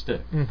them to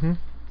stick. Mm-hmm.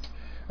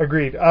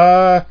 Agreed.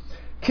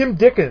 Kim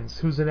Dickens,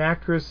 who's an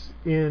actress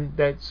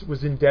that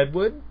was in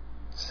Deadwood,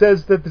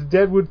 says that the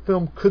Deadwood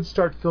film could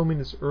start filming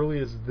as early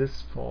as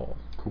this fall.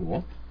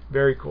 Cool.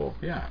 Very cool.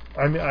 Yeah.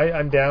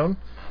 I'm down.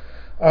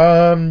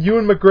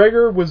 Ewan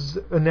McGregor was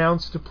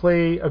announced to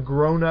play a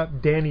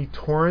grown-up Danny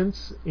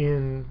Torrance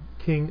in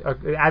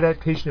an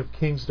adaptation of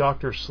King's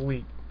Doctor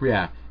Sleep.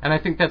 Yeah, and I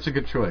think that's a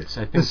good choice.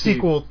 I think the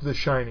sequel to The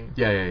Shining.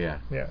 Yeah.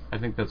 I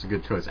think that's a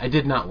good choice. I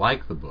did not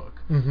like the book,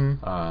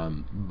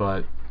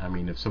 but I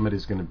mean, if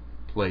somebody's going to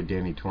play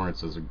Danny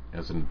Torrance as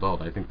an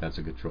adult, I think that's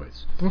a good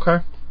choice. Okay.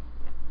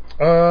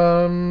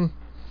 I'm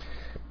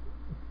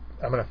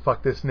gonna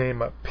fuck this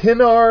name up.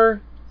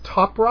 Pinar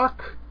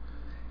Toprock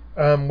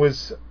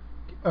was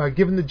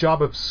given the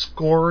job of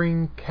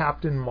scoring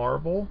Captain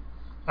Marvel.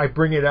 I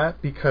bring it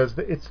up because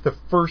it's the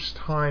first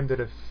time that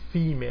a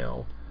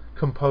female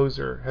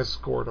composer has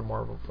scored a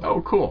Marvel film.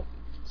 Oh, cool.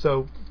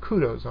 So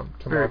kudos to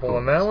Very Marvel cool.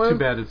 on that one. Too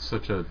bad it's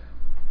such a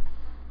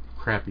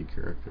crappy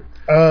character.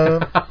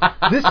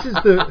 This is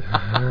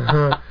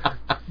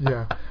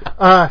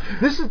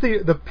this is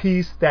the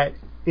piece that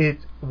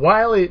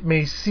while it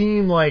may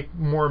seem like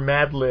more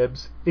Mad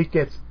Libs, it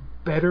gets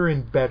better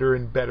and better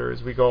and better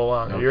as we go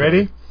along. Are you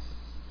ready?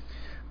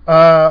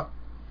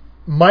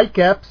 Mike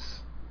Epps,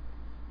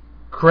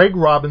 Craig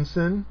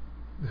Robinson,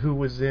 who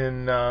was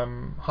in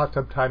Hot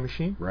Tub Time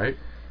Machine, right,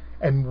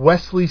 and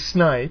Wesley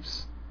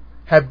Snipes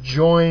have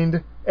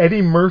joined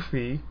Eddie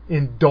Murphy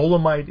in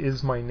Dolomite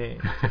Is My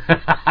Name.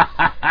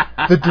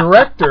 The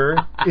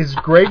director is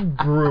Greg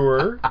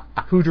Brewer,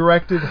 who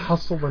directed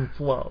Hustle and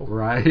Flow.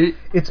 Right.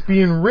 It's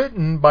being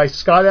written by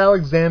Scott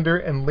Alexander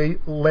and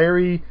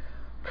Larry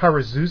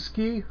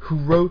Karaszewski, who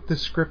wrote the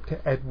script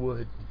to Ed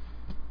Wood.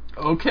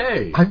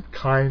 Okay. I'm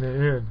kind of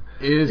in.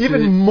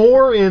 Even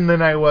more in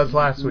than I was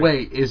last week.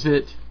 Wait, is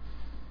it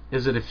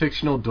a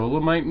fictional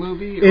Dolomite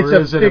movie, or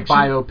is it a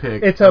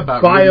biopic? It's a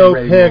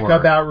biopic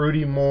about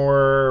Rudy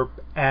Moore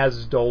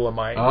as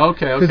Dolomite. Oh,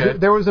 okay. Because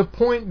there was a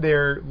point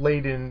there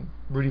late in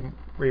Rudy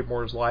Ray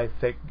Moore's life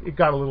that it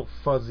got a little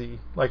fuzzy,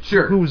 like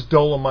who was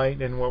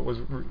Dolomite and what was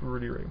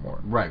Rudy Ray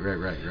Moore.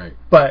 Right.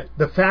 But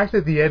the fact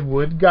that the Ed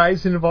Wood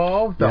guy's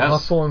involved, the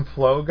Hustle and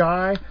Flow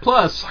guy,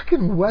 plus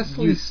fucking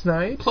Wesley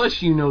Snipes,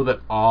 plus you know that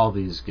all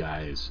these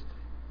guys,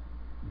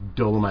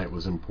 Dolomite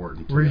was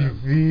important to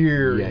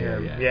revere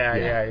them. him.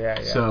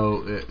 Yeah.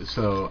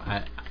 So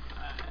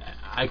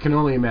I can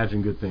only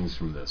imagine good things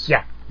from this.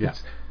 Yeah.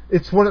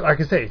 It's one of, like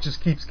I say, it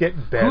just keeps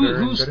getting better.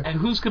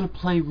 Who's going to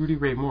play Rudy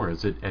Ray Moore?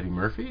 Is it Eddie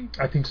Murphy?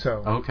 I think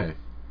so. Okay.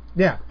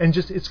 Yeah, and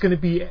it's going to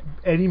be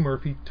Eddie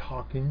Murphy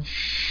talking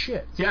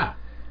shit. Yeah.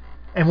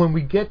 And when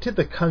we get to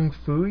the Kung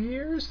Fu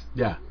years,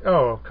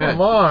 oh, come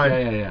on.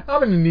 Yeah. I'm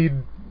going to need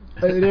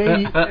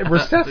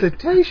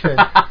resuscitation.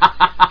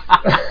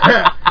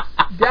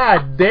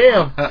 God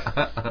damn.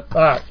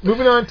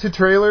 Moving on to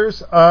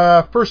trailers.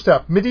 First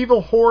up,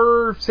 medieval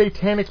horror,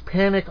 satanic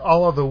panic, a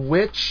la The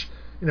Witch,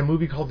 in a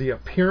movie called The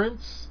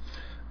Appearance.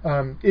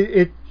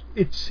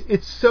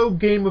 It's so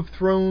Game of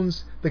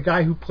Thrones. The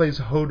guy who plays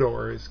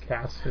Hodor is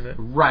cast in it.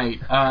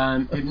 Right.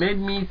 It made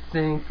me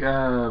think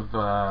of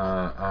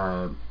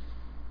the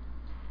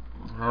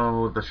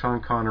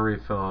Sean Connery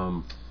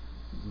film,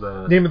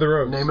 the Name of the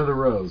Rose. Name of the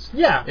Rose.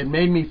 Yeah. It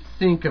made me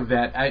think of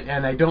that,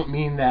 and I don't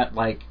mean that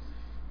like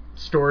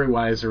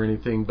story-wise or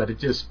anything, but it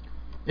just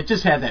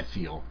had that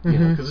feel, you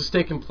know, because it's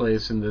taking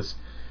place in this.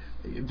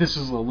 This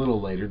is a little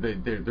later.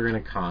 They're in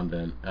a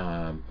convent.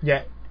 And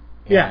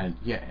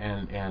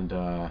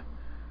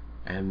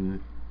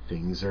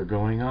things are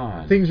going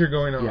on.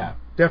 Yeah,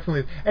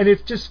 definitely. And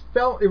it just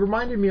it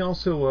reminded me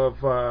also of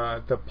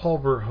the Paul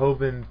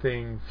Verhoeven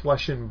thing,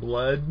 Flesh and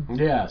Blood.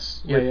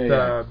 Yes. With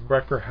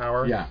Rutger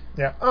Hauer. Yeah.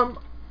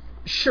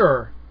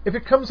 Sure. If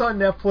it comes on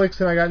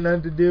Netflix and I got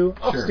nothing to do,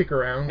 I'll stick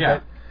around.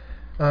 Yeah.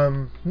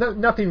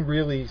 Nothing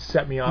really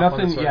set me off.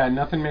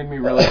 Nothing made me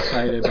really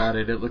excited about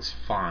it. It looks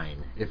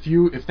fine.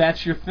 If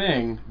that's your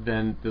thing,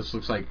 then this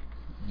looks like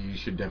you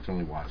should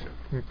definitely watch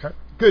it. Okay,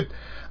 good.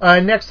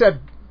 Next up,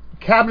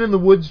 Cabin in the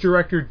Woods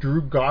director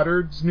Drew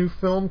Goddard's new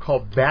film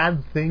called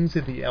Bad Things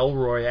at the El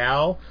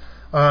Royale.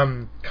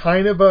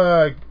 Kind of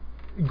a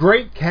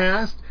great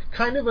cast,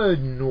 kind of a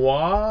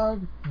noir,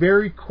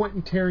 very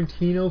Quentin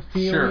Tarantino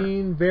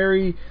feeling,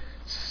 very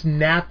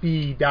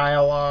snappy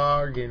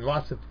dialogue and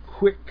lots of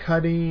quick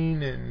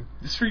cutting. And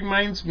this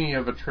reminds me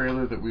of a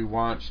trailer that we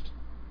watched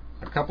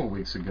a couple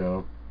weeks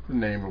ago, the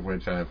name of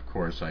which I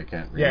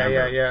can't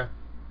remember. Yeah.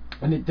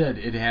 And it did.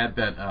 It had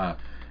that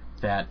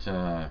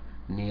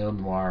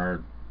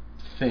neo-noir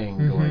thing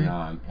going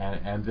on,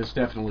 and this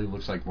definitely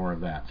looks like more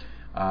of that.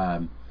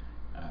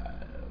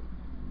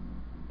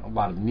 A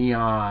lot of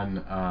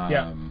neon,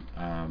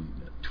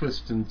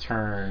 twists and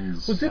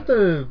turns. Was it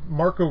the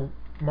Margot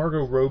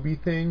Robbie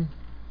thing?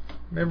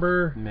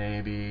 Remember?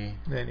 Maybe.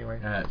 Anyway.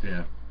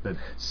 Yeah. But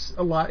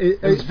a lot.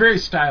 It was very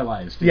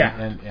stylized. Yeah.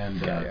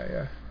 And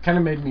yeah. Kind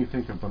of made me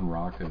think of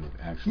Baraka,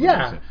 actually.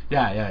 Yeah.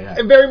 Yeah.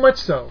 And very much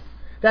so.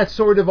 That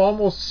sort of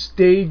almost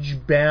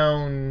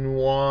stage-bound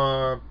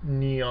noir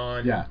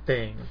neon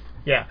thing.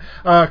 Yeah.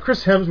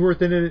 Chris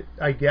Hemsworth in it,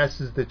 I guess,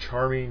 is the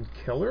charming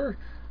killer?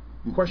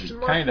 Question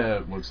mark? Kind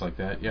of looks like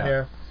that,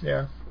 yeah.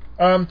 Yeah.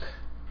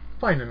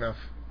 Fine enough.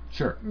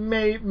 Sure.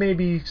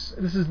 Maybe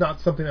this is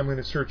not something I'm going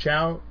to search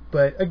out,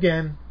 but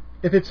again,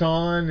 if it's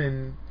on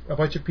and a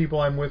bunch of people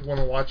I'm with want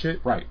to watch it,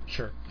 right?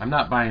 Sure. I'm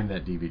not buying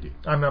that DVD.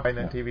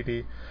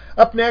 DVD.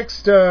 Up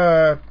next,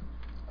 I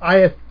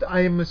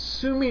am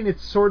assuming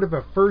it's sort of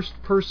a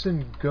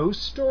first-person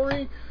ghost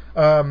story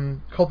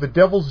called The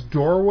Devil's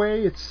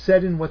Doorway. It's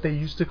set in what they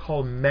used to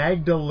call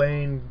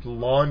Magdalene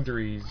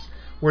laundries,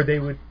 where they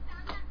would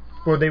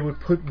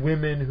put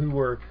women who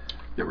were...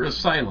 There were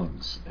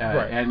asylums,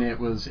 right. And it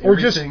was everything... Or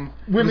just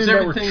women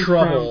that were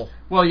trouble.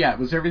 It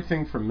was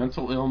everything from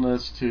mental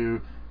illness to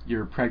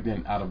you're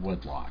pregnant out of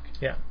wedlock.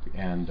 Yeah.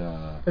 And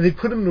they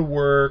put them to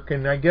work,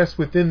 and I guess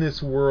within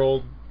this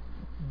world,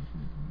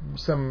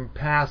 some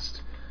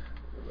past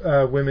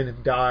women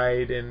have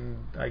died, and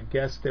I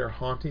guess they're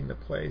haunting the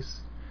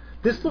place.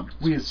 This looks...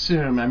 We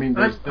assume. I mean,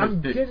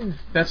 getting...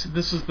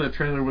 This is the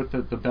trailer with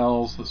the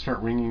bells that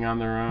start ringing on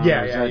their own.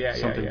 Yeah,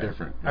 something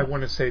different. I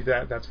want to say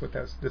that's what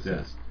this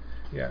is.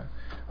 Yeah.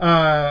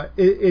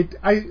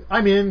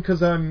 I'm in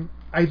because I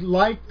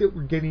like that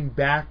we're getting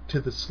back to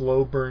the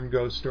slow burn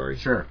ghost story.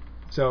 Sure.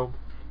 So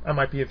I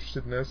might be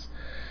interested in this.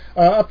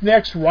 Up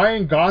next,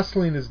 Ryan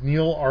Gosling is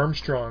Neil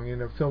Armstrong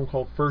in a film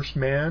called First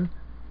Man.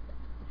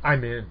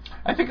 I'm in.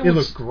 I think it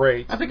looks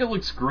great. I think it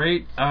looks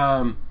great.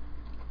 The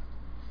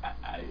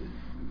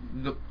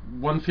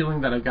one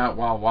feeling that I got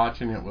while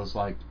watching it was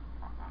like,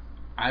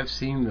 I've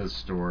seen this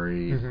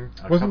story.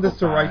 Wasn't this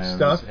the right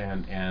stuff?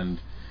 And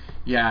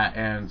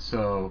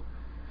so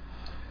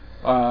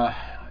I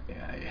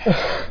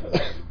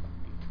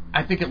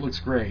think it looks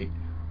great.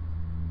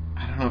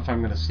 I don't know if I'm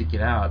going to seek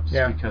it out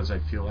just because I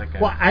feel like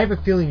I have a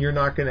feeling you're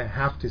not going to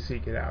have to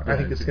seek it out. I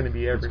think it's going to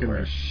be everywhere. It's going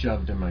to be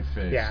shoved in my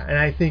face. Yeah, and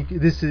I think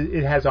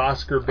it has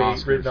Oscar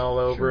bait written all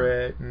over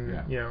it,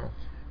 and you know.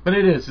 But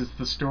it's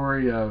the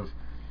story of,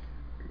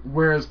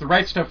 whereas The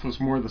Right Stuff was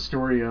more the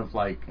story of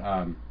like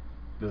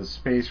the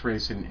space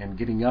race and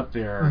getting up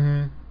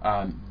there.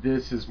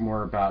 This is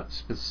more about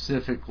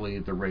specifically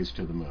the race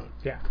to the moon.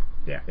 Yeah.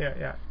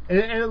 And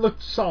it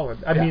looked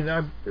solid. I mean,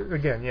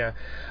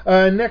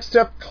 next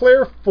up,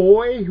 Claire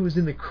Foy, who's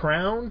in The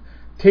Crown,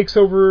 takes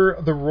over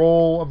the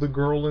role of the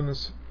girl in the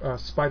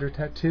spider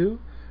tattoo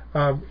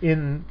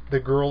in The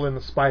Girl in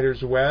the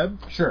Spider's Web.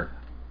 Sure.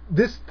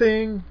 This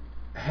thing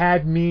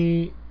had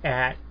me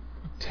at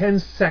 10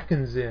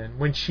 seconds in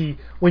when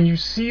you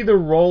see the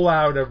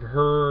rollout of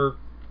her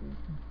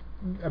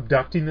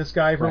abducting this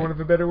guy, for want of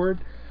a better word.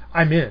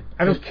 I'm in.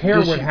 I don't care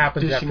what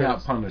happens after dishing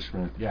out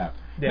punishment. Yeah.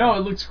 No, it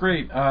looks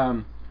great.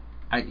 I'm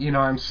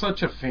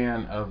such a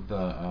fan of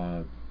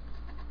the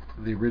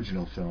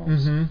original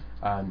films.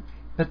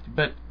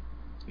 But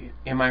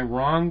am I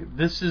wrong?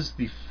 This is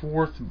the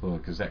fourth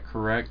book. Is that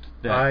correct?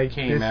 That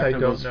came after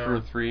those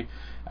first three.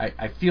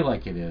 I feel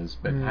like it is,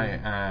 but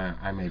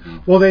I may be.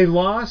 Well, they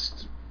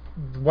lost.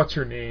 What's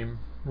her name?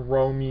 Not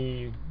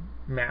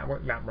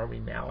Romy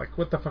Malik.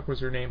 What the fuck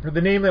was her name?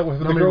 The name that was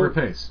Romy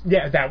Rapace.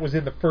 Yeah, that was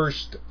in the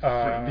first.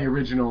 The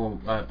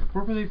original.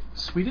 Where were they?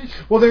 Swedish?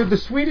 Well, they're the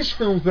Swedish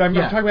films, but I'm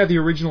talking about the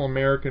original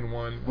American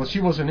one. Well, she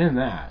wasn't in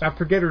that. I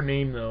forget her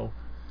name though.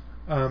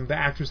 The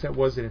actress that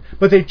was in it,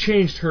 but they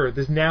changed her.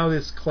 This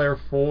Claire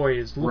Foy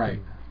is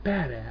looking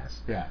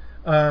badass. Yeah.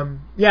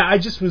 I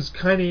just was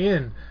kind of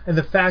in, and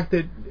the fact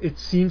that it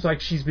seems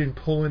like she's been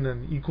pulling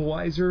an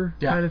Equalizer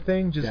kind of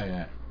thing, just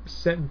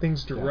setting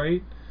things to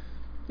right.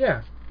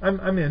 Yeah.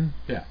 I'm in.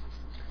 Yeah.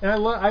 And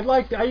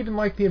I even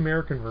like the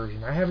American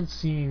version. I haven't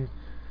seen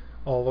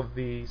all of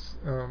these.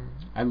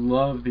 I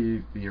love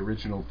the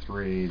original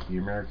three. The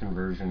American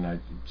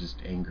version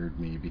just angered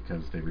me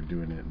because they were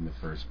doing it in the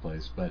first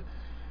place. But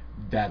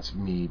that's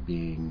me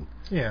being...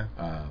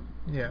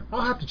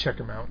 I'll have to check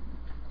them out.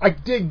 I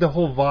dig the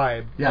whole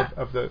vibe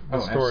of the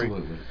story.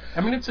 Absolutely.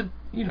 I mean, it's a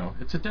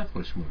Death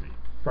Wish movie.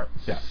 Right.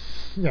 Yeah.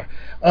 Yeah.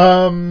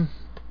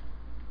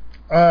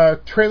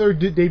 Trailer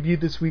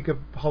debuted this week of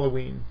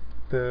Halloween.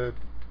 The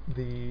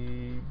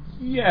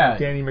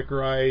Danny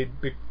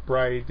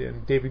McBride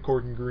and David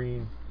Gordon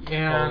Green.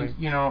 And,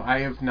 I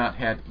have not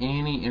had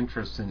any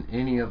interest in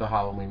any of the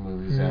Halloween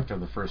movies after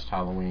the first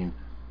Halloween,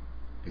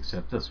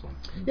 except this one.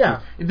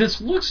 Yeah.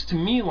 This looks to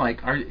me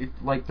like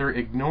they're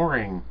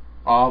ignoring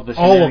all the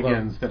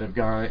shenanigans that have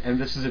gone, and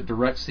this is a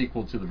direct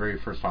sequel to the very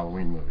first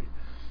Halloween movie.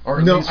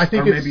 I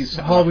think it's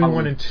Halloween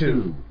 1 and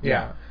 2.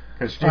 Yeah.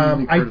 Because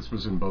Jamie Lee Curtis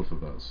was in both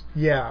of those.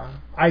 Yeah.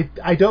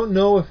 I don't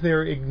know if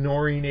they're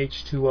ignoring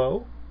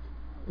H2O,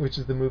 which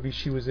is the movie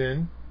she was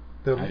in.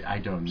 I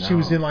don't know. She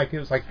was in it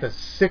was the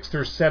 6th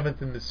or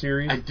 7th in the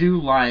series. I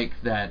do like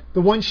that.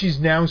 The one she's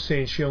now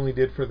saying she only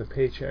did for the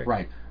paycheck.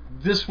 Right.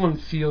 This one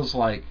feels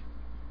like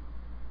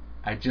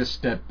I just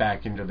stepped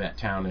back into that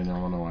town in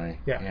Illinois.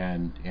 Yeah.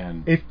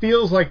 And it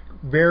feels like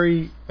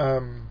very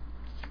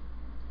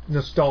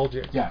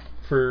nostalgic. Yeah.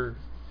 For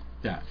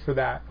that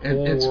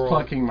whole it's world.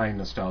 plucking my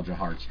nostalgia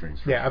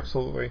heartstrings. Yeah, sure.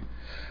 Absolutely.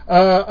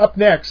 Up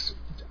next,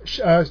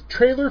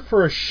 trailer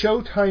for a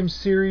Showtime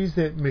series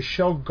that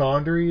Michelle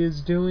Gondry is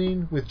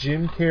doing with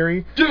Jim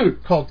Carrey.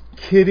 Dude! Called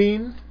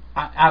Kidding.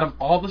 Out of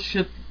all the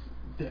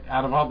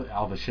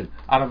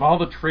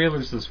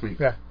trailers this week,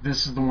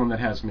 this is the one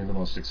that has me the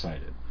most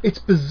excited. It's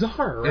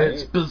bizarre, right?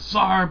 It's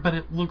bizarre, but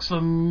it looks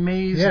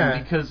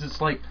amazing because it's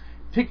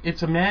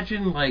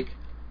imagine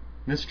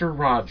Mr.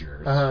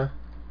 Rogers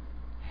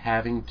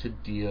having to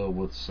deal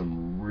with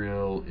some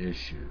real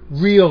issues.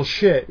 Real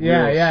shit.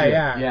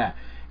 Yeah.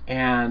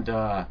 And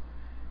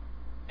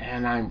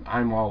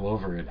I'm all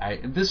over it.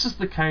 This is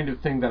the kind of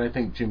thing that I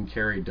think Jim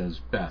Carrey does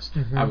best.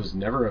 Mm-hmm. I was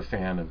never a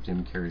fan of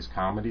Jim Carrey's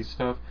comedy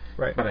stuff,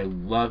 right. But I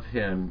love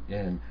him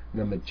in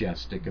The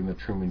Majestic and The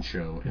Truman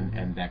Show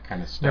and that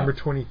kind of stuff. Number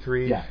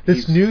 23. Yeah,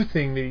 this new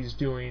thing that he's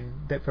doing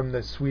that from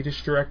the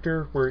Swedish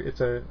director, where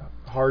it's a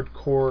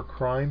hardcore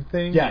crime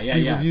thing.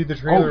 We reviewed the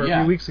trailer a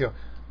few weeks ago.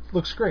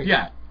 Looks great.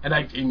 Yeah.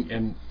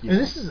 And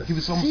this is he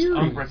was almost series.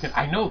 unbreakable.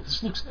 I know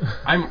this looks.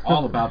 I'm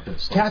all about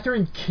this.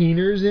 Catherine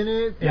Keener's in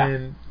it,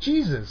 and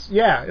Jesus,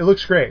 it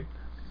looks great.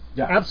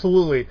 Yeah,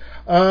 absolutely.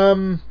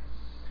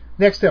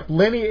 Next up,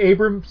 Lenny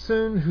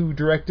Abramson, who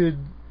directed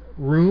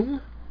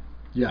Room.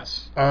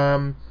 Yes.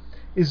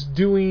 Is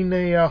doing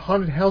a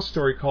haunted house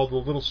story called The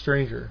Little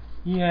Stranger.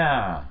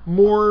 Yeah.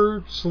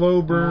 More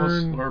slow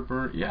burn.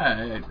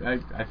 Yeah,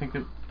 I think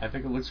it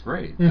looks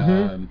great.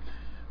 Mm-hmm.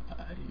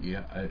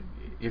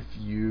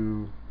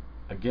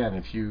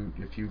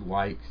 If you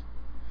like,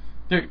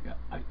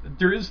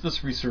 there is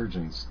this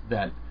resurgence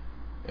that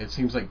it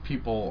seems like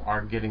people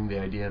are getting the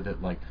idea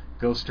that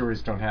ghost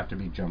stories don't have to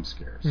be jump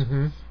scares,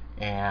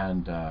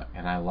 and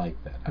I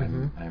like that.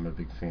 I'm a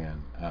big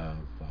fan of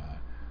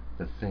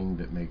the thing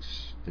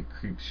that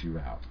creeps you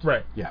out.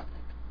 Right. Yeah.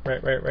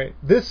 Right.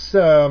 This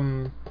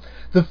the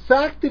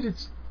fact that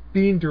it's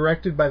being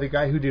directed by the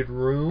guy who did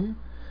Room,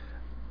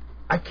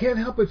 I can't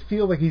help but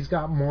feel like he's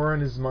got more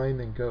on his mind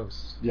than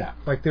ghosts. Yeah.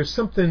 There's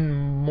something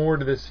more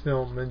to this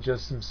film than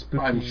just some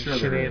spooky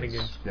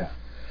shenanigans.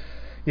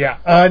 Yeah.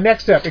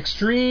 Next up,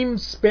 extreme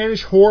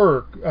Spanish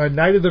horror,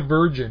 Night of the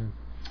Virgin.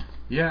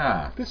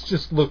 Yeah. This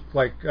just looked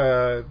like...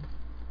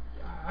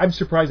 I'm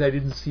surprised I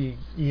didn't see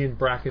Ian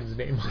Bracken's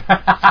name.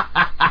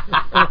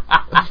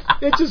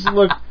 It just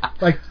looked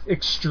like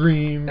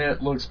extreme.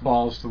 It looks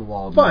balls to the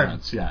wall. Fun.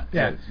 Nuts.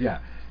 Yeah.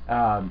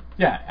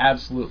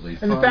 Absolutely.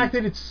 And the fact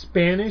that it's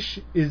Spanish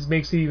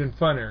makes it even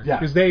funner. Yeah.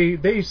 Because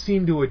they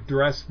seem to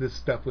address this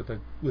stuff with a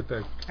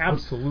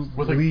absolute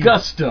with glee. a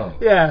gusto.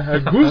 Yeah,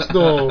 a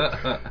gusto.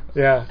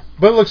 Yeah,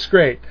 but it looks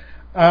great.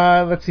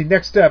 Let's see.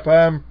 Next up,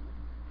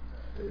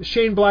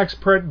 Shane Black's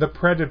The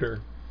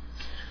Predator.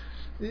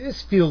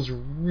 This feels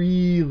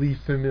really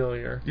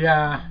familiar.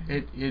 Yeah,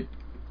 it.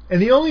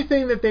 And the only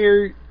thing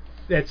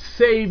that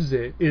saves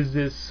it is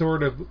this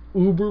sort of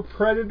uber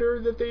predator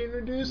that they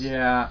introduced.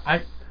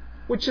 Yeah,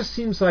 which just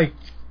seems like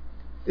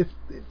it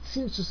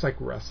seems just like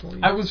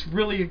wrestling. I was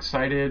really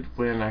excited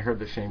when I heard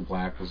that Shane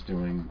Black was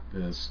doing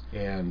this,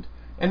 and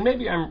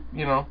maybe I'm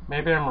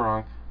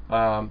wrong,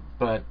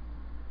 but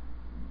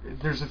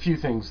there's a few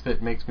things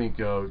that makes me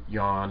go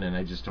yawn, and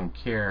I just don't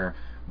care.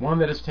 One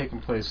that has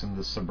taken place in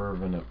the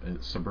suburban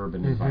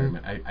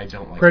environment. I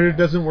don't like Predator that.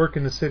 Doesn't work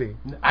in the city.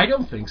 I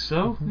don't think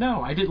so.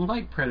 No, I didn't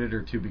like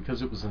Predator 2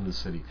 because it was in the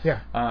city. Yeah.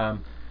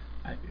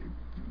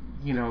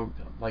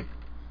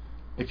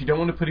 If you don't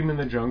want to put him in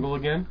the jungle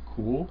again,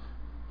 cool.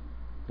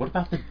 What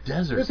about the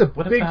desert? There's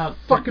a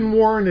fucking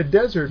war in the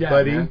desert,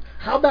 buddy. Man.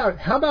 How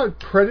about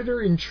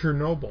Predator in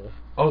Chernobyl?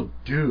 Oh,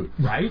 dude,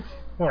 right?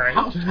 All right.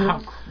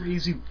 How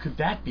crazy could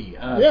that be?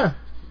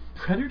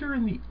 Predator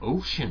in the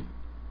ocean.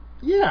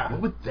 Yeah.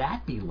 What would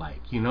that be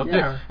like?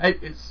 Yeah.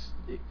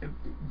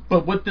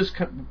 But what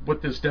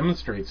this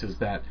demonstrates is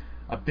that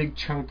a big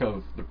chunk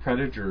of the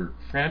Predator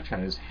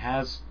franchise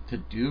has to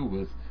do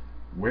with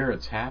where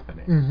it's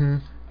happening. Mm-hmm.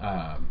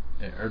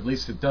 Or at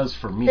least it does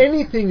for me.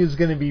 Anything is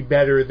going to be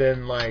better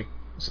than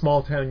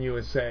Small Town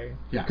USA.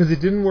 Yeah. Because it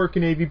didn't work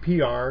in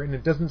AVPR, and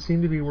it doesn't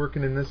seem to be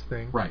working in this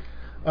thing. Right.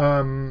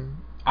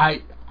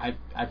 I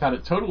thought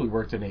it totally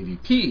worked in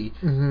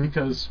AVP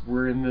because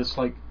we're in this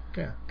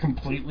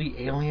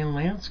completely alien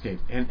landscape,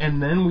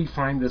 and then we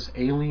find this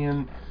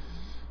alien,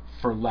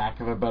 for lack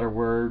of a better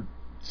word,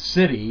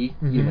 city.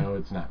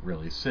 It's not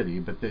really a city,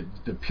 but the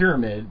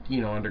pyramid,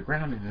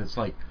 underground, and it's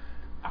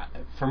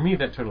for me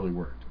that totally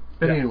worked.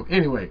 But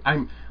anyway,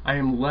 I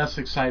am less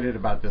excited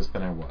about this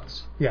than I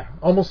was. Yeah,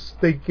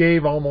 they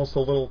gave almost a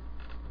little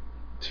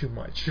too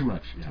much. Too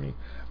much, yeah. To me.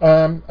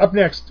 Up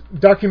next,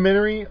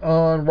 documentary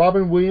on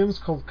Robin Williams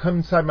called "Come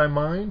Inside My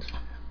Mind."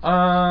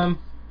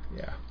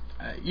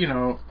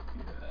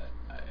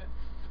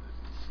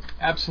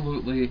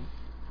 Absolutely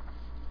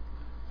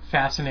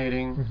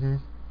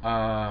fascinating.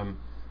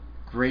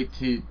 Great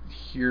to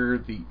hear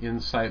the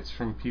insights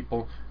from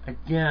people.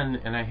 Again,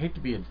 and I hate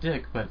to be a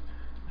dick, but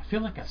I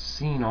feel like I've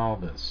seen all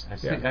this. I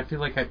feel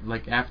like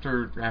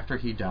after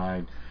he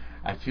died,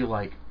 I feel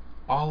like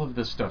all of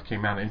this stuff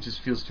came out, and it just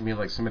feels to me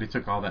like somebody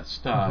took all that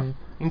stuff,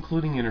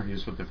 including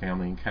interviews with the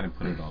family, and kind of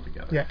put it all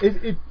together. Yeah,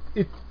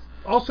 it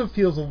also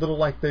feels a little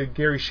like the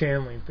Gary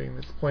Shandling thing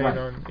that's playing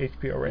on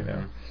HBO right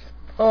now.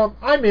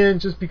 I'm in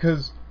just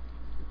because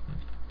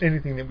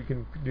anything that we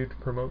can do to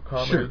promote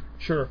comedy.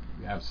 Sure.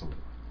 Absolutely.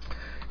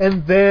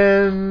 And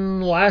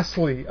then,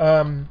 lastly,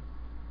 a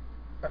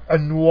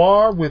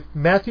noir with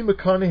Matthew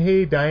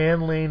McConaughey,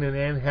 Diane Lane, and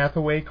Anne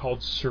Hathaway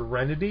called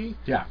Serenity.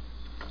 Yeah.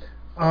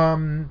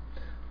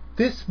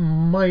 This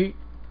might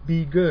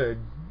be good.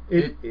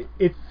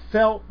 It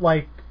felt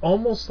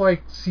almost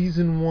like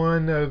season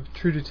 1 of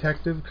True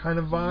Detective kind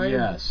of vibe.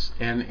 Yes,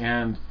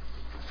 and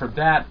for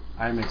that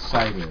I'm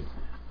excited.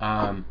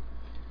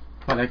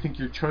 But I think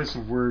your choice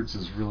of words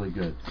is really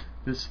good.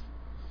 This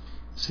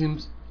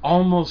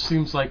almost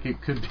seems like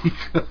it could be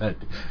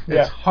good.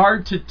 Yeah. It's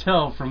hard to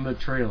tell from the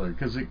trailer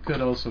because it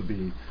could also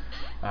be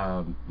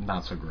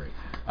not so great.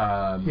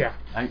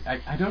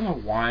 I don't know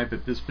why,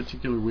 but this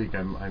particular week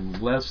I'm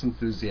less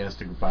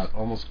enthusiastic about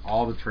almost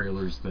all the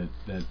trailers that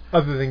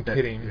other than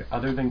Kidding.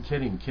 Other than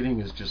Kidding.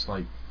 Kidding is just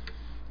like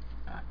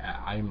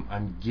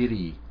I'm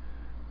giddy.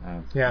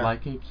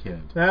 Like a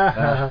kid.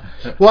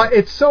 Well,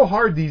 it's so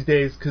hard these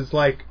days because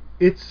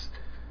it's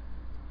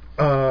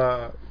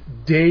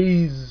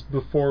days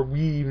before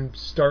we even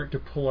start to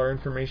pull our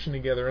information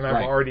together, and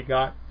I've already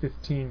got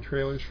 15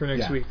 trailers for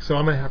next week, so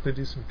I'm going to have to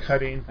do some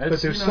cutting.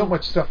 But there's so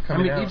much stuff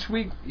coming out.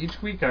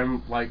 Each week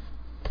I'm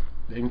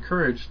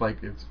encouraged,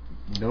 it's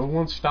no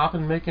one's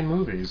stopping making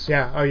movies.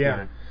 Yeah, oh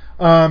yeah.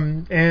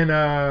 And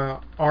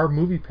our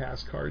Movie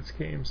Pass cards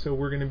came, so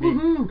we're going to be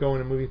going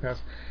to Movie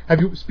Pass.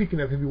 Have you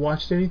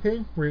watched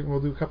anything? We'll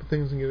do a couple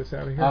things and get us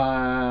out of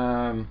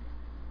here.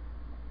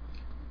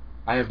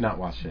 I have not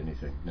watched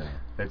anything. No,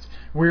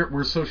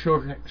 we're so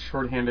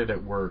short-handed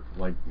at work,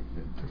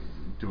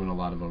 doing a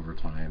lot of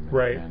overtime,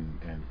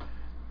 and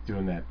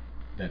doing that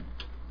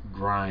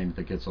grind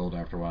that gets old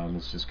after a while, and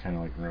it's just kind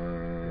of like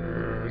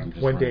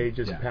one day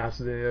just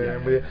passes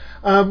it.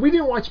 We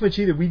didn't watch much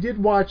either. We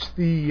did watch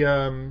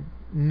the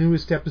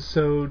newest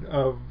episode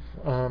of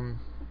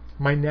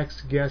My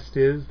Next Guest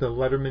Is, the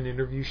Letterman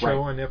interview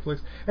show on Netflix,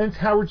 and it's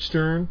Howard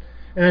Stern.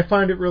 And I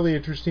find it really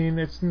interesting.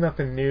 It's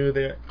nothing new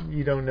that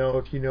you don't know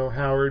if you know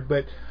Howard,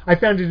 but I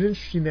found it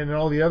interesting that in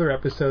all the other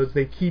episodes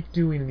they keep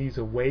doing these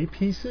away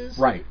pieces.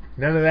 Right.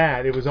 None of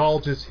that. It was all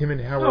just him and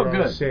Howard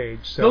on stage.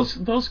 So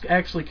those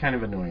actually kind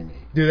of annoy me.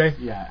 Do they?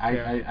 Yeah.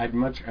 I'm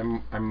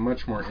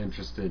much more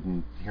interested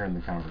in hearing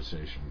the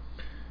conversation.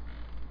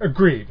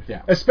 Agreed.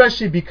 Yeah.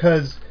 Especially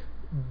because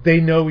they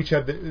know each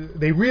other.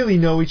 They really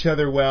know each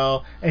other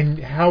well, and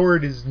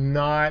Howard is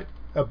not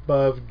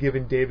above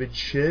giving David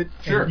shit.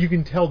 Sure. And you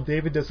can tell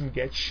David doesn't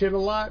get shit a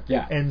lot.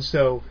 Yeah. And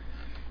so,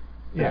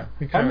 that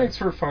makes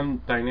for a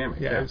fun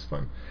dynamic. Yeah, it's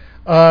fun.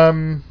 Are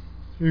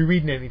you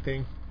reading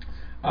anything?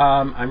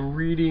 I'm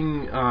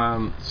reading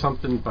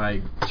something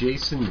by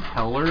Jason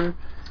Heller.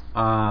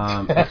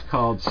 It's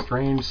called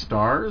Strange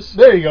Stars.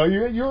 There you go.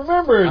 You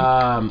remembered.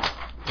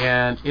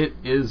 And it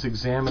is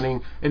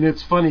examining, and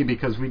it's funny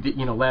because we did,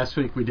 last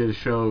week we did a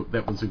show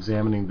that was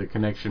examining the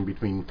connection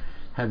between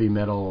heavy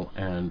metal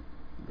and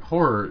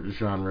horror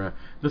genre.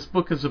 This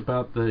book is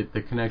about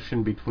the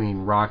connection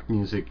between rock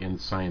music and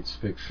science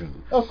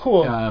fiction. Oh,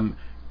 cool.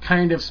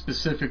 Kind of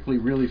specifically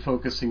really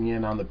focusing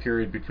in on the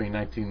period between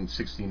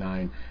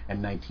 1969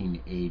 and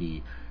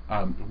 1980,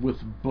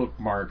 with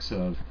bookmarks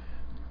of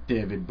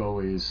David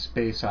Bowie's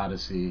Space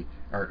Odyssey,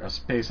 or a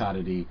Space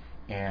Oddity,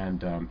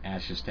 and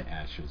Ashes to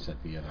Ashes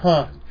at the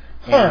other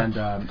end.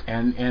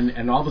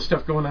 And all the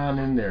stuff going on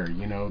in there,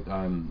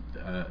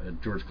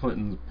 George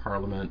Clinton's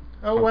Parliament,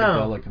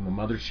 Funkadelic, and the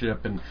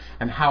Mothership,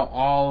 and how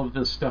all of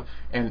this stuff,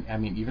 and I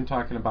mean even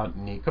talking about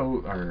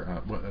Miko,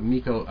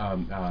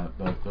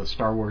 the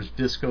Star Wars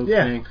disco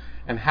thing,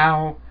 and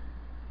how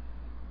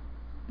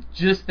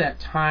just that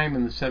time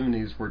in the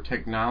 70s where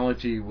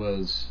technology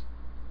was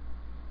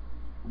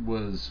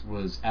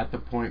was at the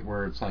point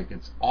where it's like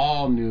it's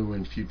all new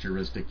and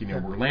futuristic.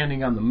 We're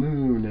landing on the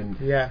moon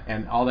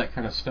and all that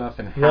kind of stuff,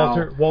 and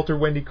how Walter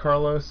Wendy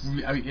Carlos.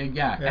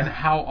 And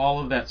how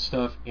all of that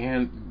stuff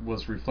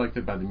was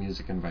reflected by the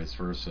music and vice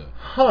versa.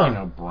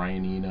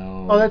 Brian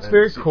Eno. Oh, that's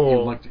very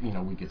cool.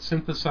 We get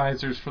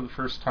synthesizers for the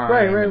first time.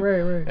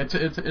 Right.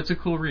 It's a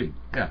cool read.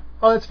 Yeah.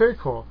 Oh, that's very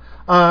cool.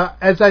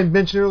 As I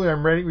mentioned earlier,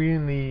 I'm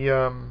reading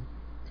the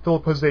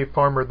Philip Jose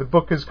Farmer. The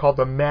book is called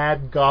The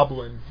Mad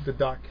Goblin, the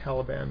Doc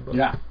Caliban book.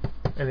 Yeah.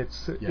 And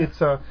it's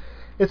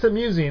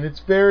amusing. It's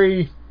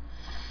very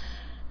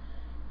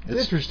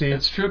interesting.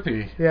 It's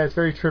trippy. Yeah, it's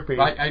very trippy.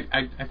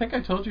 I think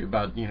I told you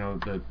about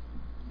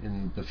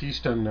in The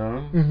Feast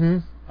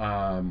Unknown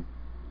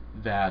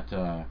that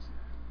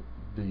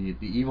the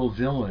evil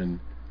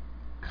villain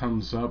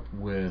comes up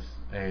with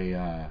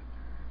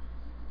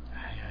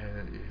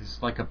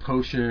it's like a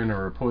potion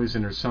or a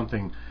poison or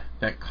something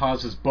that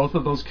causes both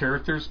those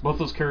characters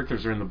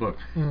are in the book,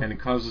 and it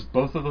causes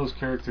both of those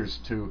characters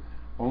to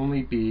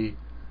only be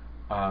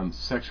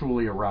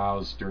sexually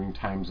aroused during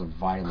times of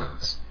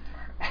violence.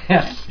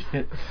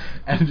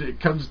 And it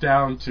comes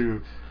down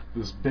to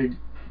this big,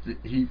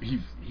 he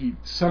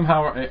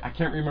somehow, I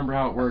can't remember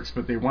how it works,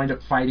 but they wind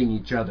up fighting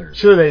each other.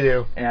 Sure they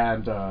do.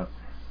 And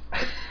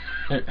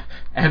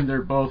and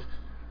they're both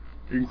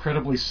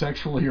incredibly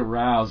sexually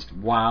aroused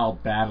while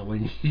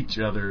battling each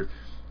other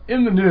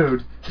in the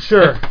nude.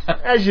 Sure,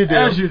 as you do.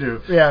 As you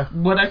do. Yeah.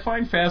 What I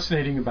find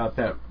fascinating about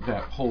that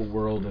whole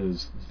world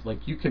is,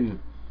 like, you can,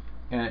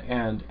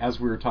 and as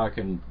we were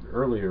talking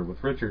earlier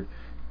with Richard,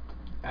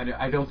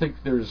 I don't think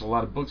there's a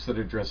lot of books that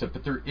address it,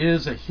 but there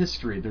is a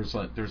history. There's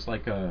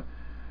like a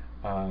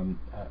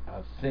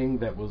thing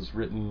that was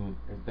written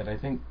that I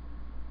think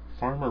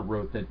Farmer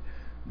wrote that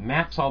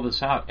maps all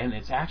this out, and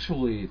it's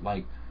actually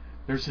like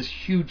there's this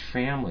huge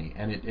family,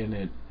 and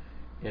it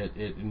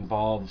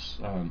involves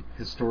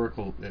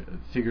historical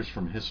figures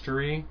from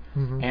history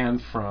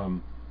and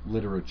from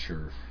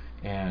literature,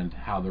 and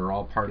how they're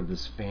all part of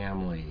this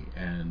family,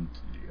 and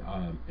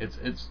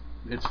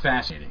it's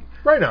fascinating.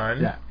 Right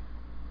on. Yeah.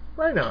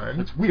 Right on.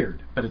 It's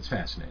weird, but it's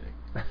fascinating.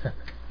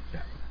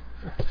 Yeah.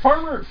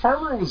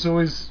 Farmer was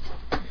always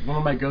one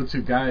of my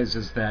go-to guys.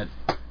 Is that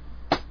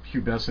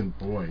pubescent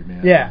boy,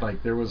 man? Yeah.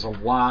 Like there's a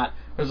lot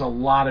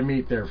of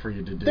meat there for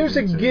you to do. There's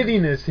a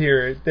giddiness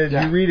here that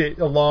you read it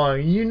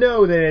along. You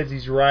know that as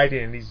he's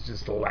writing, he's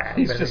just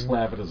laughing. He's just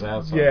laughing his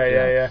ass off.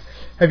 Yeah.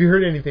 Have you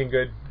heard anything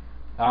good?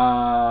 You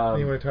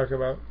want to talk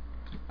about?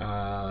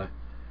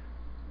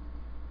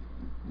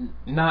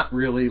 Not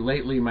really.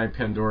 Lately, my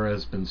Pandora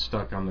has been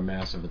stuck on the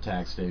Massive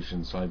Attack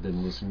station, so I've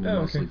been listening to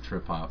mostly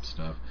trip-hop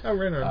stuff. Oh,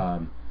 right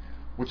on.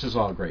 Which is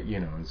all great.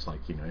 It's like,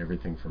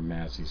 everything from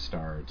Massey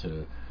Star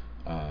to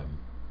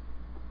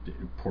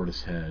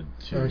Portishead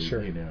to,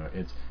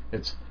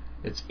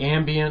 it's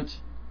ambient,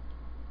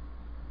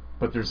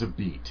 but there's a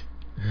beat.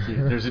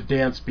 There's a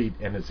dance beat,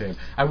 and it's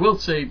I will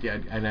say,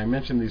 and I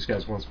mentioned these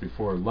guys once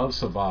before, Love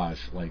Sauvage,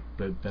 like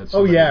that's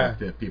something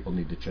that people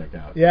need to check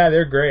out. Yeah,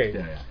 they're great.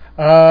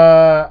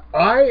 Yeah.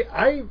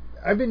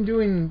 I've been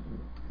doing.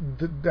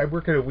 I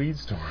work at a weed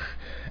store,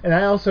 and I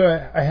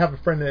have a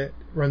friend that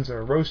runs a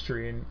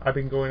roastery, and I've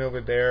been going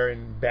over there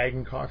and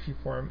bagging coffee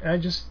for him, and I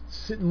just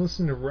sit and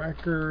listen to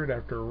record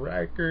after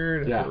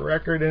record after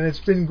record, and it's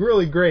been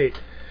really great.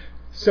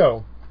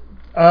 So.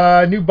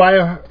 New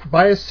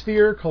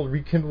Biosphere called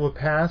Rekindle the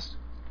Past.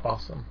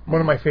 Awesome.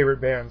 One of my favorite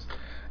bands.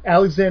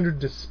 Alexander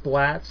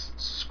Desplat's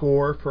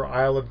score for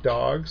Isle of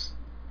Dogs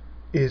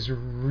is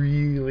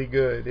really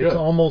good. It's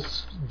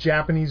almost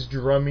Japanese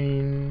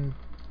drumming.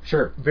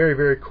 Sure. Very,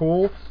 very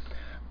cool.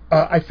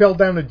 I fell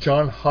down a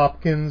John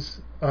Hopkins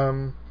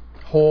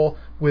hole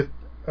with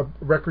a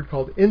record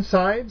called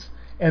Insides,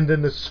 and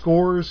then the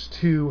scores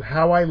to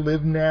How I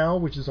Live Now,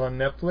 which is on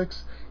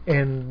Netflix,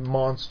 and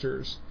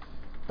Monsters.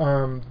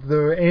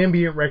 The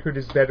ambient record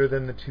is better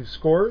than the two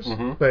scores,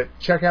 but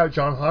check out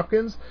John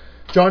Hopkins.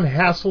 John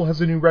Hassel has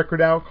a new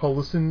record out called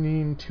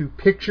Listening to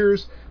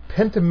Pictures,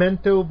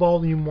 Pentimento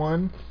Volume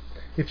 1.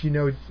 If you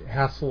know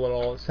Hassel at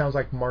all, it sounds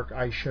like Mark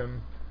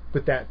Isham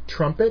with that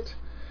trumpet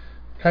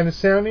kind of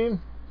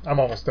sounding. I'm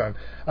almost done.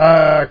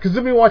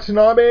 Kazumi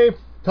Watanabe,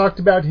 talked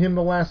about him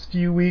the last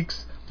few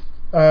weeks.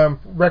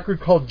 Record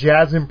called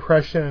Jazz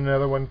Impression,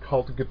 another one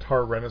called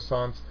Guitar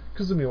Renaissance.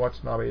 Kazumi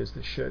Watanabe is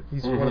the shit.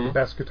 He's one of the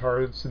best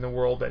guitarists in the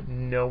world that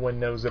no one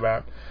knows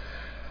about.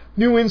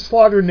 New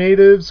Inslaughter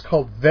Natives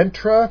called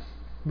Ventra,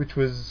 which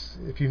was,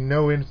 if you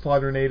know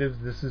Inslaughter Natives,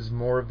 this is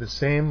more of the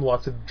same.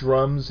 Lots of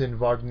drums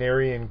and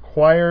Wagnerian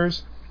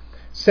choirs.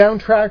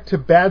 Soundtrack to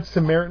Bad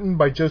Samaritan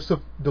by Joseph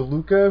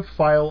DeLuca,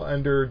 file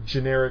under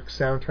generic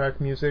soundtrack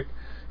music.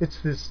 It's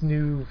this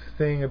new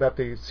thing about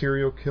the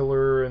serial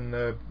killer and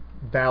the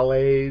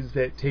ballets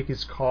that take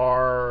his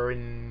car,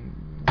 and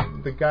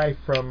the guy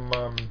from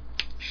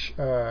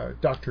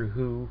Doctor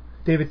Who,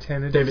 David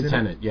Tennant.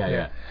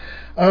 Yeah.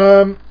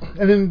 And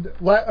then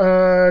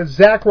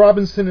Zach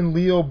Robinson and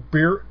Leo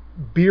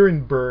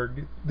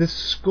Bierenberg. The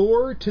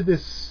score to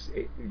this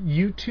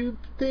YouTube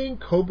thing,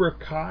 Cobra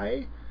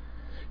Kai.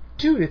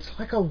 dude, it's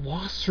like a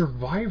Lost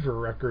Survivor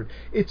record.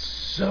 It's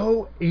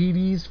so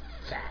 80s,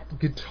 fat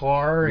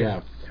guitar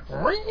and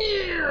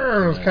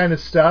kind of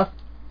stuff.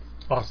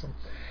 Awesome.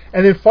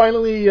 And then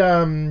finally,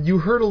 you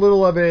heard a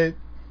little of it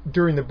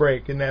during the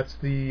break, and that's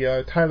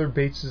the Tyler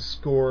Bates'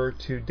 score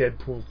to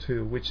Deadpool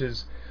 2, which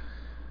is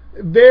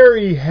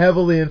very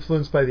heavily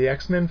influenced by the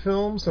X-Men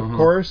films, of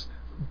course,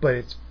 but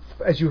it's,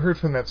 as you heard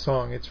from that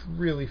song, it's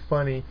really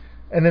funny.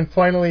 And then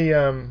finally,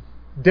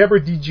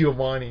 Deborah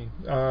DiGiovanni,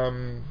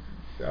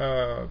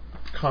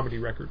 comedy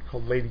record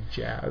called Lady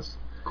Jazz.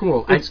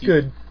 Cool. It's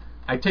good.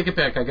 I take it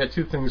back. I got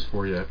two things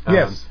for you.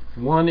 Yes.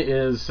 One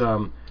is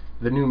the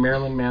new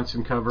Marilyn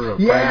Manson cover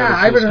of Yeah,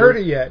 I haven't heard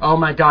it yet. Oh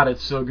my God,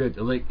 it's so good.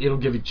 Like, it'll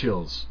give you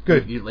chills.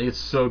 Good. It's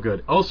so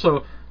good.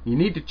 Also, you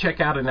need to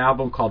check out an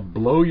album called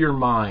Blow Your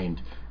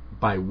Mind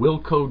by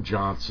Wilco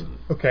Johnson.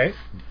 Okay.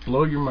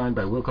 Blow Your Mind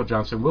by Wilco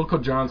Johnson.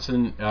 Wilco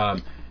Johnson,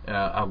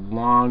 a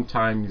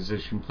long-time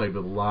musician, played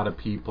with a lot of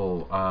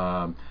people.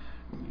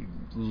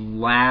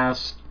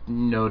 Last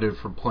noted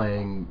for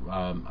playing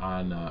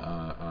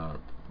on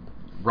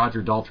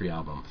Roger Daltrey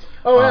album.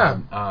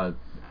 Oh,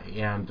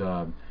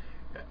 yeah.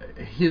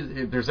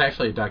 There's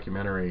actually a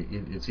documentary,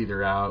 it's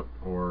either out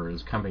or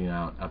is coming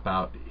out,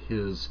 about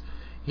his...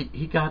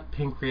 He got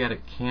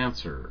pancreatic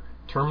cancer,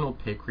 terminal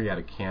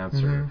pancreatic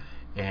cancer,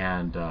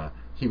 and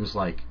he was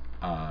like,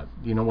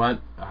 you know what?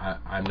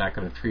 I'm not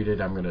going to treat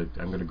it. I'm going to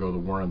go the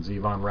Warren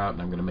Zevon route,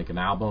 and I'm going to make an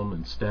album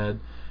instead.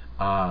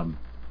 And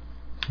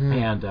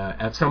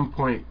at some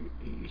point,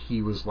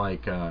 he was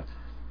like,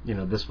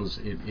 this was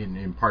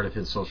in part of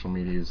his social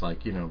media. He's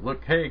like,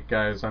 look, hey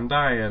guys, I'm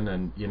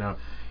dying,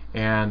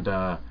 and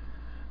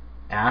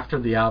after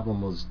the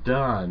album was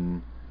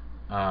done,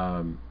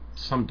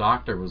 some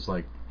doctor was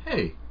like,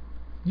 hey,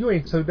 you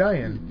ain't so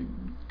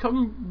dying.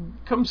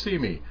 Come see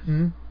me.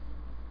 Mm-hmm.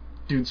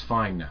 Dude's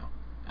fine now.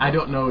 I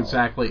don't know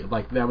exactly,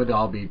 like, that would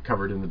all be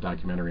covered in the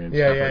documentary and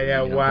stuff.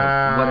 Yeah,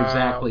 wow. What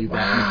exactly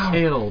that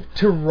entailed.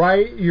 To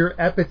write your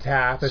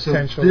epitaph,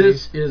 essentially. So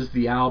this is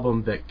the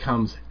album that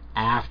comes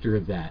after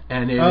that.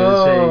 And it is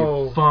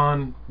a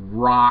fun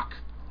rock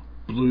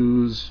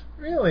blues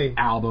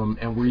album,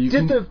 and where you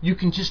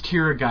can just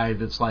hear a guy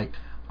that's like,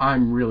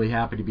 I'm really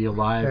happy to be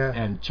alive,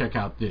 and check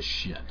out this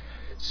shit.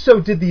 So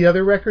did the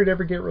other record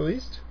ever get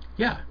released?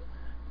 Yeah.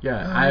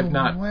 Yeah, I've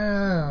not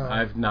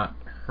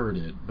heard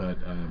it, but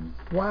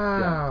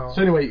wow. Yeah.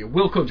 So anyway,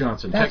 Wilco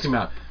Johnson, check him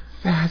out.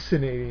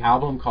 Fascinating.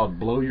 Album called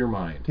Blow Your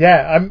Mind.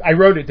 Yeah, I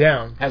wrote it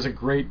down. Has a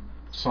great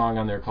song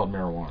on there called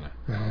Marijuana.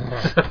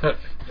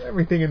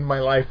 Everything in my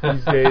life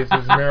these days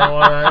is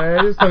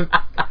marijuana.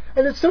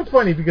 And it's so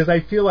funny because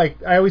I feel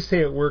like, I always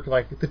say at work,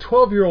 like, the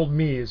 12-year-old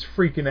me is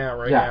freaking out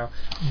right now.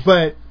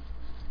 But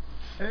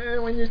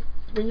when you're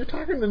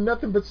talking to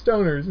nothing but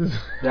stoners,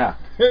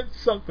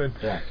 it's something.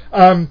 Yeah.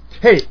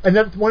 Hey,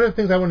 one of the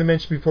things I want to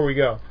mention before we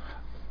go.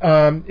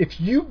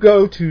 If you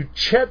go to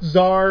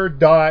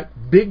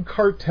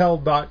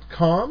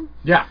chetzar.bigcartel.com,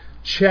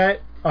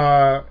 Chet,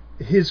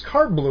 his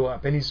car blew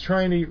up, and he's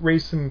trying to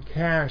raise some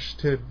cash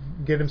to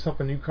get himself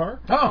a new car.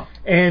 Oh.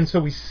 And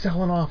so he's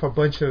selling off a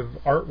bunch of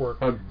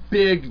artwork. A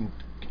big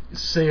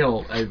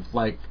sale of,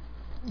 like,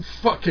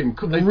 fucking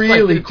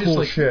really like,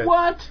 cool shit.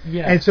 What?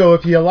 Yeah. And so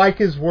if you like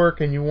his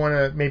work and you want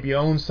to maybe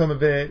own some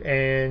of it,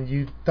 and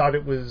you thought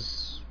it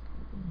was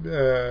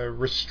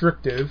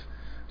restrictive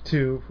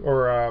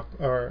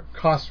or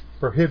cost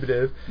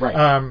prohibitive,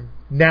 right.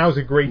 Now's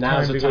a great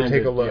time to go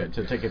take a look. Yeah,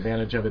 to take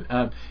advantage of it.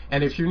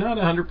 And if you're not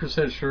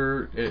 100%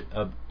 sure,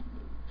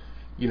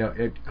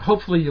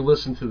 hopefully you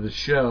listen to the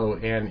show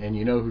and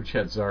you know who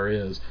Chet Zar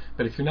is.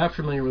 But if you're not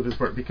familiar with his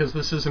work, because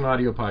this is an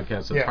audio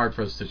podcast, it's hard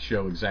for us to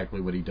show exactly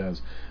what he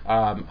does.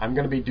 I'm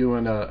going to be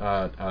doing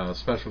a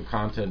special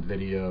content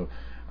video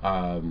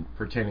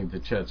pertaining to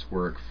Chet's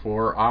work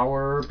for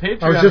our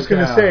Patreon. I was just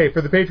going to say,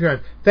 for the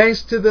Patreon,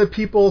 thanks to the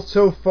people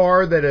so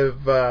far that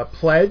have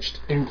pledged,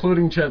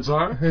 including Chet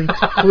Zar.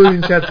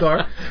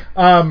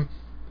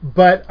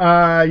 But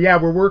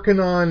we're working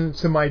on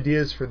some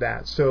ideas for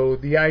that. So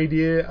the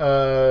idea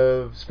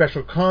of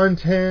special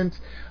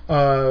content,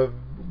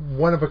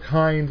 one of a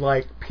kind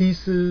like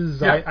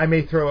pieces. I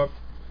may throw up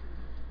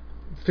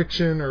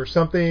fiction or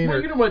something.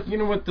 Well, you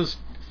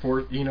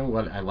know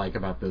what I like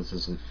about this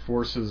is it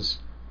forces.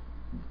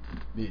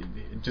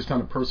 Just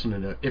on a personal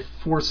note, it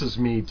forces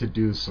me to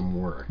do some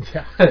work,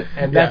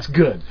 and that's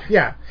good.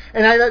 Yeah,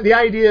 and the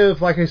idea of,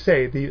 like I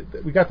say,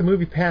 we got the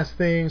Movie Pass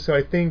thing, so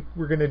I think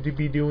we're going to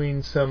be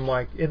doing some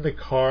like in the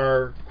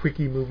car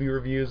quickie movie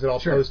reviews that I'll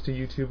post to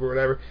YouTube or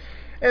whatever.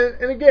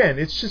 And again,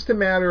 it's just a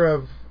matter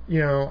of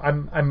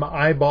I'm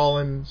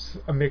eyeballing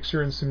a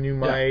mixer and some new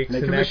mics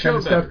and that kind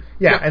of stuff.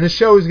 Yeah, and the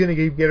show is going to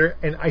get better.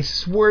 And I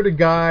swear to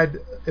God,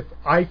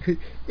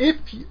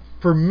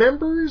 for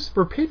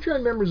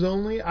Patreon members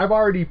only, I've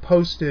already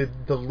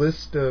posted the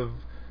list of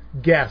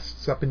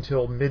guests up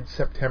until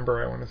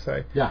mid-September, I want to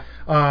say. Yeah.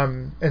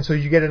 And so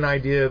you get an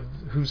idea of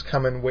who's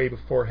coming way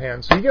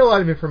beforehand. So you get a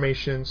lot of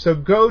information. So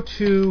go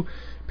to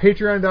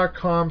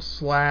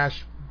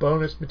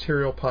patreon.com/bonus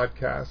material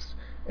podcast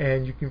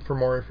and you can for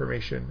more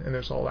information, and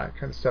there's all that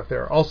kind of stuff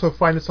there. Also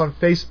find us on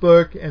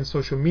Facebook and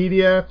social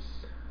media.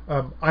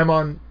 I'm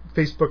on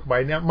Facebook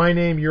by my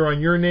name, you're on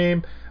your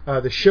name.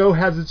 The show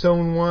has its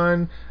own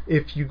one.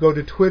 If you go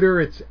to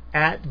Twitter, it's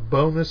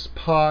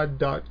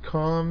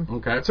 @bonuspod.com.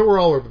 Okay. So we're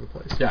all over the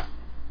place. Yeah.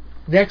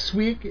 Next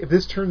week, if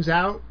this turns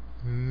out,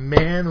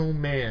 man, oh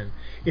man,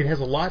 it has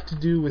a lot to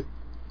do with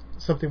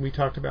something we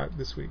talked about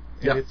this week,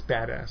 and it's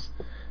badass.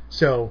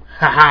 So,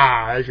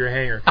 haha, as your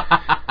hanger.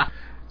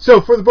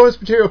 So, for the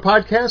Bonus Material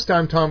Podcast,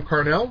 I'm Tom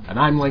Carnell. And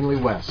I'm Langley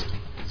West.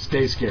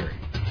 Stay scary.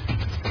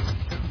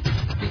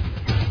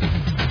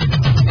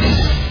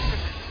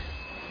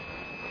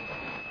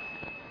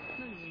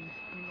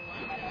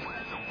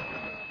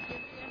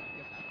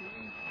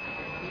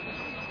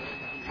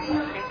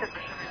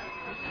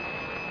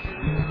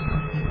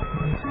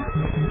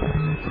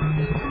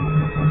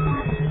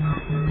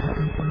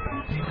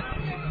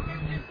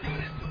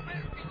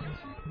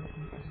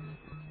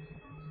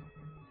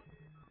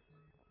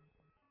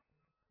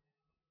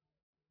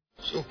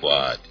 So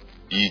what?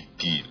 Eat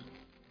till.